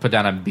put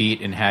down a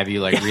beat and have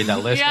you like read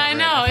that list. Yeah, I over it.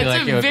 know. feel It's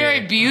like it a would very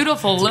be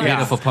beautiful a list.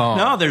 beautiful poem.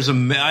 No,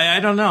 I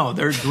don't know.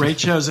 They're great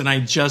shows, and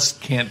I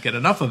just can't get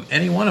enough of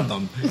any one of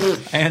them.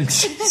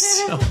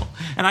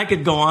 And I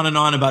could go on and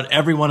on about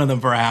every one of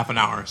them for a half an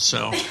hour.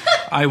 So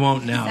I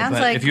won't now. Sounds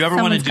But like if you ever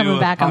want to someone's do coming a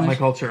back on pop my the-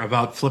 culture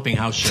about flipping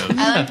house shows,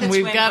 I like the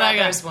We've Twin got our-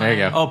 Brothers one. There you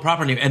go. oh,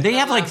 proper new, and they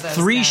have like love those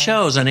 3 guys.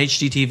 shows on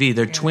HGTV.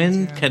 They're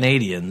twin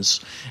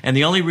Canadians, and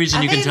the only reason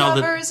Are you can they tell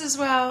lovers as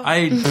well?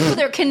 that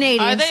They're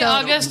Canadian. Are they so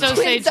Auguste twins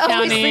Osage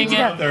always County? sleep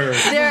together.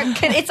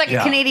 It's like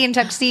Yeah. a Canadian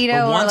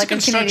tuxedo or one's like a a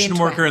Canadian construction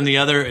twin. worker, and the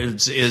other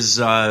is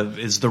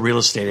the real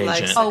estate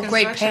Likes agent. the Oh,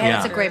 great construction pair. Yeah.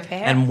 That's a great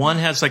pair. And one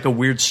has like a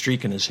weird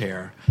streak in his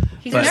hair.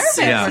 He's But, nervous.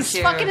 yeah. He's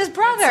fucking his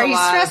brother. It's a He's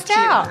lot of stressed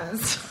out.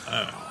 cuteness.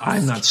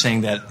 I'm not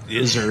saying that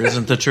is or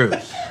isn't the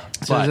truth.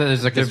 So But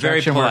there's a they're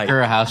very construction polite.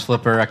 worker, a house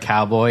flipper, a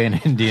cowboy, an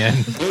Indian,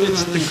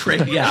 It's the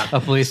great, yeah. a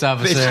police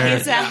officer.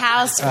 He's a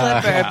house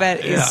flipper,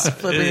 but he's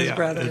flipping his Yeah,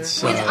 brother.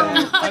 it's,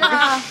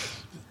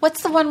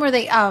 What's the one where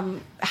they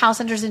House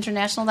Hunters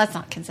International? That's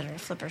not considered a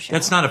flipper show.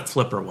 That's not a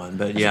flipper one,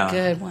 but yeah, a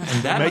good one.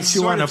 And that Makes was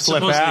you sort wanna of flip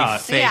supposedly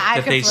out. Fake, Yeah, I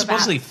that could they flip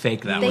supposedly out.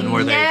 fake that They one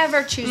where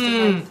never choose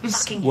to go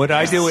fucking. What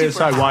I do is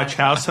I watch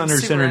House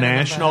Hunters Super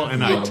International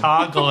and animated.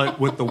 I toggle it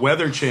with the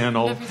Weather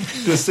Channel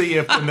to see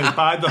if when they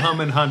buy the home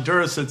in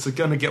Honduras, it's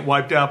going to get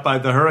wiped out by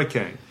the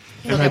hurricane.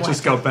 And I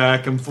just go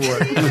back and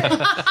forth.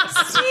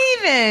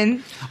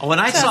 Steven! When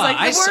I saw, like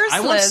the worst I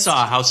once list.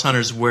 saw House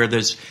Hunters where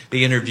they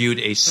interviewed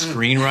a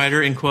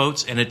screenwriter in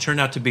quotes, and it turned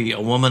out to be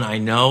a woman I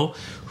know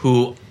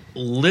who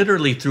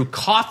literally threw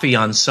coffee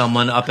on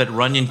someone up at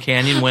Runyon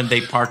Canyon when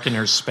they parked in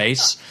her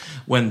space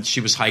when she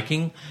was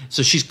hiking.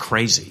 So she's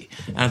crazy,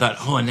 and I thought,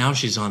 oh, and now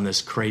she's on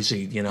this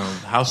crazy,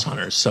 House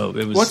Hunters. So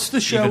it was. What's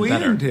the show even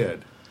better. Ian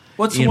did?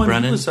 What's Ian the one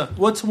Brennan? he was on?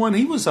 What's the one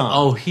he was on?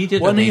 Oh, he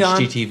did Wasn't an he on-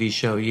 HGTV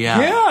show. Yeah,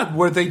 Yeah,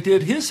 where they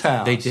did his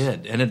house. they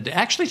did, and it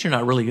actually turned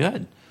out really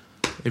good.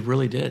 It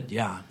really did,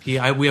 yeah.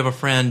 We have a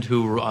friend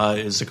who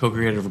is the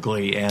co-creator of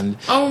Glee, and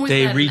Oh, we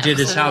they had an redid his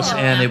episode house,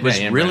 about and that. it was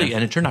Yeah, Ian really, Brennan.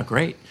 and it turned out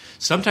great.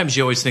 Sometimes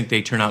you always think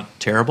they turn out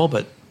terrible,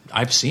 but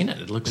I've seen it.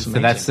 It looks So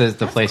amazing. that's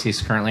the place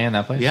he's currently in.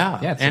 That place.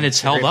 yeah, and it's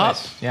a held great up.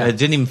 place. Yeah. It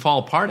didn't even fall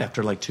apart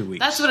after like 2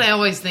 weeks. That's what I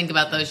always think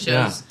about those shows.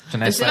 Yeah. It's a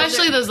nice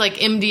Especially those like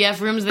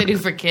MDF rooms they do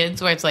for kids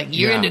where it's like,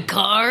 you're Yeah. into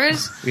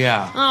cars?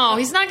 yeah. Oh,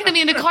 he's not going to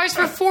be into cars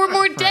for 4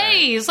 more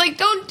days. Like,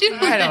 don't do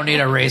that. I don't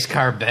need a race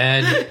car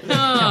bed. Come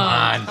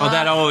on. Oh,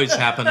 that always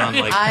happened on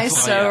like. I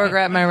so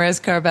regret my race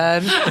car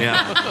bed.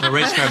 Yeah, the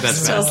race car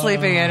bed's Still bad.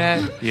 sleeping in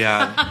it.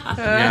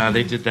 Yeah,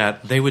 they did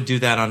that. They would do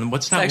that on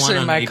what's that It's one actually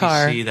on my ABC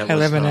car. that I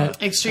was live in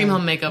it. Extreme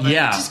Home Makeover.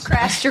 Yeah. Just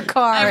crashed your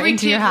car Every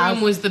into kid your house.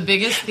 room was the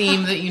biggest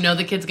theme that you know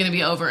the kid's going to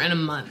be over in a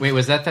month. Wait,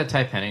 was that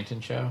Ty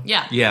Pennington show?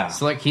 Yeah. Yeah.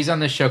 So like he's on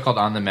this show called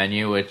On the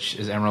Menu, which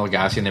is Emeril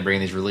Lagasse, and they bring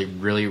these really,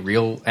 really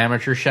real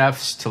amateur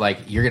chefs to like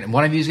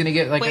one of you's gonna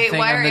get like Wait, a thing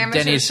why on are the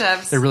amateur Denny's.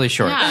 chefs? They're really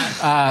short.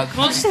 Yeah.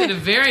 Cole just did a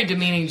very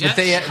demeaning But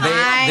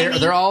gesture.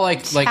 they're all like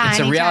it's a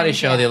tiny, reality tiny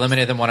show. They chefs.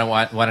 eliminate them one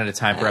at a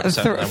time per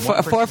episode. And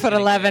one person's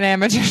 4'11"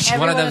 amateur.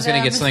 One of Every them's one going of to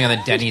get them something on the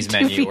is Denny's 2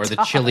 menu feet or the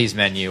tall. Chili's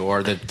menu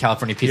or the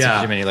California Pizza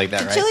Yeah. menu like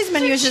that, right? Chili's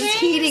menu is just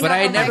heating But up I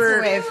a had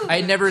never, microwave.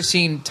 I'd never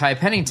seen Ty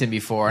Pennington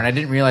before, and I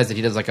didn't realize that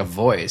he does like a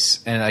voice,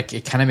 and like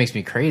it kind of makes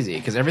me crazy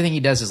because everything he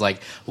does is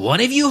like,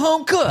 one of you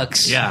home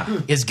cooks, Yeah.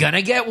 is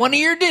gonna get one of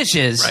your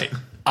dishes Right.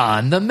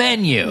 on the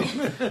menu.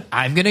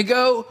 I'm gonna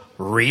go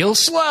real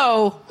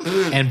slow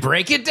and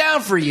break it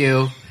down for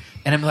you.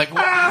 And I'm like,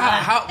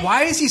 wow,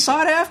 why is he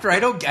sought after? I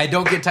don't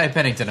get Ty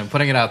Pennington. I'm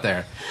putting it out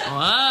there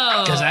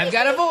Whoa. because I've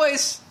got a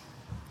voice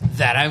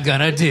that I'm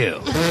gonna do.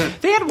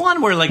 They had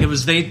one where like it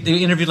was they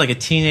interviewed like a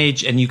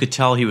teenage, and you could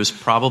tell he was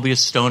probably a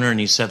stoner, and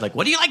he said like,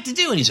 what do you like to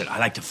do? And he said, I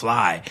like to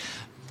fly.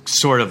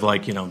 Sort of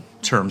like,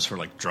 terms for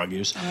like drug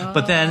use.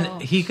 But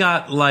then he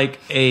got like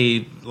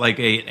a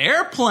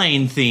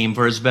airplane theme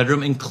for his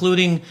bedroom,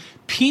 including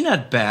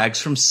peanut bags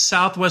from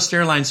Southwest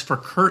Airlines for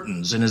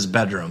curtains in his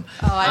bedroom.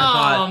 I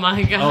thought,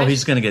 my gosh. oh,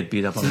 he's going to get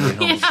beat up on the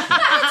way home.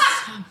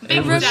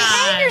 Big was- time.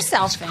 Hang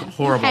yourself in.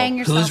 horrible. Hang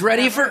yourself Who's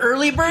ready in. for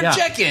early bird Yeah.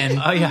 check-in?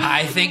 Oh, yeah.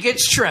 I think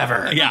it's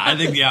Trevor. Yeah, I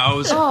think it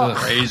was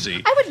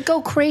crazy. I would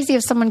go crazy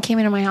if someone came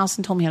into my house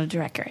and told me how to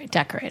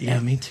decorate Yeah,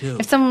 it. me too.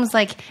 If someone was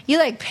like, "You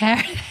like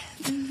parrots?"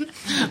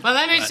 Well,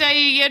 let me show you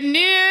your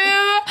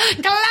new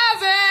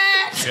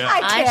closet.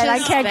 I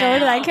can't go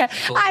into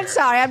that. I'm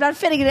sorry, I'm not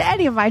fitting into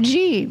any of my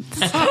jeans.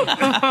 Every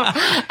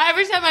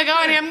time I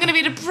go in here, I'm going to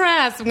be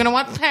depressed. I'm going to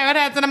want parrot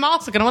heads, and I'm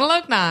also going to want to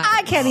look nice.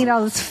 I can't eat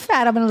all this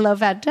fat. I'm gonna low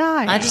fat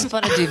diet. I just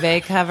bought a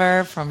duvet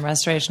cover from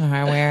Restoration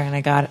Hardware, and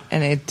I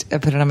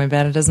put it on my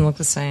bed. It doesn't look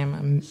the same.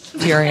 I'm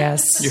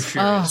furious. You're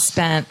furious.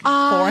 Spent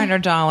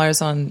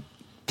 $400 on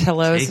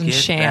pillows and Take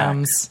it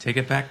shams. back. Take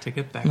it back. Take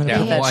it back. I'm gonna Yeah,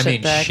 put that well, I shit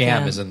mean, back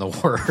sham in. is in the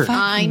word.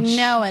 I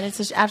know it. It's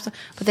just absolute,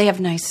 but they have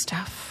nice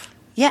stuff.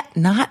 Yeah,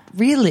 not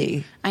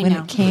really. I when know.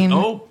 it came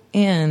Oh.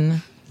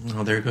 in,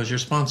 Oh, there goes your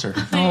sponsor.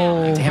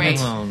 oh, Damn it.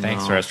 Oh, no.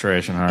 Thanks,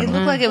 Restoration it Hardware.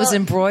 looked like it was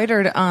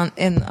embroidered on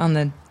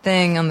the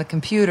thing on the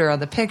computer on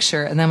the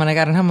picture, and then when I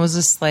got it home, it was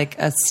just like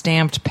a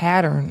stamped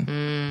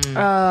pattern.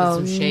 Oh,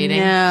 some shading.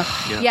 no.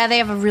 Yeah, they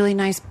have a really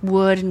nice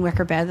wood and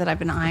wicker bed that I've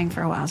been eyeing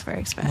for a while. It's very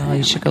expensive. Well,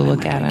 you should go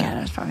look at it.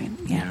 It's probably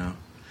Yeah.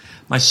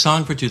 My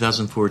song for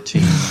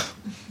 2014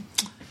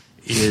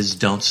 is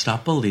 "Don't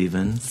Stop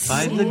Believin'"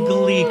 by the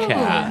Glee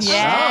cast.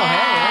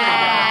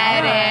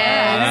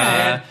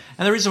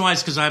 And the reason why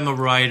is because I'm a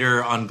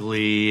writer on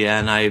Glee,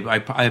 and I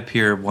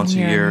appear once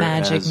You're a a year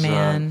magic as,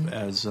 man.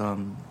 as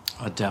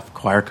a deaf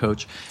choir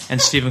coach.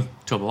 And Stephen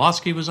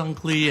Tobolowsky was on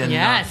Glee, and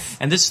Yes.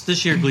 and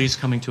this year Glee's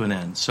coming to an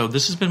end. So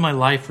this has been my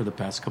life for the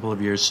past couple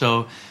of years.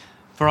 So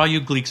for all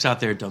you Gleeks out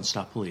there, don't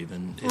stop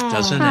believing. It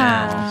doesn't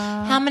end.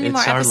 How many It's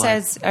more our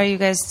episodes are you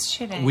guys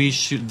shooting?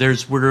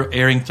 We're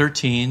airing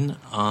 13, you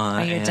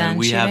and done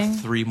we shooting?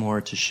 have 3 more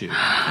to shoot.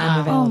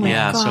 I'm available.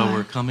 Yeah, so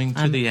we're coming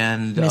to the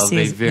end of a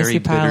Missy very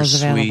Pyle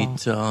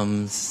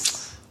is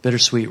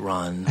bittersweet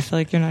run. I feel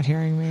like you're not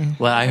hearing me.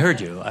 Well, I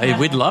heard you.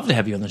 We'd love to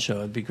have you on the show.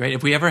 It'd be great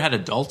if we ever had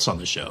adults on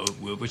the show,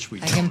 which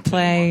we I can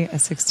play a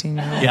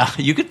 16-year-old. Yeah,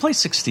 you could play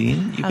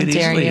 16. You How could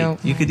dare easily.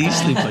 you. could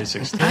easily play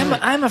 16.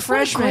 I'm a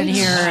freshman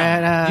here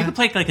at. You could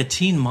play like a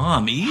teen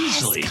mom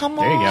easily. Come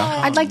There you go. on.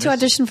 I'd like to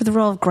audition for the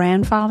role of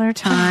Grandfather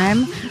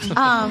Time.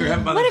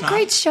 Grandfather What a Time?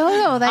 great show,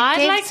 though. That I'd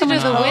gave like to so do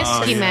much the hope.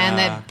 whiskey man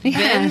that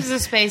bends the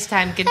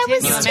space-time continuum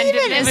and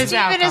delivers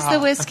Steven is the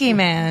whiskey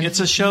man. It's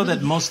a show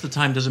that most of the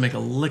time doesn't make a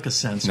lick of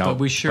sense, No, but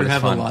we sure but it's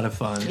have fun. a lot of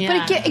fun.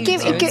 Yeah. But it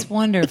gives It's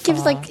wonderful. It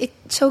gives it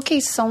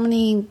showcased so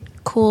many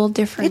cool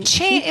different. It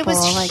changed. It people,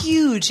 was like,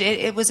 huge.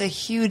 It was a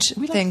huge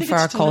We don't thing think for it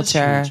our still is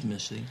culture. huge,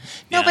 Missy.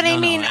 No, Yeah, but I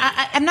mean,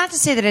 I'm not to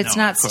say that it's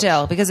No, not of course.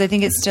 still, because I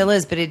think it still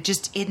is, but it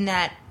just, in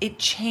that, it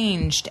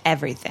changed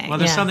everything. Well,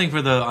 there's Yeah. something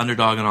for the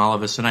underdog in all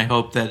of us, and I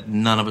hope that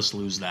none of us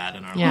lose that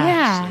in our Yeah. lives.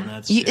 Yeah. And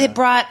that's,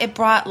 It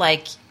brought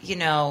like,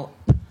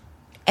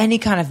 any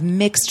kind of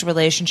mixed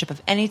relationship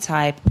of any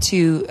type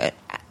to,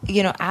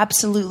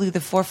 absolutely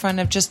the forefront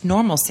of just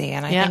normalcy.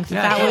 And I Yeah. think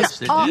Yeah, that it was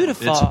is. It did.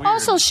 beautiful. It's weird.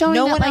 also showing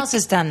No that, one like, else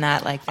has done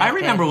that like that. I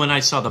remember when I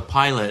saw the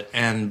pilot,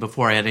 and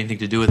before I had anything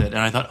to do with it, and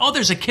I thought, oh,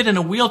 there's a kid in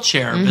a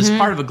wheelchair as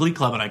part of a Glee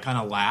club, and I kind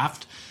of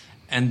laughed.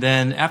 And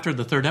then after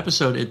the 3rd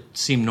episode, it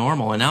seemed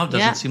normal, and now it doesn't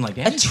Yeah. seem like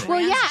a anything.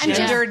 Well, yeah, and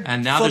just- transgendered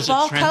And now there's a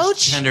football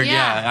coach. transgender.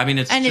 Yeah, I mean,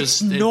 it's And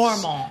just it's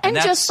normal. And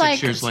that's just 6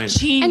 like years later.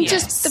 and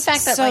just the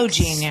fact that So like,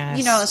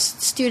 genius. a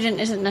student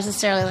isn't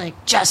necessarily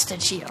like just a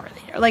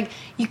cheerleader. Like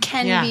you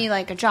can Yeah. be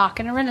like a jock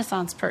and a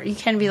Renaissance person. You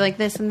can be like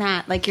this and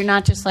that. Like you're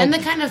not just like And the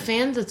kind of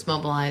fans it's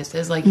mobilized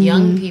is like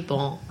young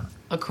people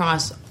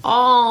across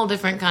all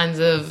different kinds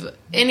of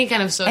any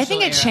kind of social. I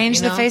think it era, changed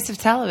you the know? face of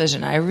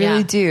television. I really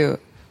Yeah. do.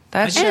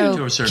 That I do show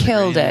to a certain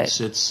killed degree.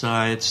 it.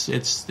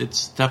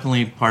 It's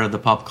definitely part of the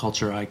pop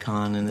culture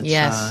icon, and it's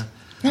Yes.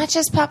 Not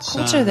just pop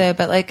culture though,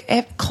 but like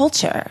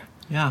culture.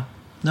 yeah.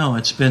 No,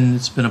 it's been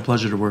a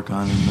pleasure to work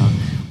on, and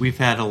we've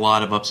had a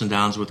lot of ups and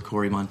downs with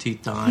Corey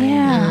Monteith dying.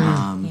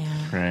 Yeah.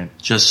 Right.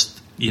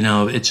 Just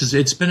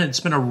it's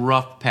been a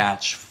rough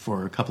patch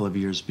for a couple of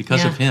years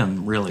because Yeah. of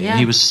him, really. Yeah. And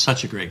he was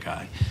such a great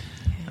guy.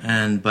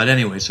 But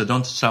anyway, so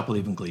don't stop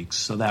believing Gleeks.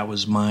 So that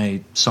was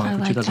my song I for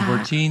like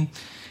 2014.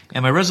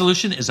 And my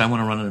resolution is I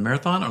want to run a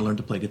marathon or learn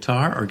to play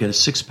guitar or get a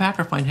 6-pack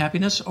or find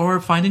happiness or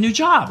find a new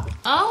job.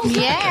 Oh,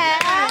 yeah.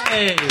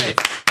 Hey. I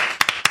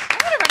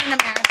would have run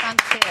a marathon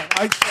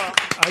too.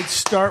 I'd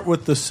start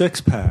with the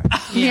 6-pack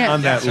Yeah.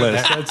 on that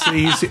list. That's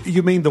easy.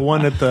 You mean the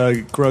one at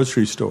the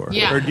grocery store?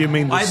 Yeah. Or do you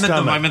mean the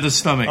stomach? I meant the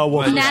stomach. Oh,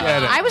 well, But-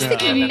 forget it. I was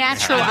thinking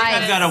natural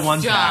I've ice. got a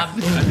 1-pack.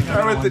 job.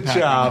 Start with the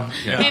job.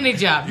 Any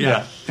job.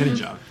 Yeah, any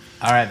job.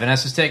 All right,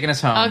 Vanessa's taking us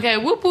home. Okay,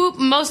 whoop whoop.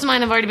 Most of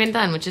mine have already been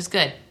done, which is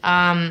good.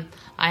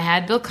 I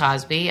had Bill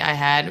Cosby, I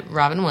had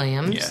Robin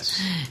Williams,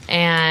 Yes.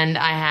 and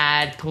I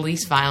had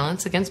police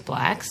violence against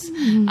blacks,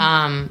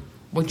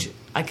 which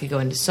I could go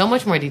into so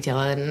much more detail,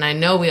 and I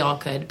know we all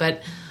could,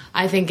 but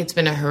I think it's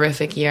been a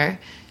horrific year.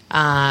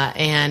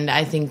 And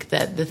I think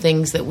that the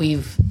things that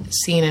we've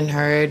seen and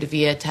heard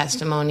via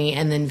testimony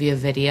and then via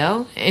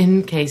video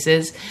in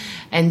cases,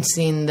 and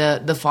seen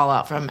the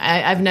fallout from.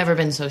 I've never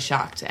been so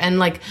shocked. And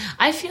like,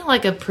 I feel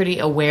like a pretty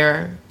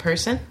aware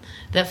person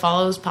that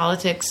follows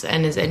politics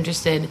and is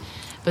interested.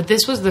 But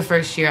this was the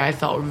first year I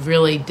felt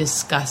really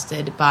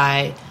disgusted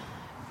by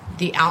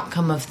the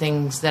outcome of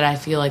things that I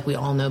feel like we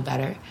all know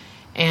better.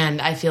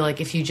 And I feel like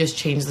if you just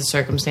changed the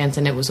circumstance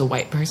and it was a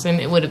white person,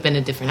 it would have been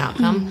a different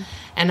outcome. Mm-hmm.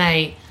 And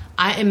I,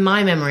 in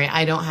my memory,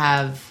 I don't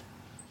have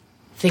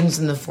things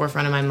in the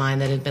forefront of my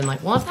mind that have been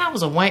like, well, if that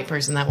was a white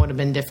person, that would have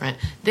been different.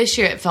 This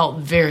year, it felt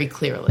very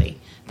clearly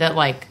that,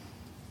 like,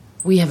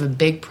 we have a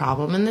big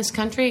problem in this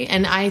country,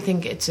 and I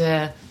think it's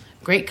a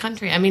great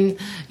country. I mean,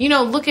 you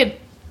know, look at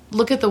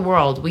the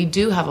world. We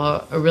do have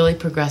a really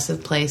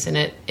progressive place, and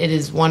it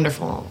is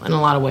wonderful in a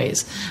lot of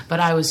ways. But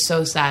I was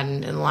so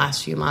saddened in the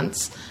last few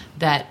months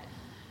that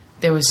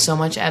there was so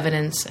much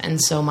evidence and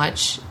so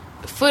much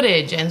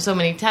footage and so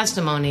many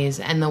testimonies,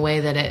 and the way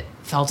that it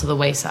fell to the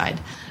wayside.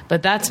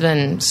 But that's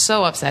been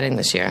so upsetting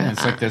this year. Yeah,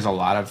 it's like there's a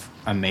lot of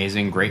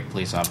amazing, great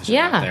police officers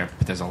Yeah. out there,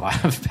 but there's a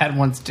lot of bad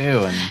ones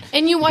too.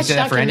 And you watch say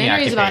that for any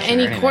documentaries about occupation or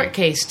any anything. court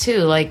case too,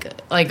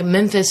 like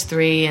Memphis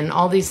 3 and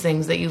all these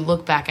things that you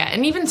look back at,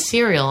 and even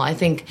Serial. I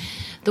think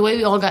the way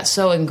we all got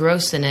so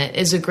engrossed in it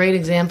is a great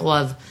example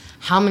of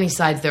how many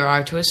sides there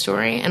are to a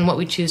story and what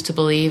we choose to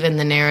believe and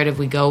the narrative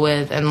we go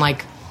with. And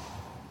like,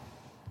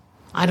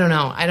 I don't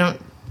know.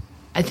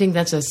 I think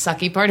that's a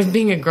sucky part of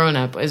being a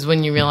grown-up, is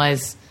when you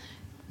realize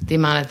the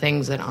amount of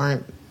things that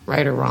aren't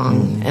right or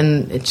wrong,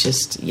 and it's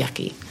just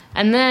yucky.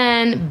 And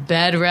then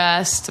bed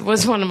rest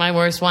was one of my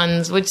worst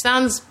ones, which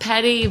sounds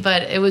petty,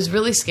 but it was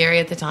really scary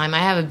at the time. I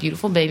have a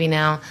beautiful baby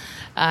now.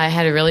 I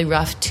had a really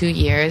rough 2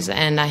 years,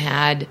 and I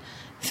had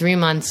 3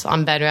 months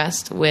on bed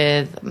rest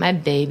with my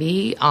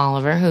baby,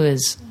 Oliver, who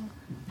is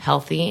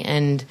healthy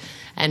and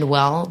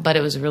well, but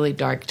it was a really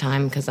dark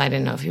time because I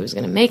didn't know if he was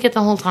going to make it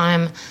the whole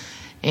time.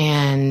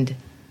 And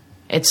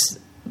it's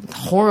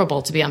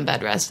horrible to be on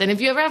bed rest. And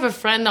if you ever have a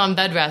friend on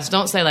bed rest,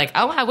 don't say like,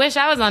 oh, I wish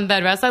I was on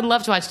bed rest. I'd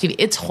love to watch TV.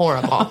 It's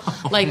horrible.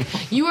 Like,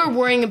 you are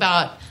worrying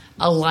about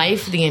a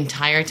life the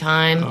entire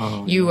time.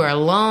 Oh, you are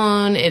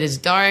alone. It is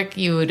dark.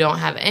 You don't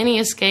have any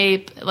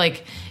escape.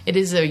 Like, it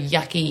is a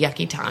yucky,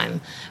 yucky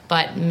time.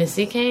 But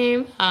Missy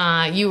came.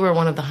 You were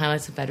one of the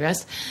highlights of bed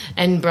rest,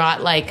 and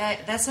brought like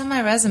that's on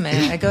my resume.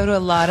 I go to a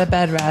lot of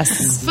bed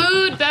rests.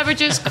 Food,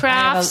 beverages,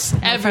 crafts.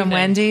 My friend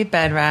Wendy,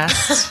 bed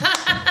rest.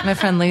 My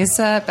friend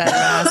Lisa, bed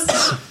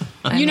rest.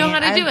 You know how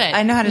to do it.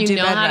 I know how to do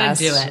bed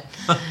rest. You know how to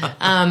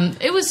do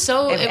it. It was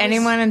so... If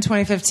anyone in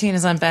 2015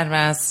 is on bed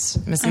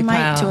rest, Missy I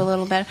might Plow. do a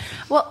little bit.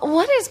 Well,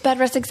 what is bed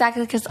rest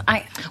exactly? Because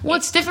Well,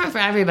 it's different for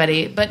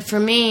everybody, but for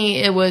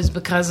me, it was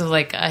because of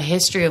like a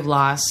history of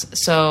loss.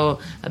 So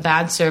a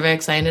bad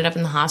cervix. I ended up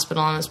in the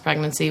hospital on this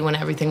pregnancy when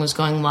everything was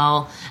going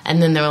well,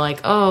 and then they were like,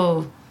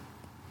 "Oh,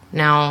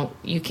 now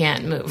you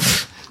can't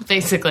move."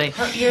 Basically,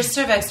 Your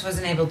cervix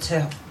wasn't able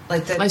to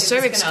my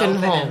cervix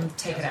couldn't hold.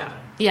 Take it out.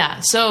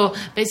 Yeah, so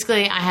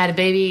basically I had a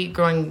baby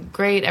growing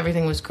great,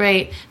 everything was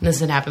great, and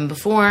this had happened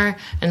before,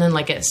 and then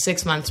like at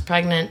 6 months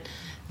pregnant,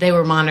 they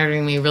were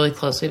monitoring me really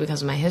closely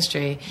because of my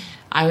history.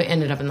 I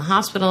ended up in the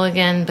hospital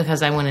again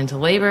because I went into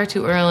labor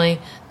too early.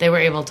 They were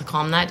able to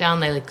calm that down.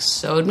 They like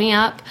sewed me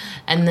up,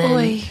 and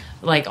then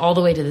like all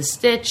the way to the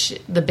stitch,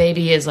 the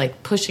baby is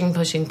like pushing,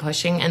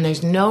 and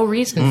there's no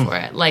reason for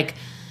it. Like,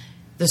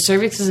 the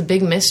cervix is a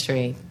big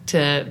mystery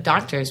to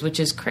doctors, which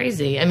is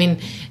crazy. I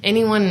mean,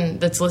 anyone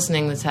that's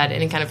listening that's had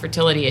any kind of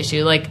fertility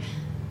issue, like,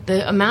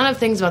 the amount of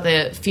things about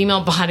the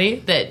female body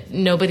that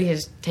nobody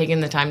has taken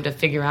the time to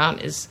figure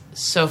out is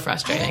so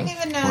frustrating. I don't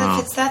even know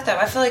if it's that, though.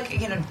 I feel like,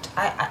 you know,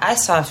 I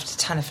saw a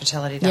ton of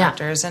fertility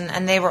doctors,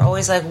 and they were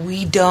always like,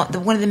 we don't...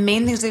 One of the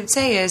main things they would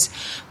say is,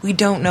 we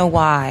don't know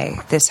why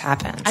this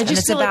happens. I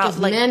just feel like if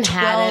men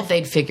had it,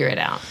 they'd figure it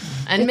out.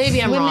 And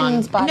maybe I'm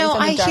wrong. No,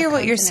 I hear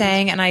what you're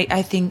saying, and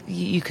I think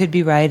you could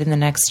be right in the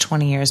next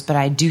 20 years, but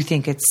I do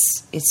think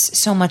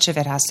it's so much of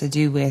it has to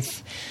do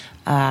with...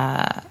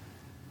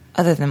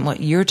 other than what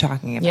you're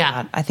talking about,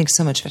 Yeah. I think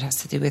so much of it has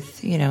to do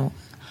with, you know,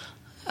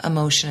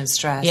 emotion and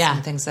stress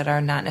and things that are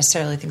not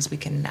necessarily things we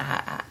can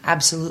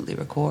absolutely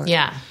record.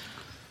 Yeah.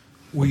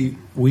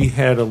 We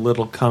had a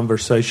little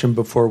conversation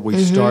before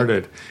we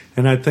started,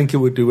 and I think it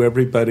would do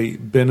everybody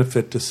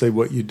benefit to say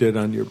what you did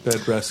on your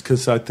bed rest,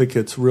 because I think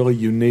it's really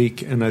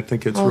unique, and I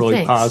think it's really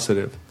thanks.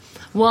 positive.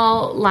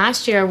 Well,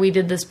 last year we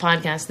did this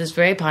podcast, this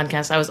very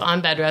podcast. I was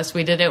on bed rest.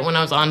 We did it when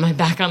I was on my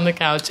back on the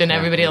couch, and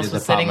everybody else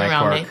was sitting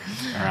around me.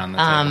 Around the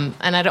table.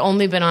 And I'd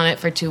only been on it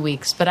for 2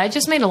 weeks. But I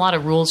just made a lot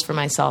of rules for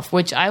myself,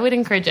 which I would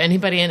encourage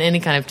anybody in any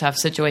kind of tough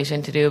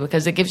situation to do,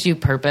 because it gives you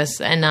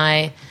purpose. And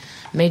I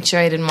made sure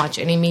I didn't watch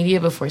any media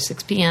before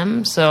 6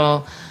 p.m.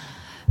 So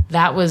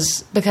that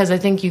was because I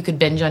think you could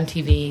binge on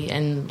TV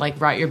and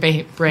like rot your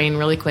brain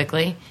really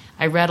quickly.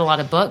 I read a lot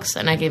of books,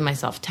 and I gave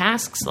myself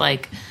tasks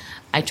like...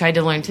 I tried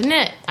to learn to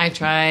knit. I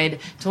tried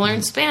to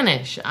learn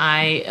Spanish.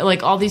 I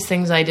like all these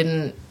things I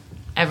didn't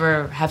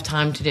ever have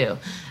time to do.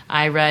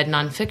 I read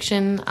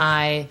nonfiction.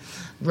 I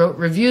wrote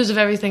reviews of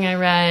everything I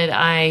read.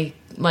 I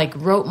like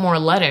wrote more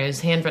letters,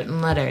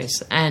 handwritten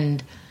letters,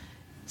 and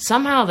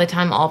somehow the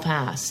time all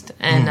passed.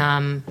 And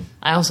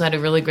I also had a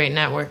really great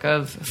network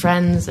of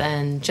friends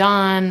and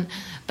John,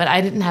 but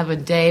I didn't have a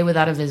day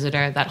without a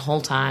visitor that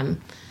whole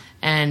time.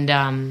 And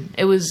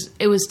it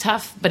was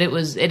tough, but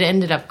it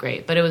ended up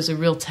great. But it was a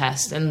real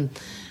test, and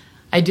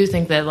I do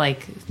think that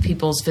like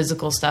people's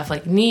physical stuff,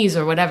 like knees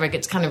or whatever,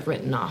 gets kind of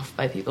written off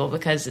by people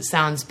because it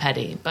sounds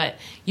petty. But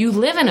you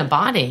live in a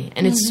body,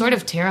 and it's sort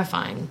of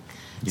terrifying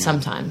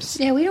sometimes.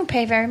 Yeah, we don't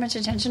pay very much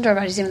attention to our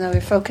bodies, even though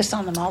we're focused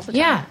on them all the time.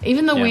 Yeah,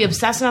 even though we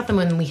obsess about them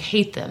and we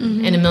hate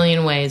them in a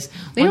million ways.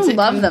 We don't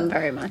love them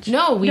very much.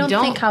 No, we don't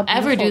think how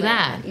ever do beautiful they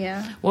that. are.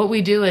 Yeah. What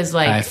we do is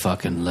like... I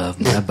fucking love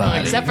my body.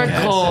 Except for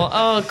Cole.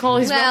 Oh, Cole,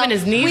 he's rubbing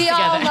his knees we together.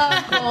 all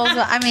love Cole.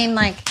 So, I mean,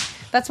 like,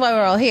 that's why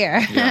we're all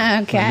here.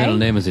 My Okay. middle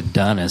name is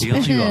Adonis,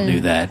 but you all knew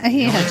that.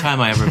 The only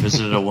time I ever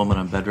visited a woman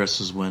on bed rest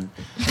was when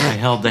I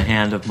held the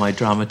hand of my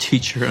drama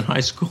teacher in high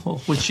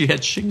school when she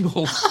had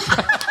shingles.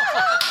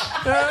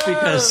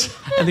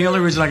 And the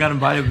only reason I got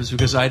invited was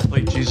because I had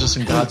played Jesus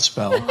and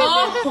Godspell.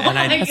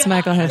 And That's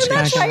Michael Hitchcock.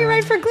 That's why you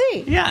write for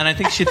Glee. yeah, and I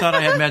think she thought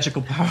I had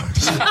magical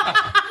powers.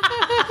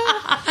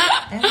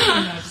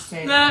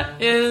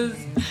 That is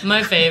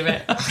my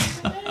favorite.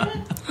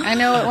 I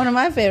know what one of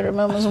my favorite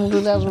moments from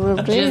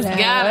 2015. Just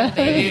got it,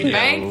 baby.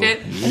 Banked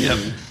it.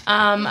 Yep.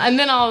 And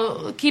then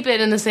I'll keep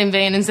it in the same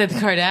vein and say the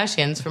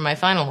Kardashians for my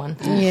final one.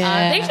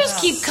 Yeah. They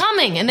just keep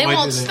coming, and they Boy,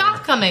 won't do they.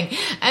 stop coming.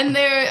 And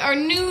there are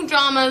new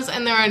dramas,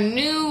 and there are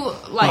new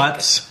like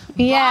Butts.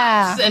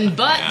 Yeah. and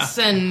butts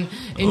and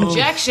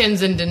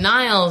injections and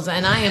denials.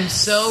 And I am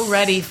so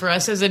ready for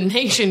us as a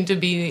nation to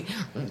be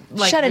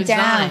like Shut it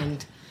down.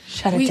 resigned.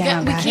 Shut We it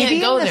down, we guys. can't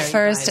Maybe go in the there. you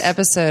first guys.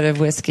 episode of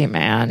Whiskey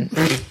Man,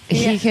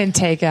 he can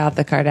take out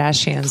the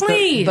Kardashians,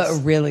 Please. but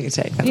really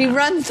take them He out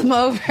runs them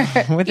over.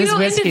 with You his know,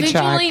 whiskey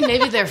truck. individually,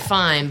 maybe they're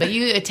fine, but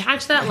you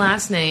attach that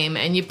last name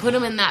and you put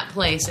them in that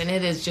place, and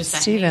it is just a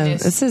Steven,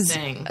 heinous this is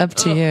thing. up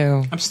to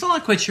you. I'm still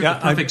not quite sure Yeah, the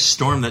perfect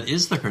storm that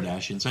is the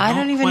Kardashians. I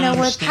don't even quite know what.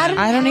 understand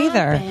I don't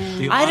either.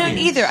 the I don't audience.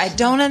 either. I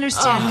don't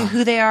understand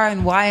who they are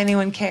and why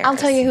anyone cares. I'll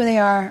tell you who they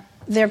are.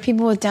 They're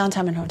people with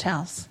downtime in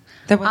hotels.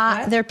 They're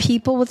what? They're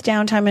people with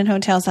downtime in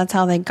hotels. That's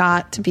how they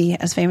got to be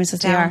as famous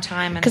as they are.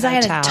 Downtime in 'Cause I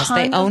had a hotels. ton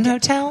They of own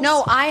hotels?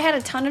 No, I had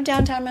a ton of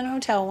downtime in a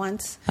hotel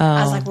once.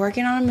 I was like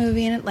working on a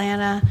movie in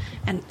Atlanta,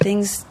 and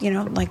things,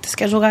 like the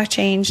schedule got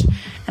changed,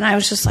 and I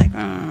was just like,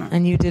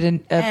 And you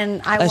did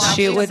And I a watched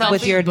shoot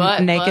with your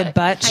butt, naked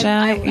butt show.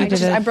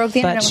 I broke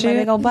the internet with my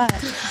big old butt,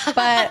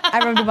 but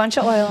I rubbed a bunch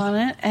of oil on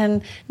it.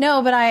 And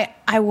but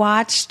I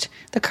watched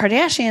the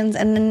Kardashians,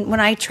 and then when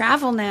I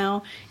travel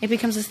now, it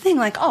becomes this thing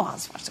like, oh, I'll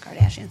just watch the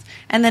Kardashians.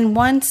 And then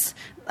once,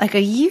 like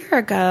a year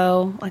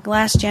ago, like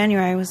last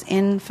January, I was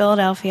in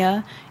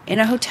Philadelphia in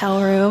a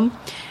hotel room,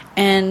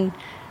 and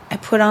I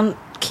put on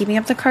Keeping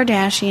Up the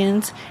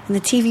Kardashians, and the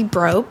TV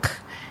broke,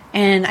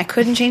 and I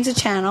couldn't change the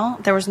channel.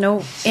 There was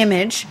no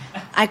image.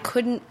 I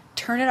couldn't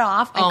turn it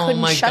off. I Oh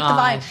couldn't my shut God. the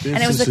volume.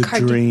 And it was This the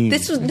is a dream.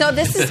 This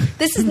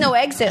is No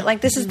Exit.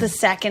 Like, this is the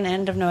second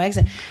end of No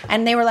Exit.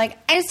 And they were like,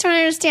 I just don't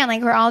understand.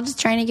 Like, we're all just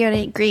trying to go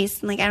to Greece.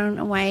 And, like, I don't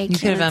know why I You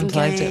can't could have let them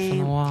unplugged go. it from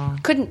the wall.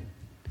 Couldn't.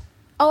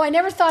 Oh, I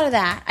never thought of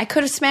that. I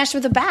could have smashed it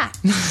with a bat.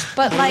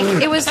 But, like,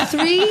 it was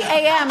 3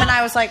 a.m. and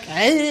I was like,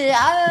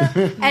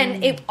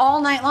 and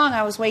all night long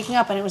I was waking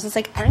up and it was just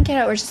like, I don't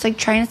get it. We're just, like,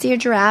 trying to see a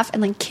giraffe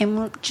and, like, Kim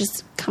will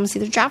just come see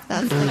the giraffe with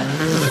us.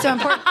 Like, it's so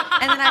important.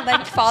 And then I'd,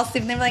 like, fall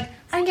asleep and they were like,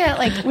 I don't get it.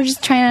 Like, we're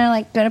just trying to,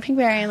 like, go to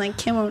Pinkberry and, like,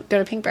 Kim won't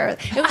go to Pinkberry.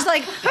 It was,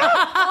 like,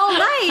 all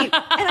night.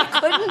 And I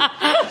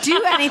couldn't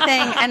do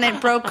anything. And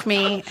it broke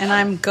me. And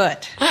I'm good.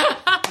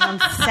 And I'm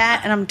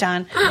set and I'm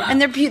done.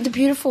 And they're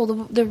beautiful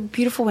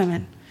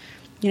women.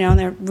 And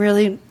they're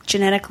really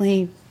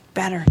genetically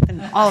better than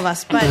all of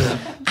us. But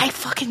I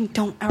fucking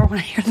don't ever want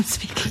to hear them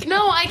speak again.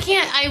 No, I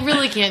can't. I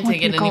really can't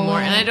take it go anymore,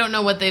 away. and I don't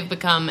know what they've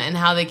become and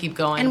how they keep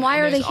going. And why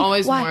are there's they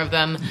always why? more of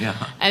them? Yeah.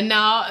 And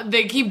now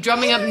they keep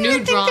drumming up new I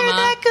think drama. they're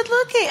that good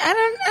looking. I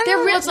don't They're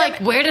know. real. It's like,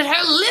 where did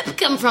her lip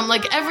come from?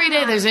 Like every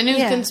day, there's a new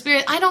Yeah.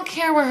 conspiracy. I don't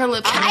care where her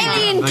lips come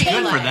Eileen from. But good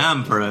Taylor. for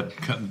them for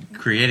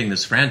creating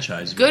this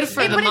franchise. Good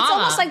for the But it's mama.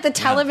 almost like the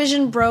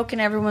television broke in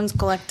everyone's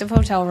collective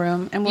hotel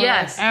room. And we're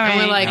Yes. like, all right.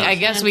 And we're like, I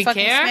guess And we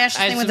fucking care. smash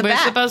the thing with the We're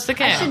bat. supposed to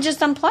care. I should just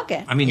unplug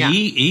it. I mean, Yeah.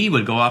 E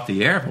would go off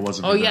the air if it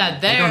wasn't. Oh, for yeah,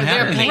 them. they're- They don't have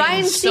they're anything. paying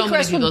Ryan so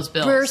many Seacrest people's would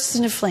bills. burst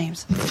into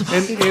flames.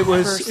 And it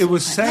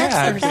was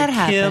sad that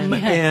that Kim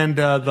happened?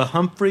 and the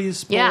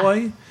Humphreys Yeah.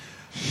 boy,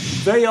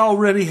 they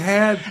already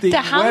had the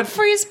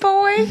Humphreys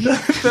boy.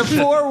 the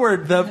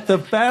forward, the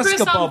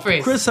basketball.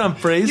 Humphries. Chris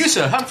Humphries. You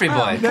sir, Humphrey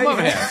boy, come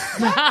over here.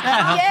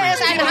 Yes,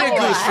 I Give me a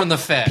goose from the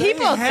Fed.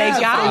 People had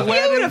think I'm the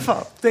wedding-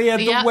 beautiful. They had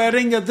the Yep.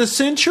 wedding of the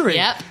century,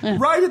 Yep.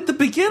 right at the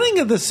beginning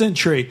of the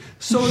century.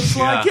 So it's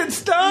like Yeah.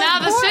 it's done. Now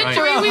the for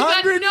century, we've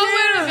got 100 nowhere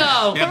to years.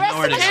 go. Yeah,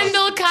 nowhere to go.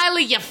 Kendall,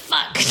 Kylie, you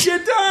fuck. You're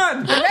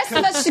done. The rest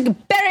of us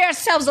should bury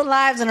ourselves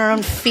alive in our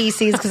own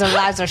feces because our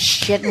lives are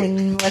shit and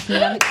we listen to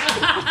them.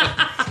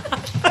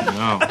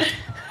 No.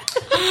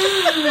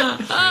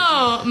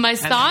 Oh, my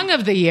song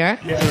of the year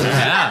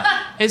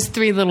Yeah. is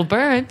Three Little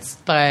Birds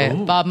by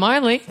Bob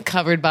Marley,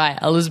 covered by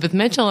Elizabeth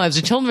Mitchell as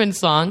a children's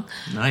song.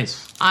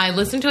 Nice. I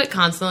listen to it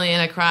constantly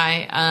and I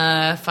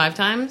cry 5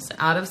 times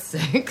out of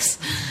 6.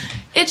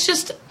 It's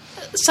just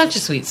such a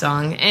sweet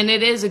song, and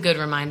it is a good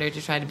reminder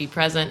to try to be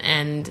present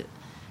and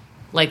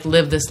like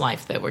live this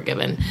life that we're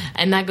given.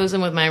 And that goes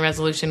in with my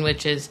resolution,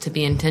 which is to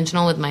be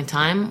intentional with my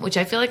time, which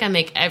I feel like I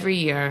make every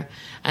year,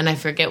 and I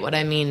forget what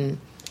I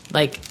mean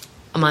like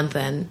a month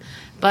in.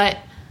 But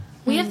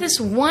we have this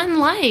one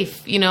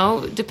life, you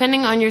know,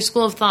 depending on your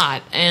school of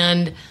thought.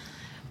 And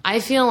I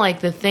feel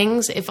like the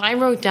things, if I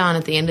wrote down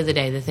at the end of the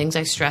day the things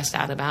I stressed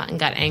out about and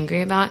got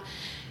angry about,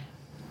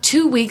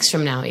 2 weeks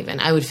from now even,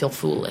 I would feel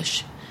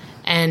foolish.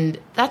 And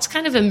that's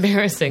kind of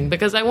embarrassing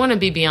because I want to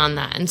be beyond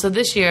that. And so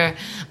this year,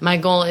 my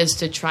goal is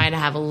to try to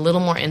have a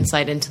little more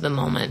insight into the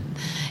moment.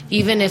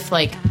 Even if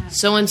like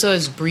so-and-so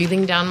is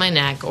breathing down my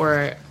neck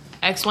or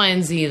X, Y,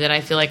 and Z that I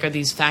feel like are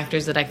these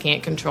factors that I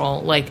can't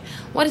control. Like,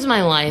 what is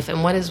my life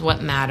and what is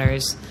what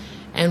matters?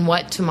 And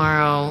what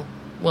tomorrow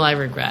will I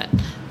regret?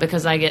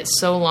 Because I get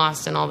so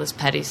lost in all this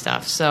petty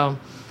stuff. So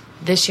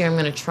this year I'm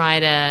going to try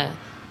to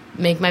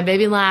make my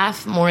baby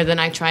laugh more than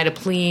I try to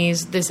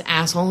please this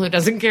asshole who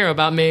doesn't care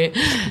about me.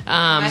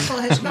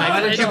 Michael Hitchcock. No.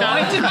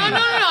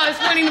 I was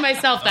pointing to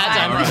myself that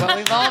time. That's what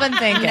we've all been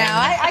thinking. No,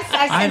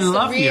 I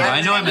love you.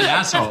 I know I'm an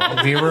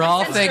asshole. We were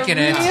all thinking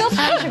it.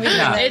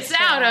 It's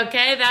out,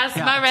 okay? That's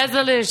my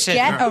resolution.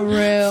 Get a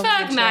room.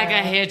 Fuck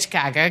MAGA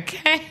Hitchcock,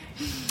 okay?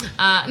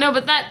 No,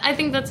 but I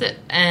think that's it.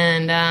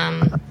 And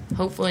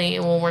hopefully it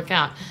will work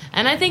out.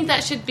 And I think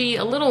that should be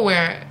a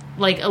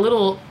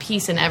little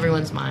piece in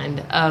everyone's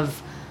mind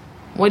of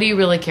what do you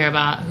really care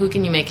about? Who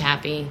can you make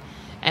happy?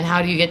 And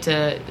how do you get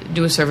to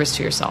do a service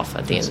to yourself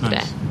at the end of the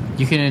day?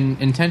 You can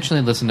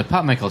intentionally listen to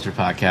Pop My Culture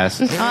Podcast.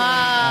 Boom!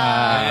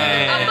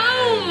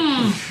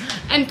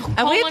 And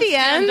Are we at the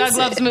end? Doug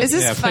Loves Movies.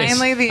 Is this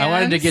finally the end? I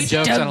wanted to get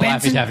jokes on a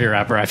Laffy Taffy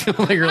rapper. I feel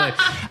like really.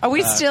 Are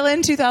we still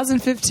in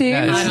 2015?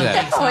 Yeah, this is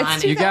it. Oh,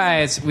 it's You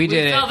guys, we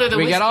did it.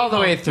 We got all the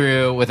way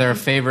through with our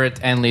favorite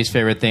and least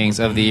favorite things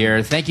of the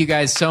year. Thank you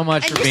guys so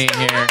much for being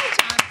here,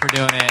 for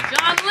doing it.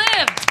 John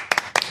lived.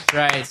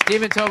 Right.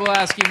 Stephen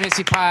Tobolowsky,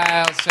 Missy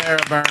Pyle, Sarah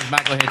Burns,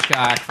 Michael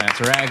Hitchcock,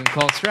 Francis Rag, and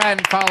Cole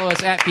Stratton. Follow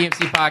us at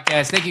PMC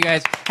Podcast. Thank you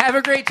guys. Have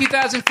a great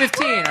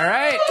 2015, all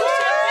right?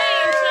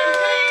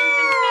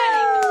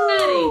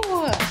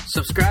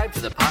 Subscribe to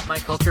the Pop My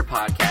Culture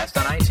Podcast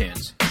on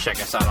iTunes. Check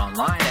us out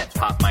online at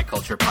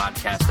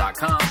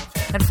popmyculturepodcast.com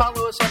and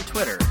follow us on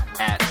Twitter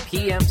at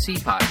PMC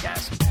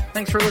Podcast.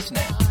 Thanks for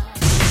listening.